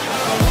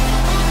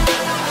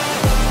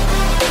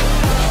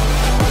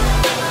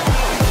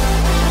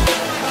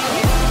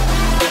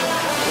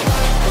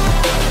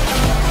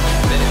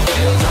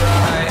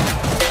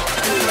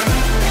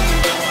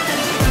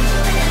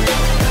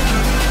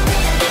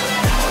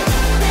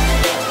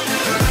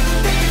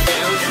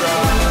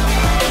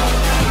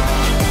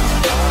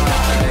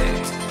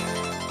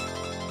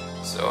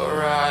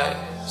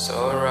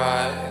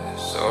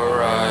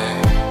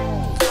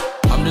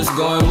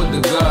 Going with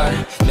the gut,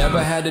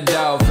 never had a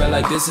doubt, felt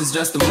like this is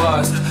just a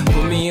must.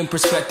 Put me in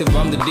perspective,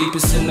 I'm the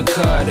deepest in the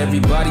cut.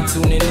 Everybody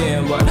tuning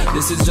in, but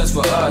this is just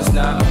for us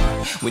now.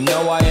 We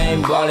know I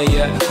ain't ballin'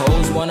 yet,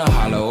 hoes wanna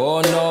holler,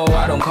 oh no,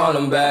 I don't call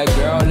them back.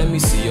 Girl, let me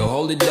see you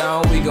hold it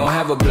down, we gon'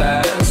 have a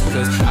blast.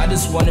 Cause I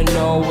just wanna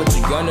know what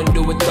you gonna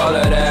do with all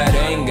of that.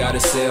 Ain't gotta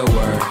say a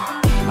word,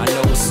 I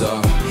know what's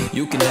up,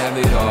 you can have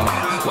it all.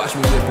 Watch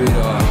me rip it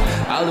off,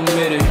 I'll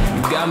admit it,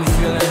 you got me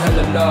feeling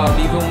hella love.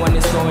 Even when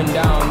it's going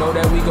down, know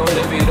that we gon'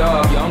 live it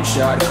up. Young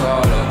shot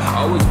caller,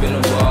 always been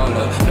a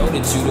baller. Know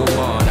that you the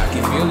one, I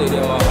can feel it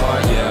in my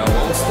heart. Yeah, I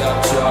won't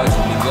stop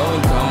charging me, go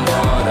and come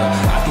harder.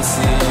 I can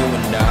see you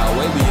and I,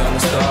 way beyond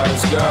the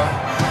stars, girl.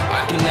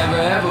 I can never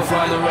ever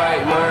find the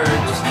right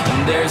words,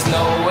 and there's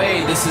no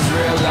way this is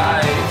real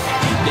life.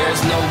 There's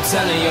no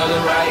telling you're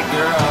the right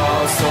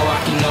girl, so I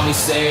can only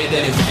say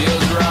that it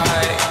feels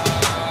right.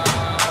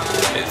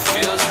 It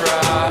feels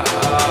right. It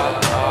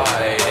feels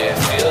right. It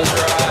feels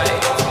right.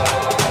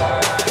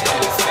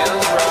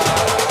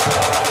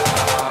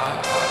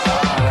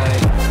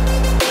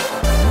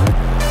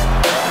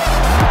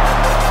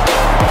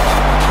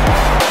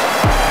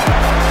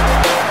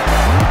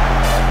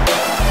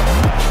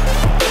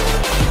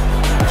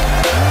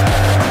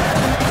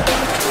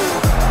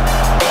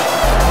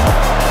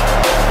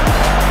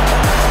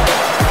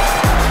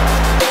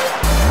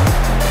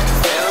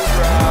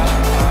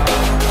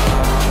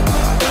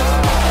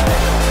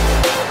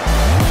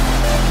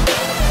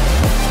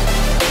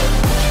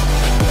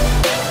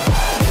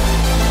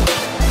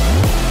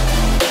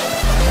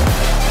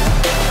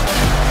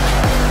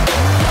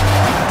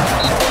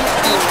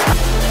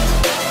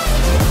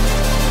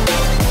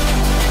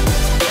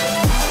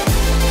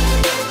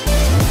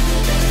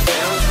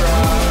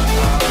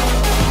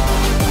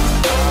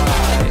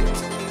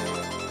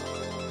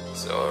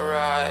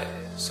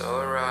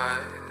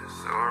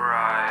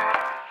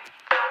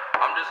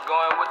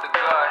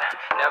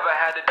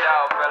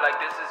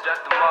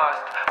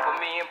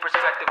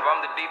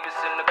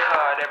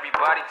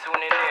 Everybody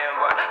tuning in,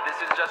 but this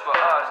is just for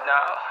us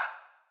now.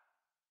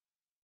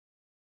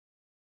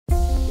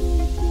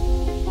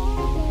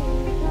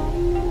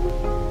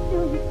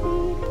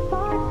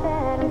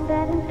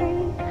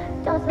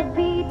 Does the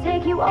beat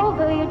take you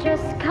over? You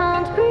just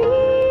can't breathe.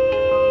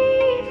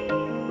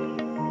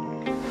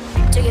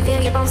 Do you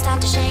feel your bones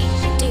start to shake?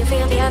 Do you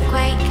feel the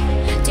earthquake?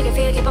 Do you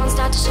feel your bones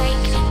start to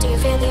shake? Do you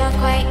feel the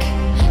earthquake?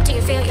 Do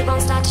you feel your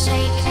bones start to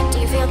shake? Do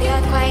you feel the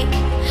earthquake?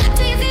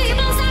 Do you feel your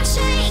bones start to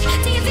shake?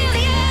 Do you feel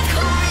the earthquake?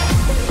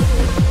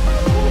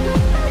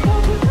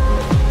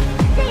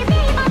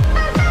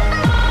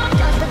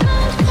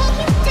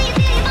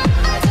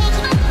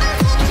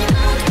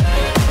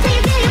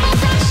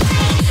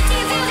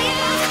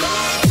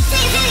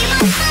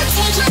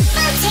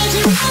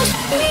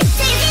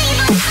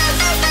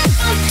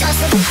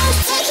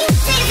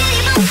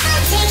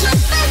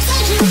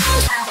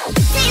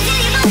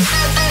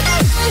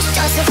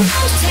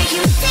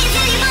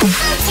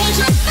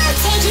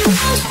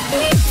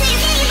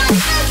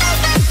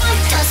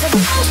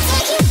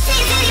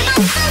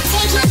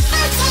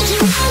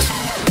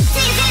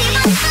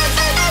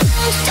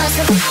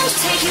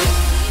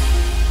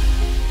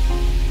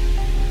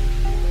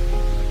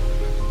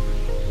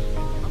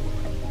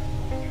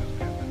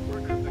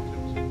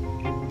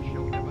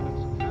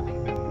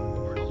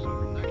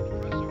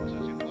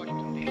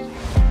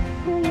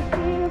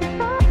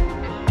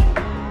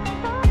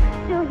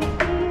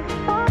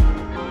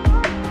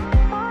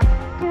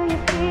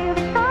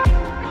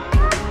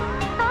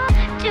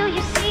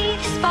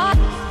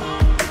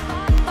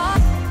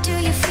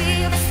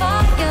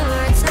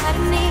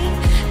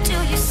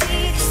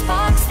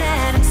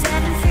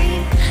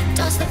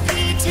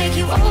 Take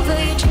you. Over,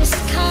 you just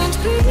can't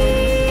breathe.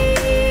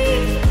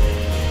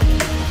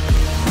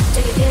 Do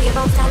you feel your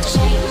bones start to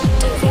shake?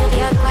 Do you feel the earthquake? Do you feel your bones start to shake? Do you feel the earthquake? Do you feel your bones start to shake? Do you feel the earthquake? Do you feel your bones start to shake? Do you feel the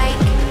earthquake?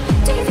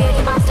 Do you feel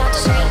your bones start to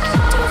shake?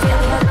 Do you feel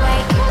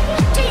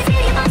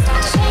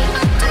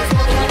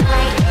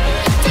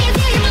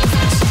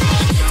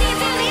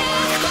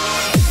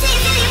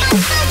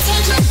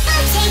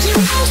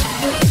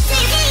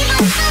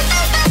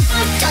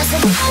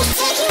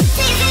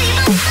your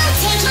bones start to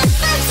shake?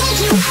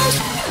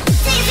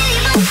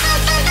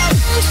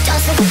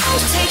 Does the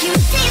bones take you? Do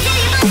you feel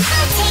your bones start to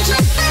shake?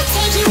 Do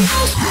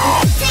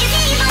you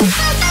feel your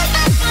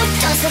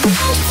does the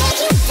boat take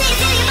you? Does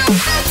the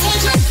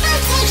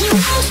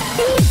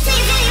boat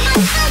take you?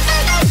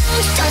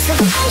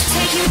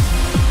 take you.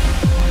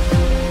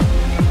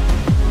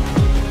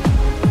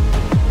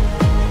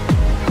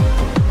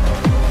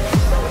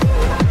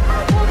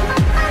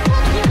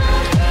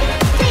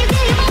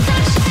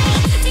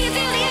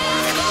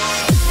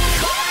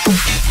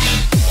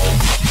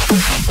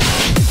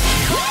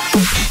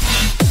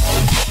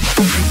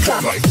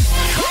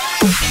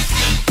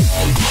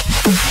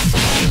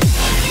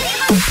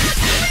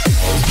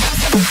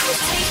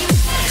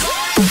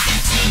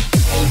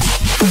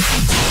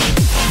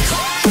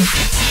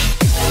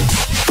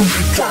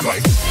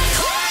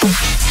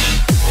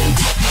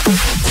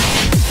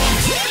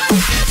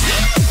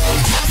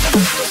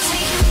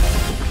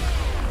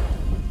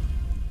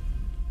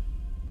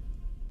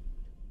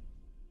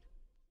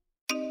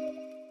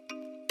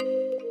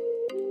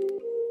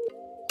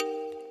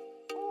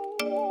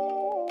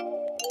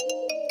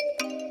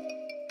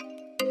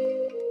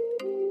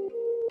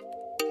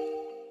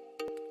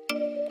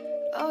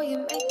 Oh, you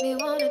make me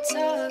wanna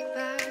talk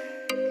back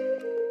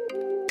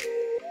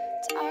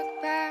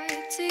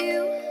to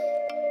you.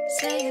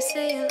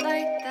 Say it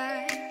like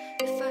that.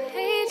 If I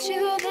hate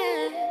you,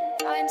 then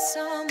find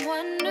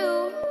someone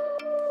new.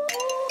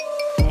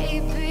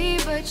 Baby,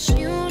 but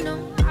you know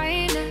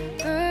I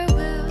never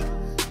will.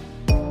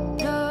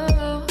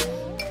 No,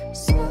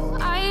 so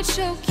I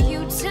choke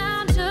you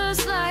down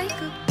just like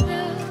a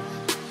pill.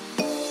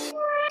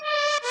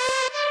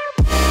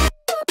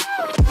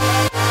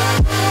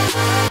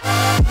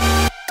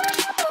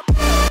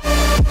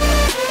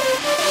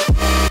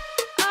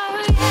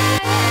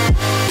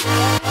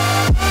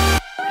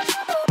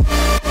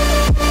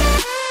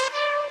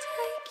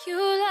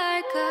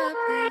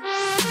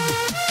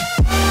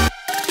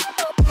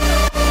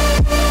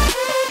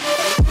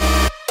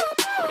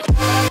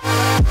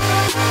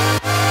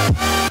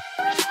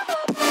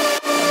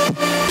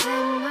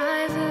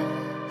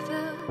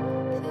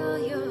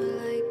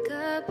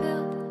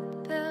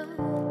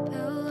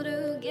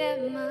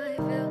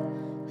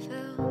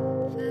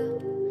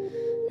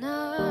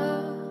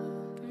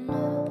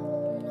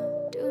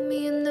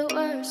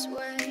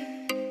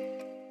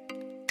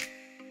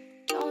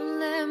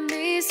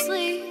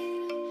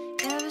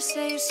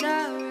 Say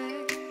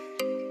sorry.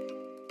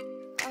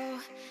 Oh,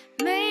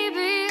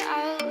 maybe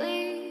I'll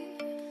leave.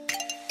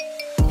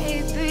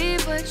 Baby,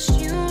 but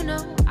you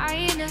know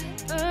I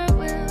never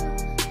will.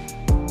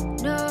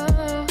 No,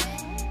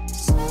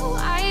 so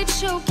I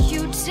choke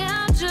you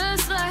down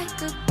just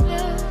like a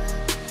pill.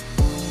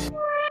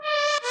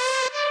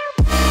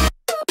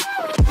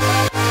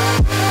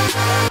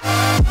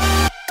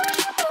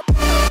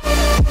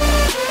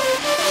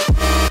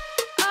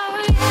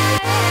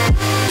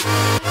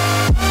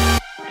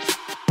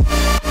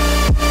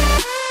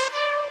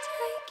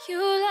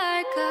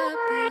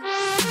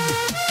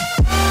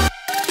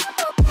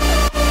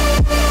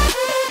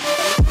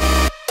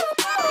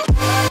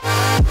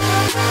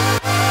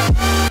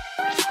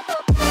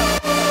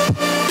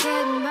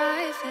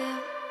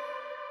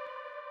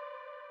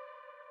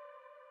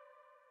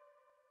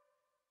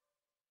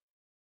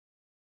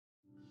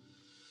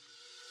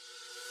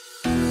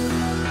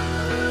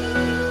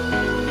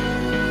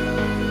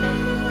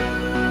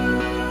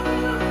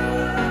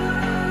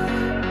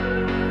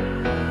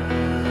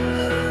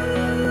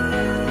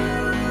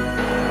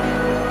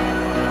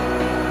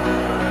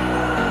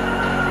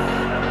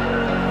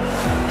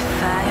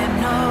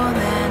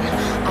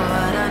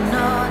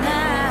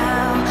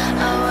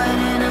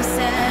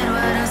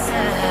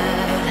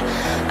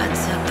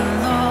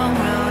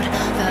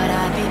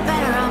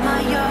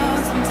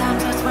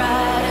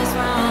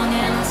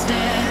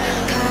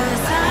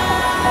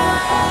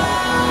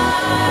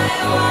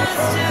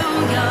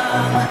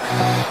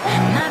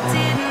 And I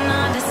didn't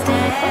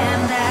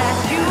understand that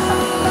you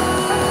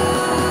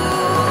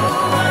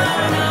were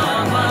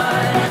not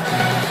one,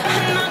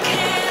 and I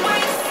can't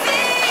wait to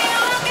see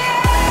you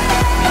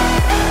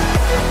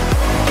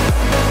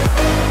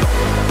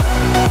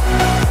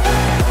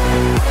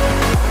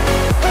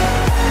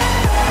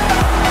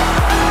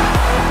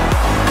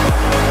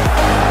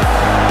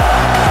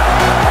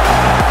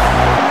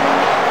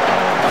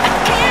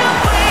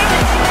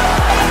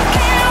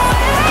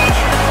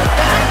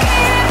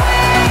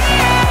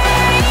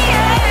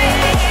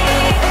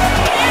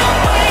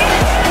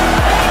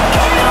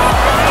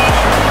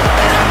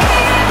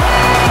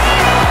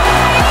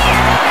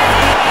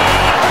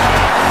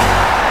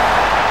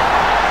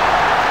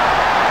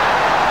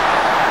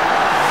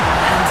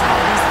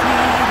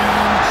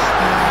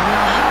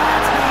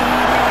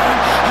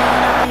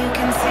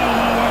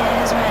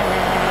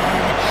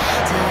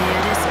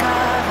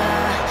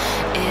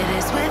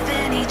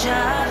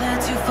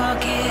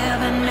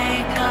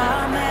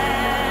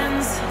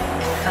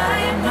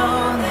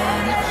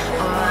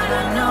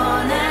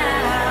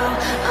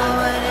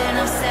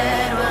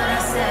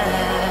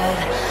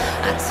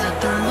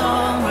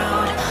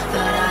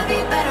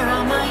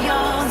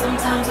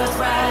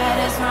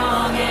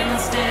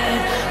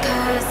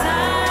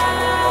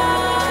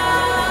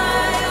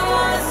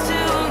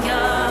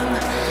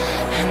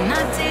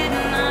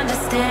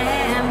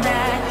understand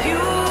that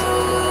you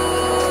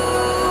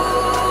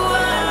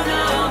are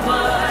the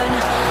one.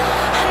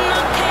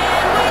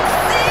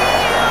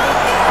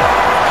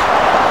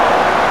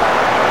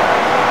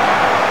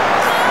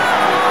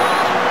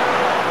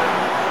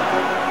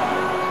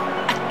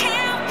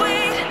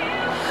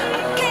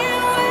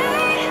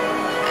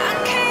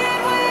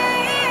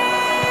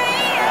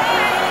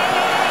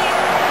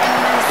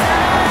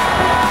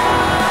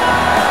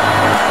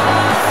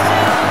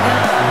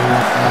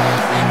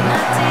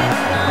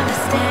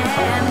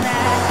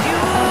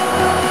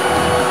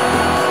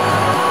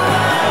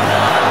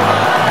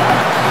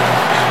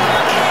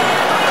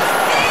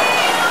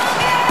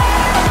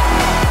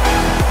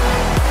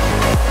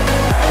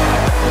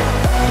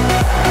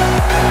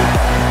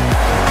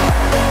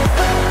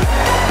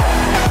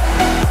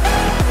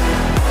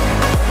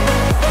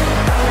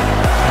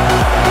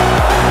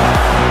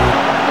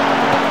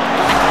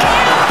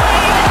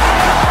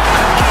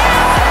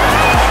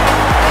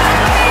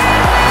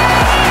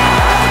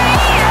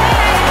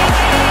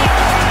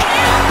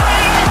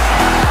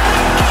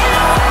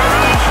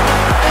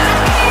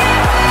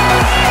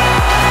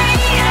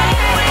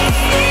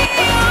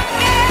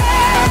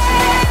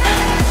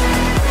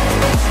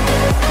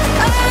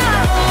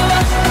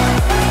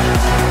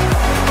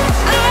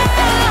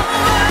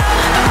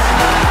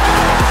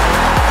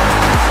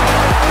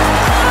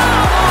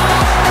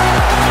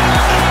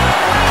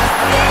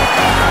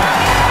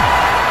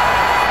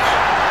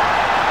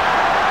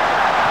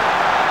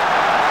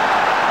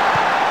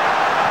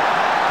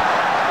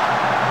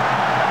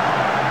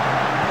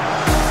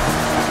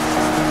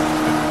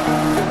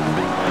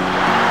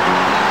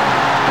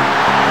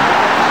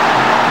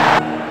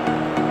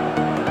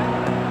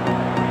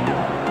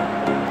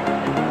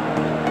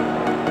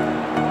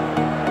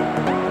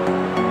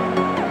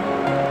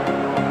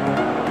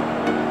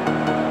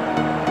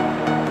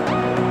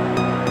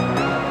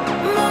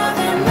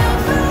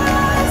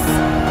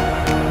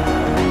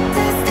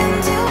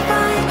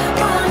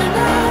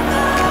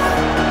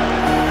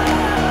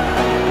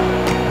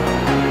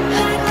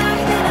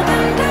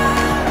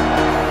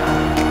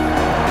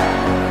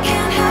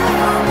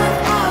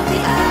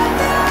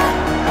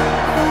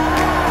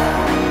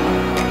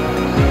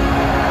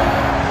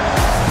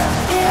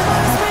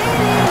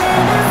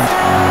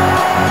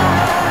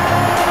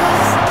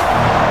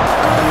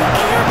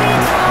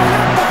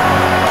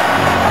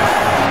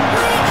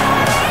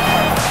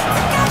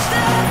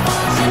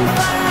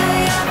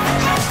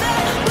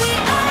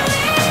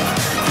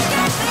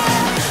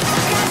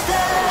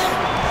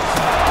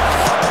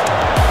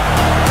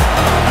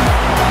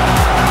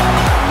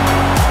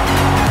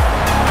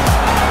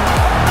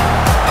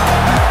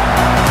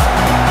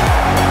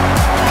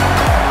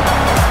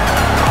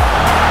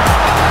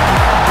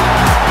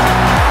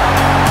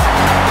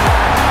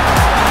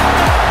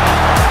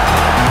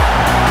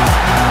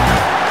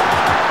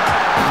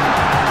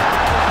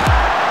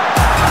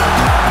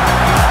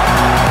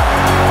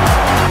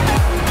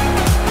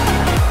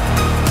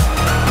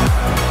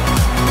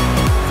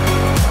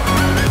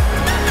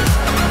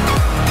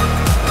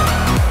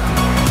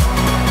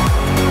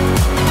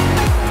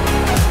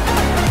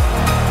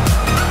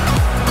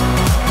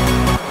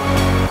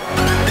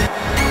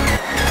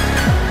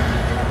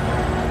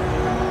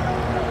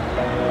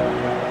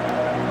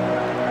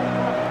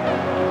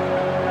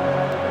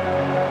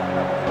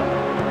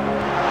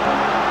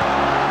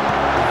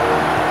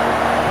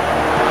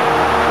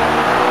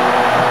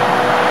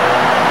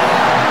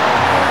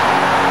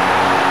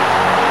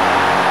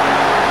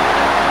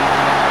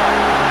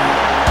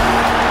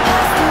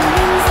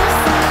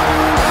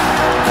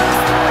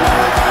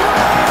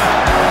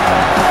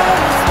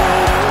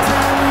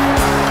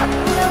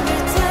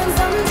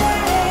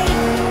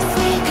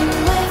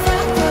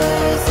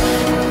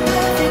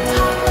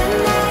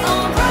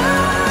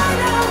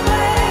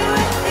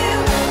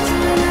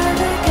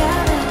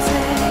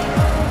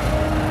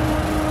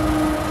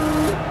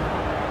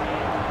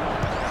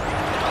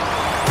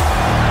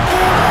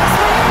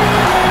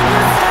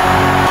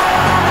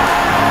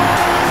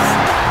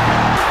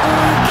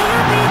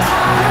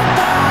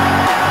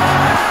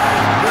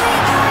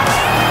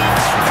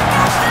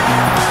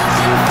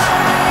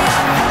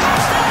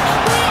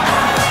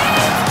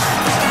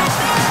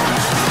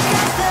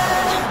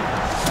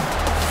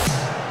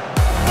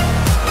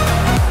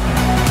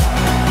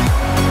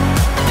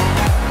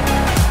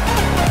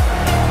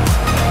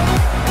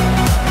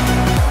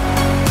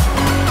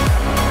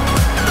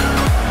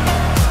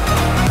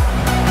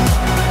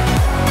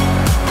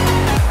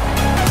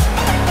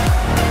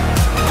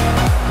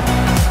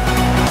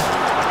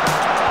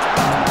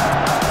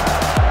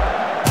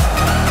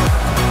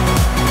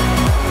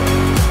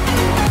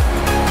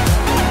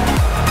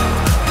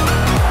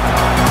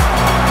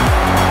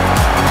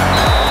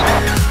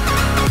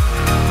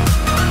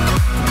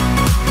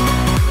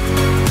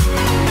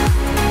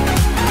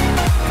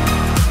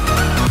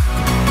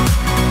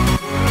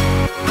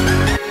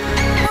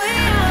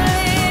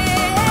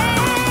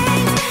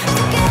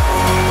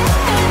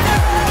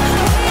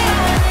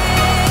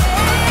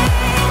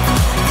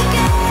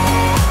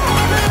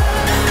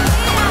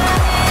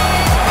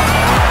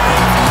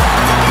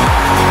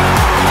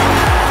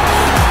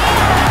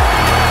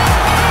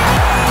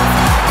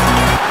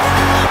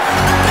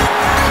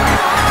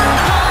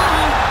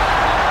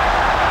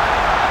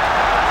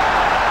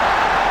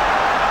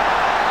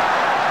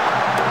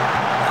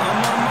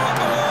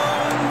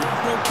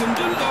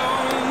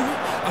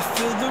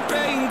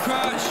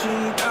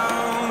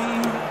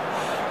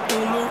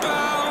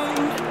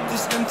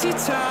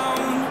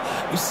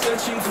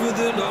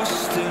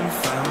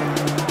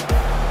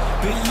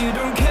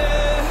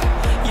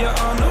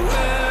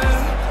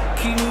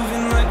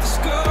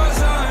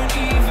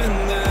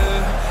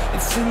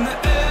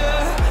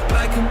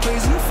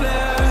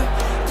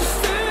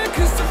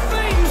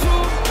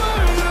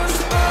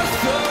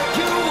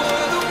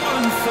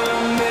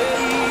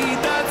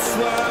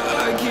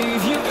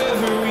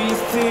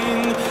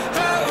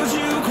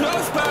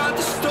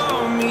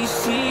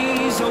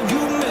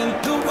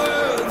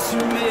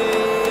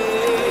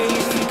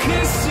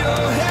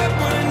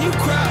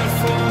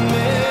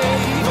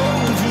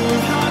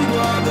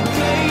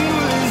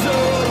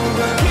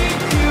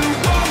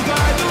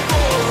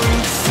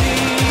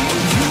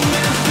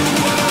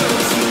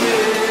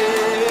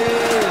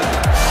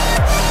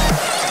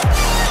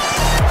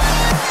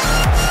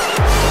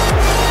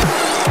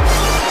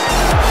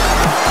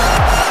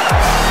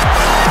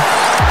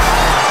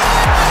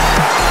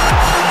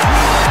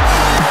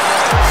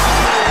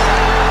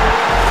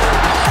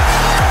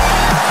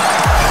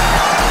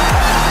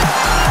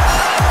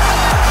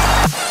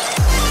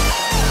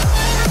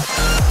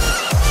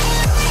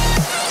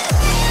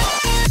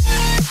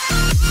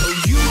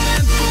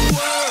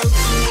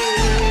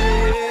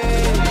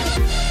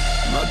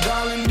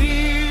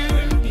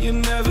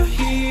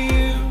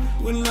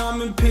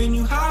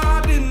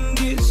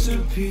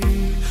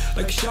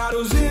 like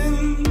shadows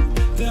in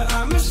the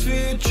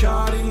atmosphere,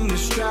 charting the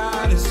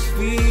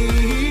stratosphere.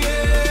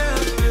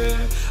 Yeah.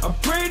 I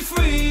prayed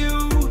for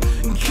you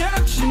and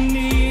kept you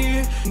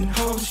near in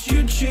hopes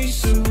you'd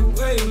chase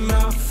away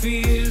my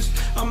fears.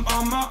 I'm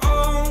on my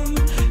own,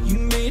 you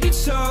made it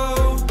so,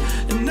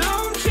 and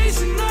now I'm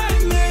chasing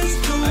nightmares.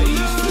 I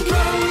used to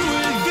run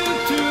with you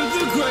through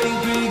the great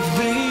big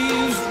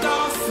leaves,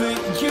 laugh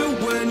at you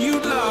when you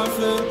laugh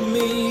at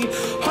me.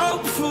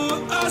 Hope for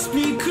us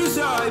because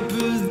I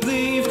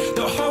believe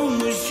the home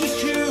was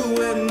just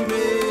you and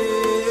me.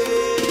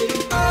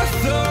 I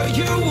thought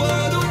you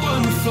were the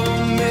one for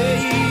me,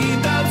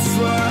 that's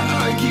why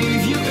I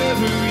gave you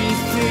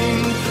everything.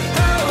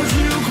 Held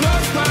you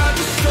close by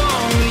the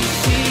stormy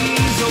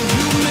seas, oh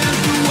you meant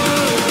the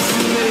world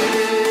to me.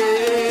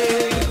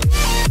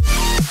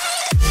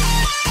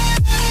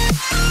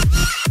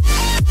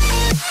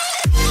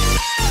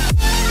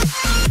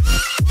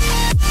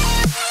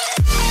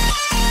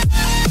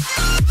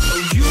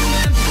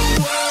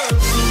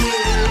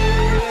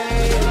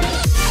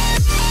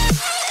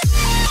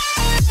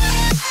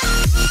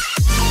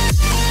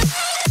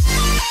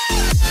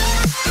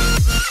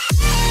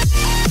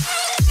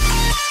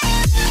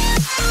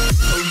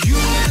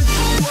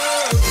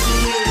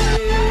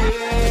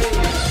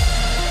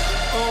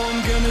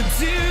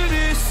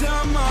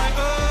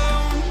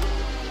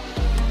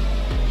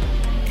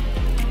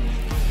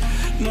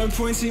 No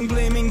point in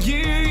blaming you,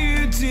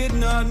 you did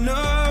not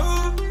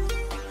know.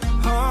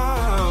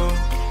 Oh.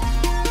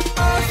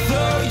 I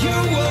thought you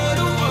were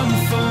the one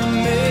for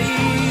me,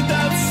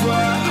 that's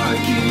why I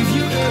gave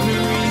you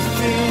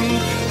everything.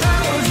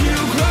 Held you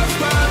close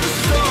by the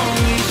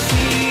stormy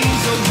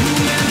seas, oh you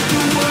meant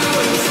the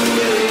world to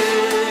me.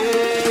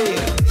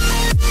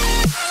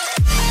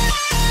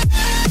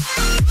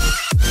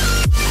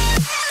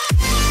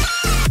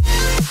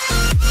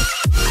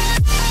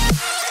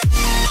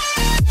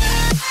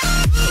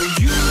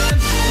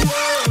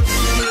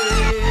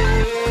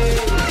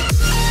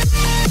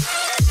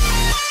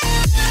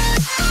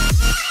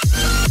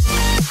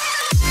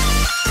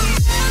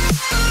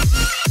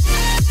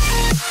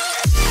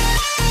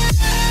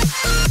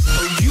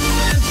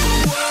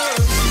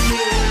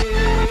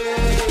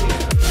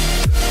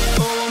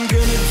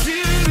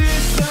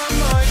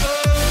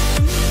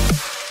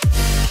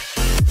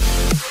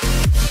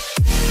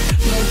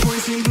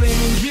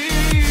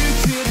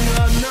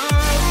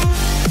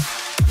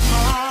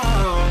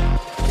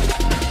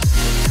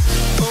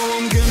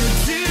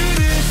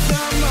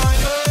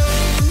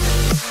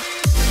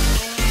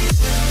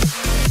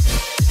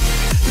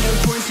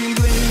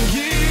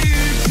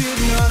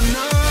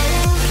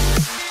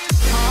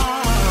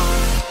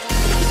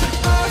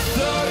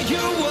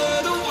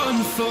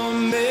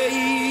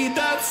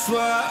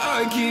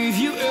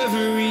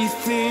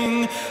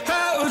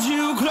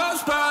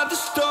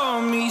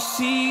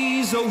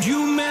 Oh,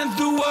 you meant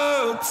the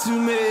world to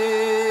me.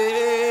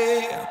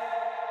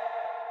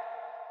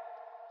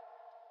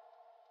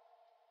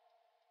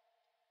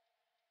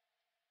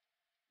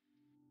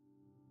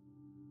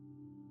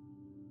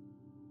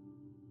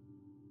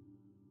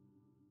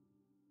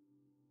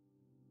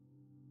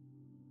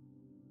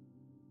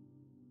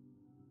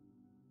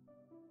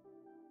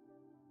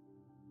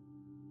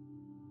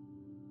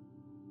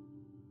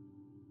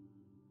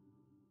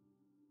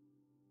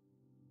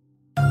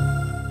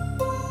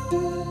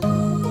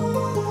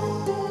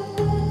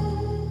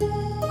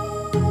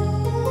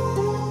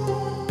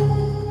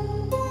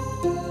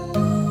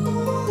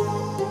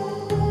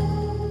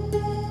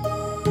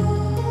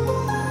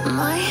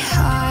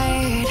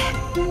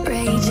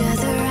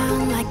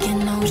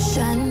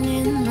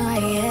 In my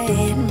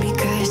head,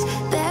 because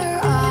there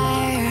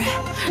are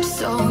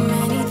so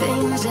many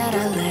things that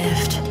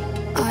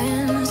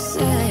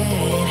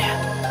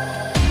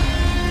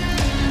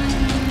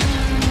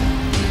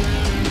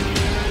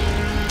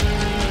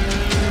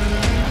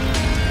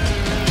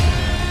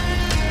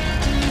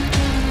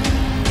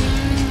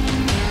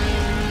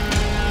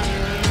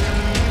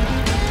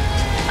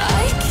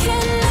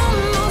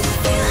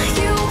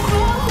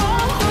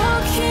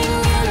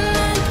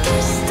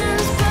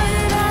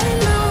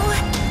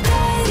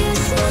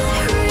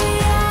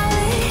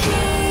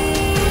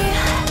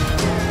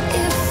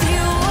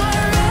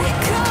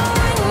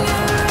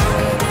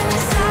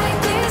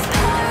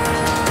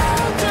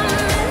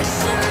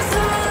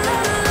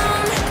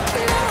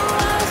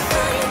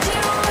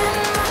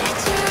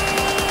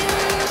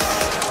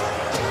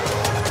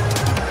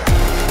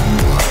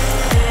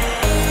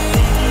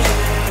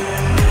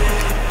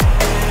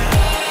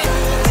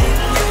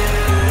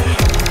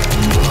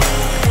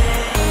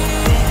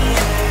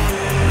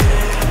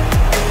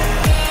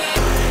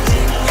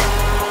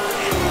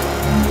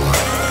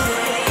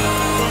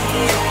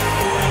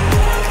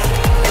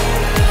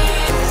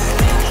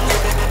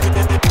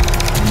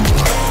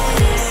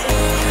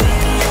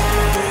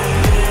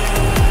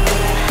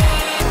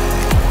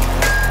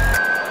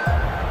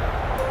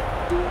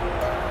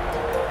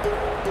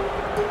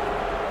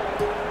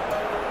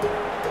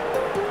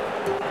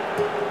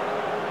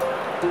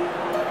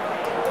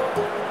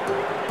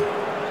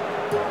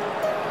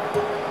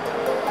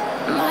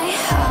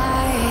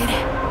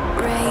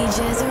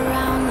changes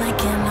around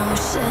like an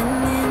ocean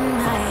in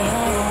my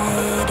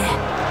head.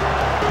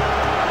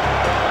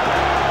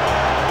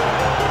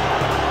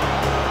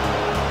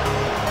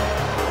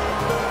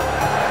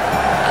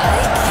 I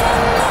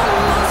can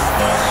almost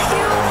feel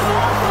you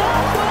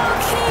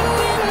walking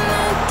in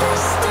the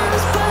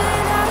distance,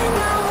 but I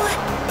know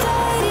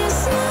that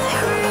it's not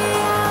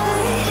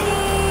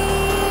reality.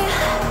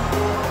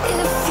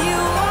 If you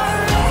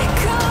are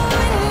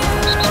echoing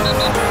around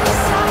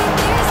inside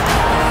these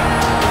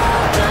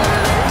parallel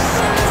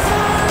dimensions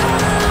all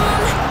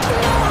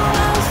alone,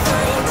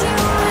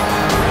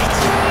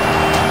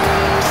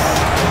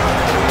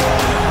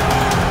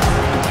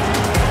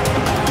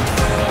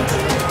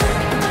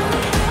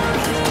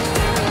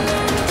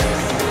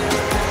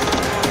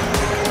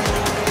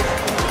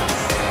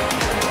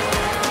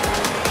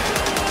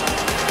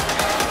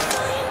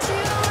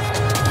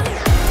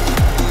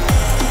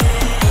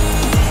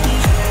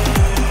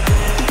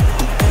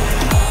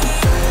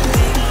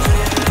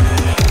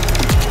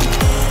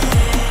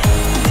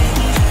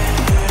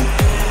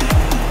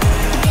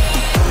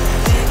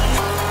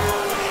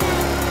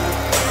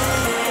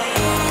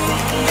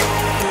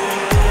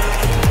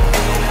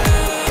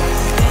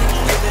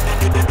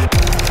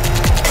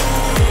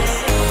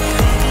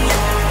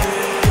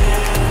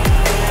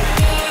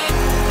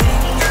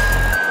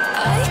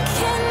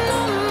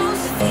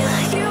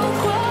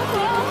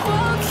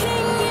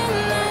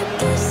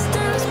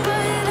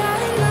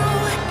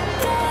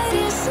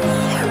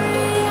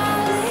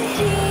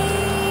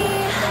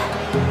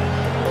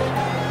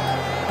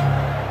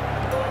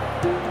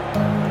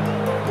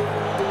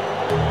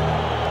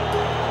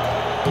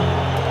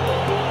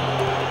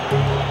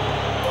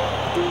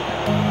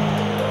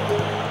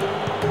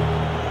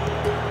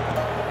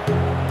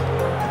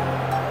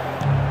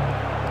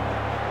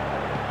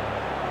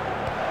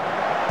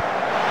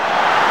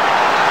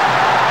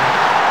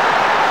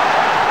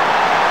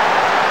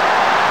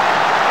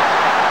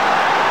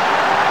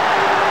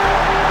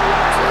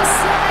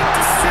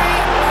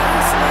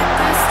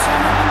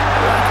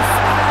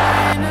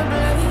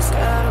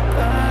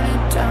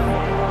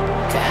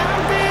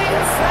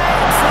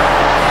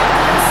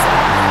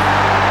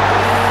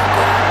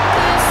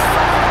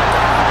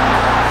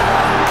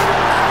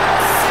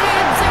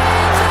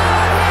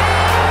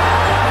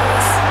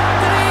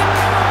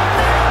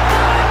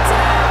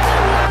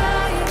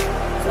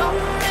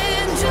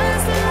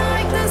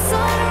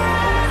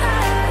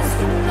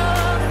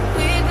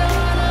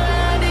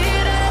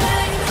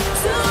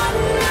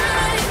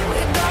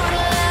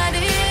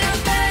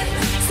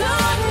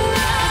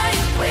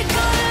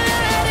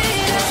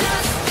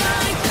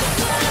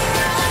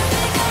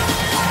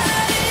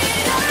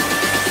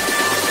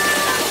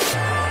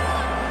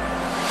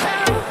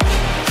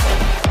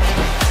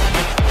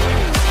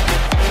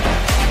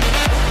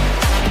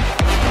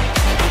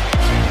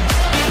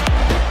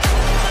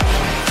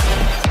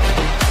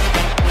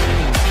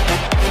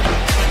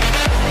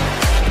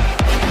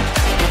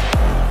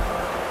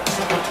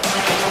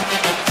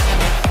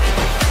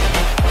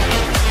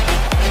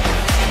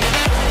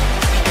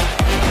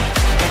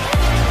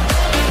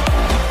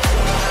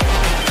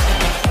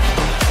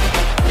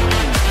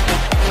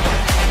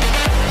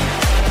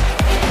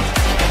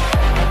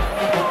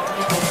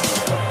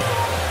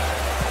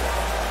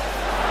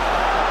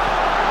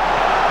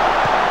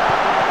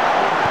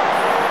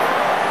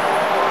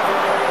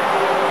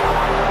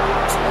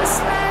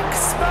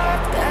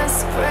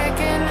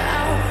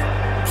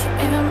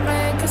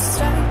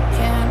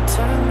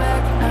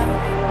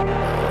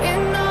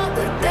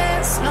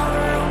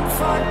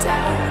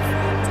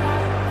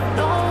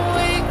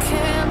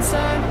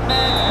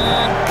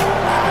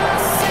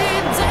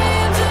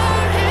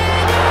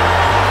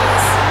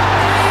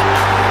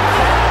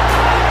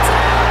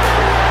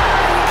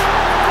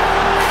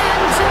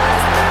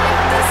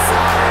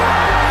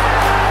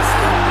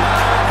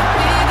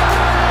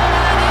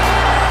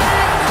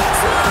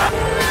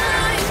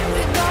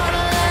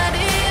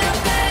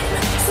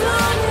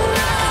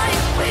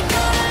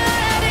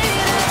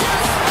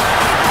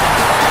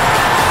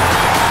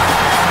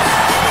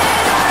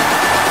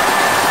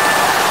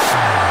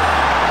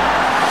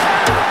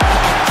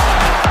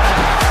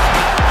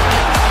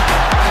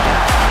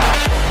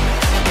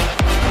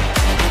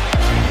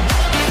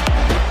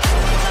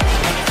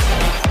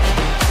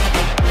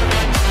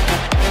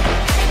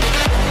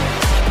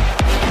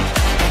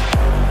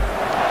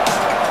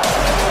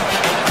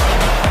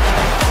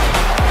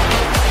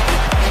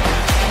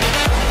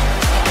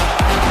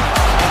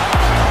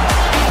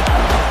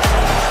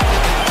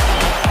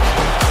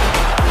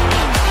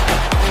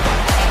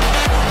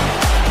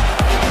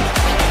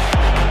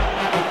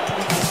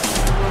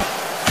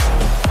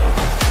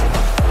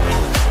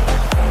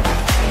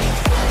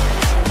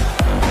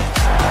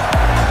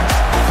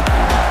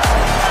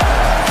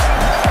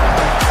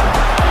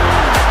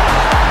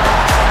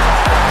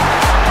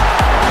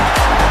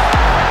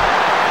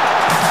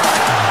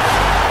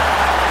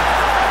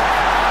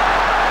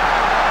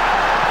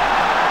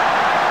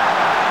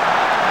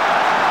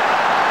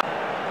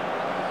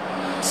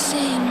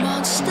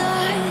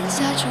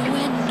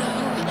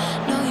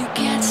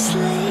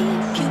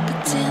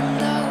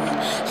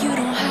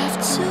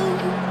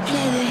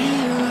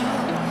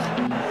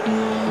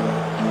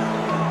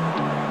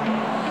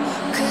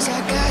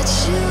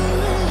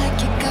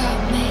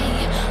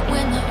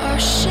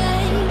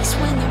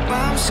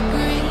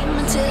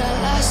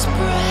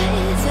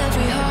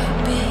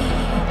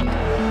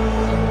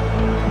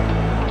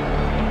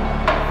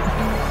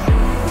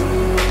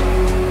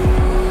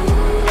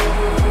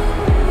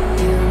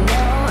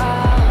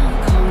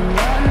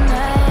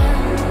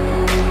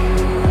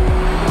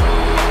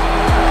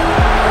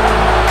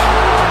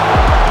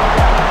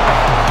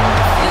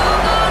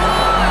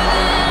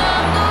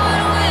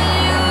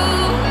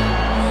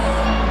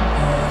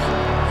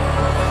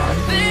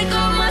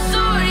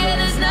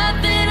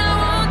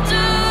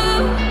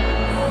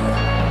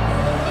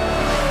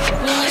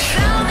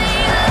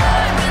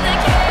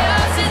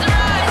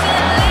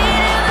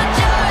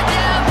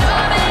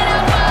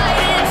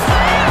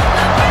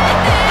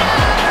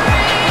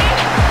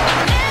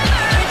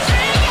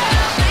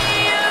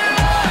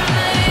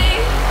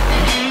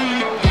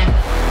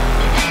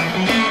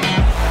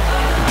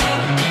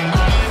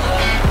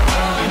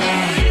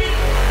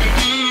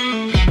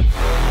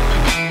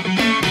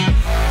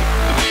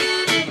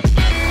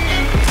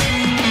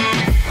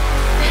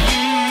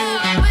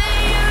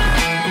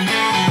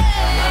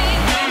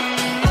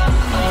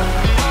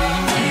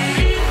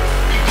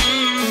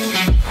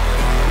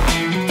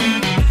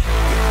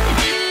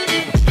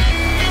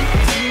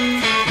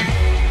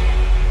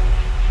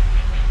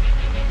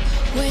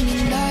 When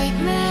your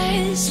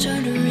nightmares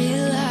turn to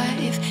real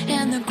life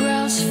and the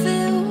ground's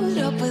filled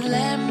up with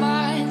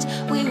landmines,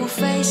 we will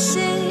face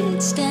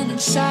it standing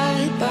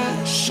side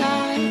by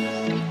side.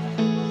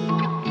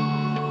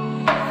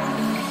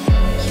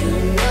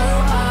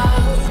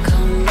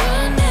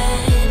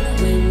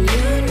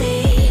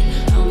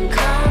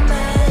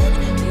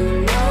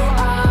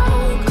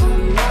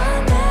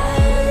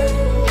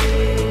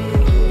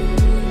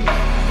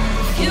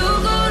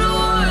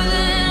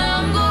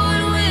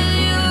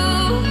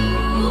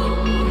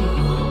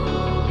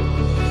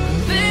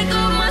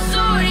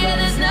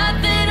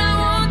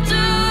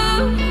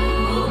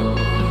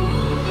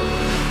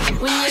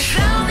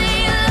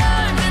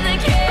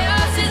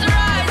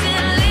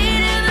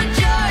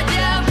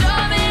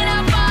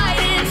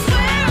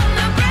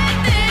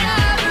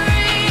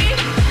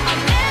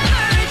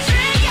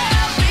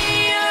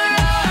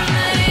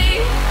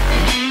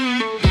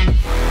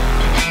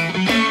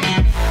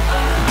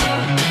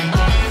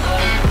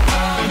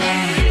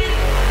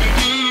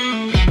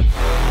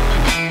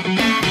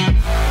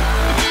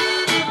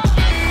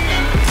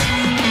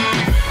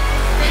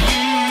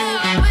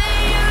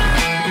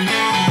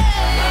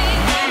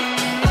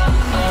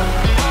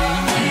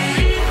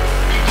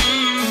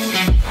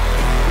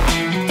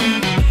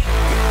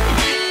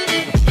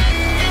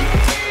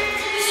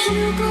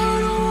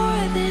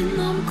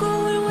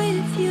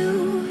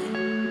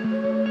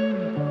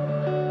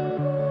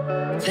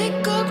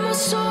 Pick up my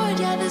sword,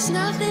 yeah, there's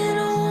nothing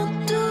I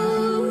won't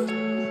do.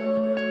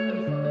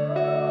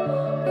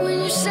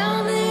 When you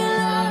sound the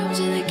alarms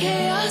and the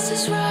chaos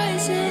is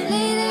rising,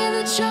 leading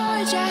the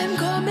charge, I'm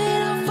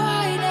coming, I'm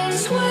fighting.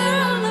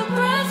 Swear on the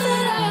breath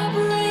that I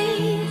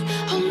breathe,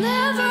 I'll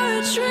never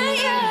retreat,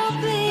 yeah, I'll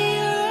be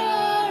your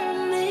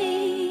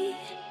army.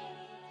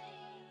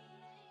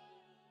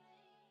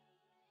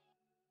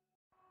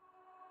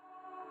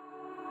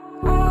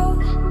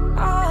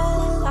 All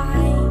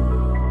alive.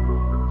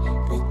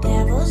 The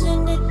devil's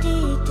in the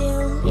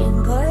detail,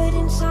 lingered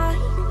inside.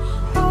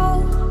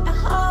 Oh, a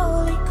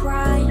holy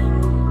crime.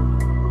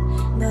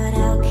 But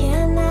how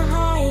can I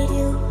hide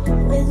you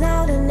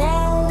without an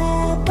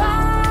alibi?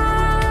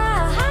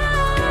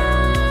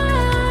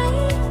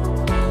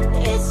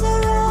 It's a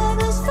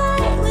lover's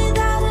fight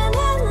without an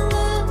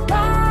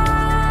alibi.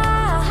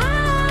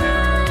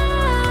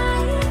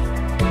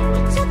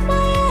 You took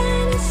my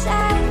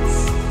innocence.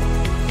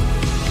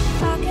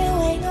 I can't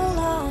wait no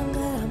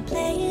longer. I'm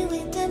playing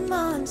with the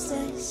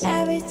monsters.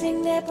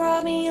 Everything that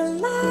brought me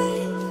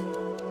alive.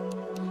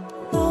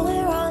 Though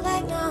we're all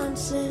like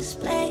monsters,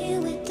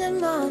 playing with the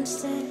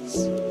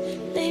monsters.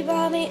 They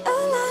brought me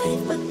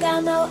alive, but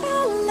got no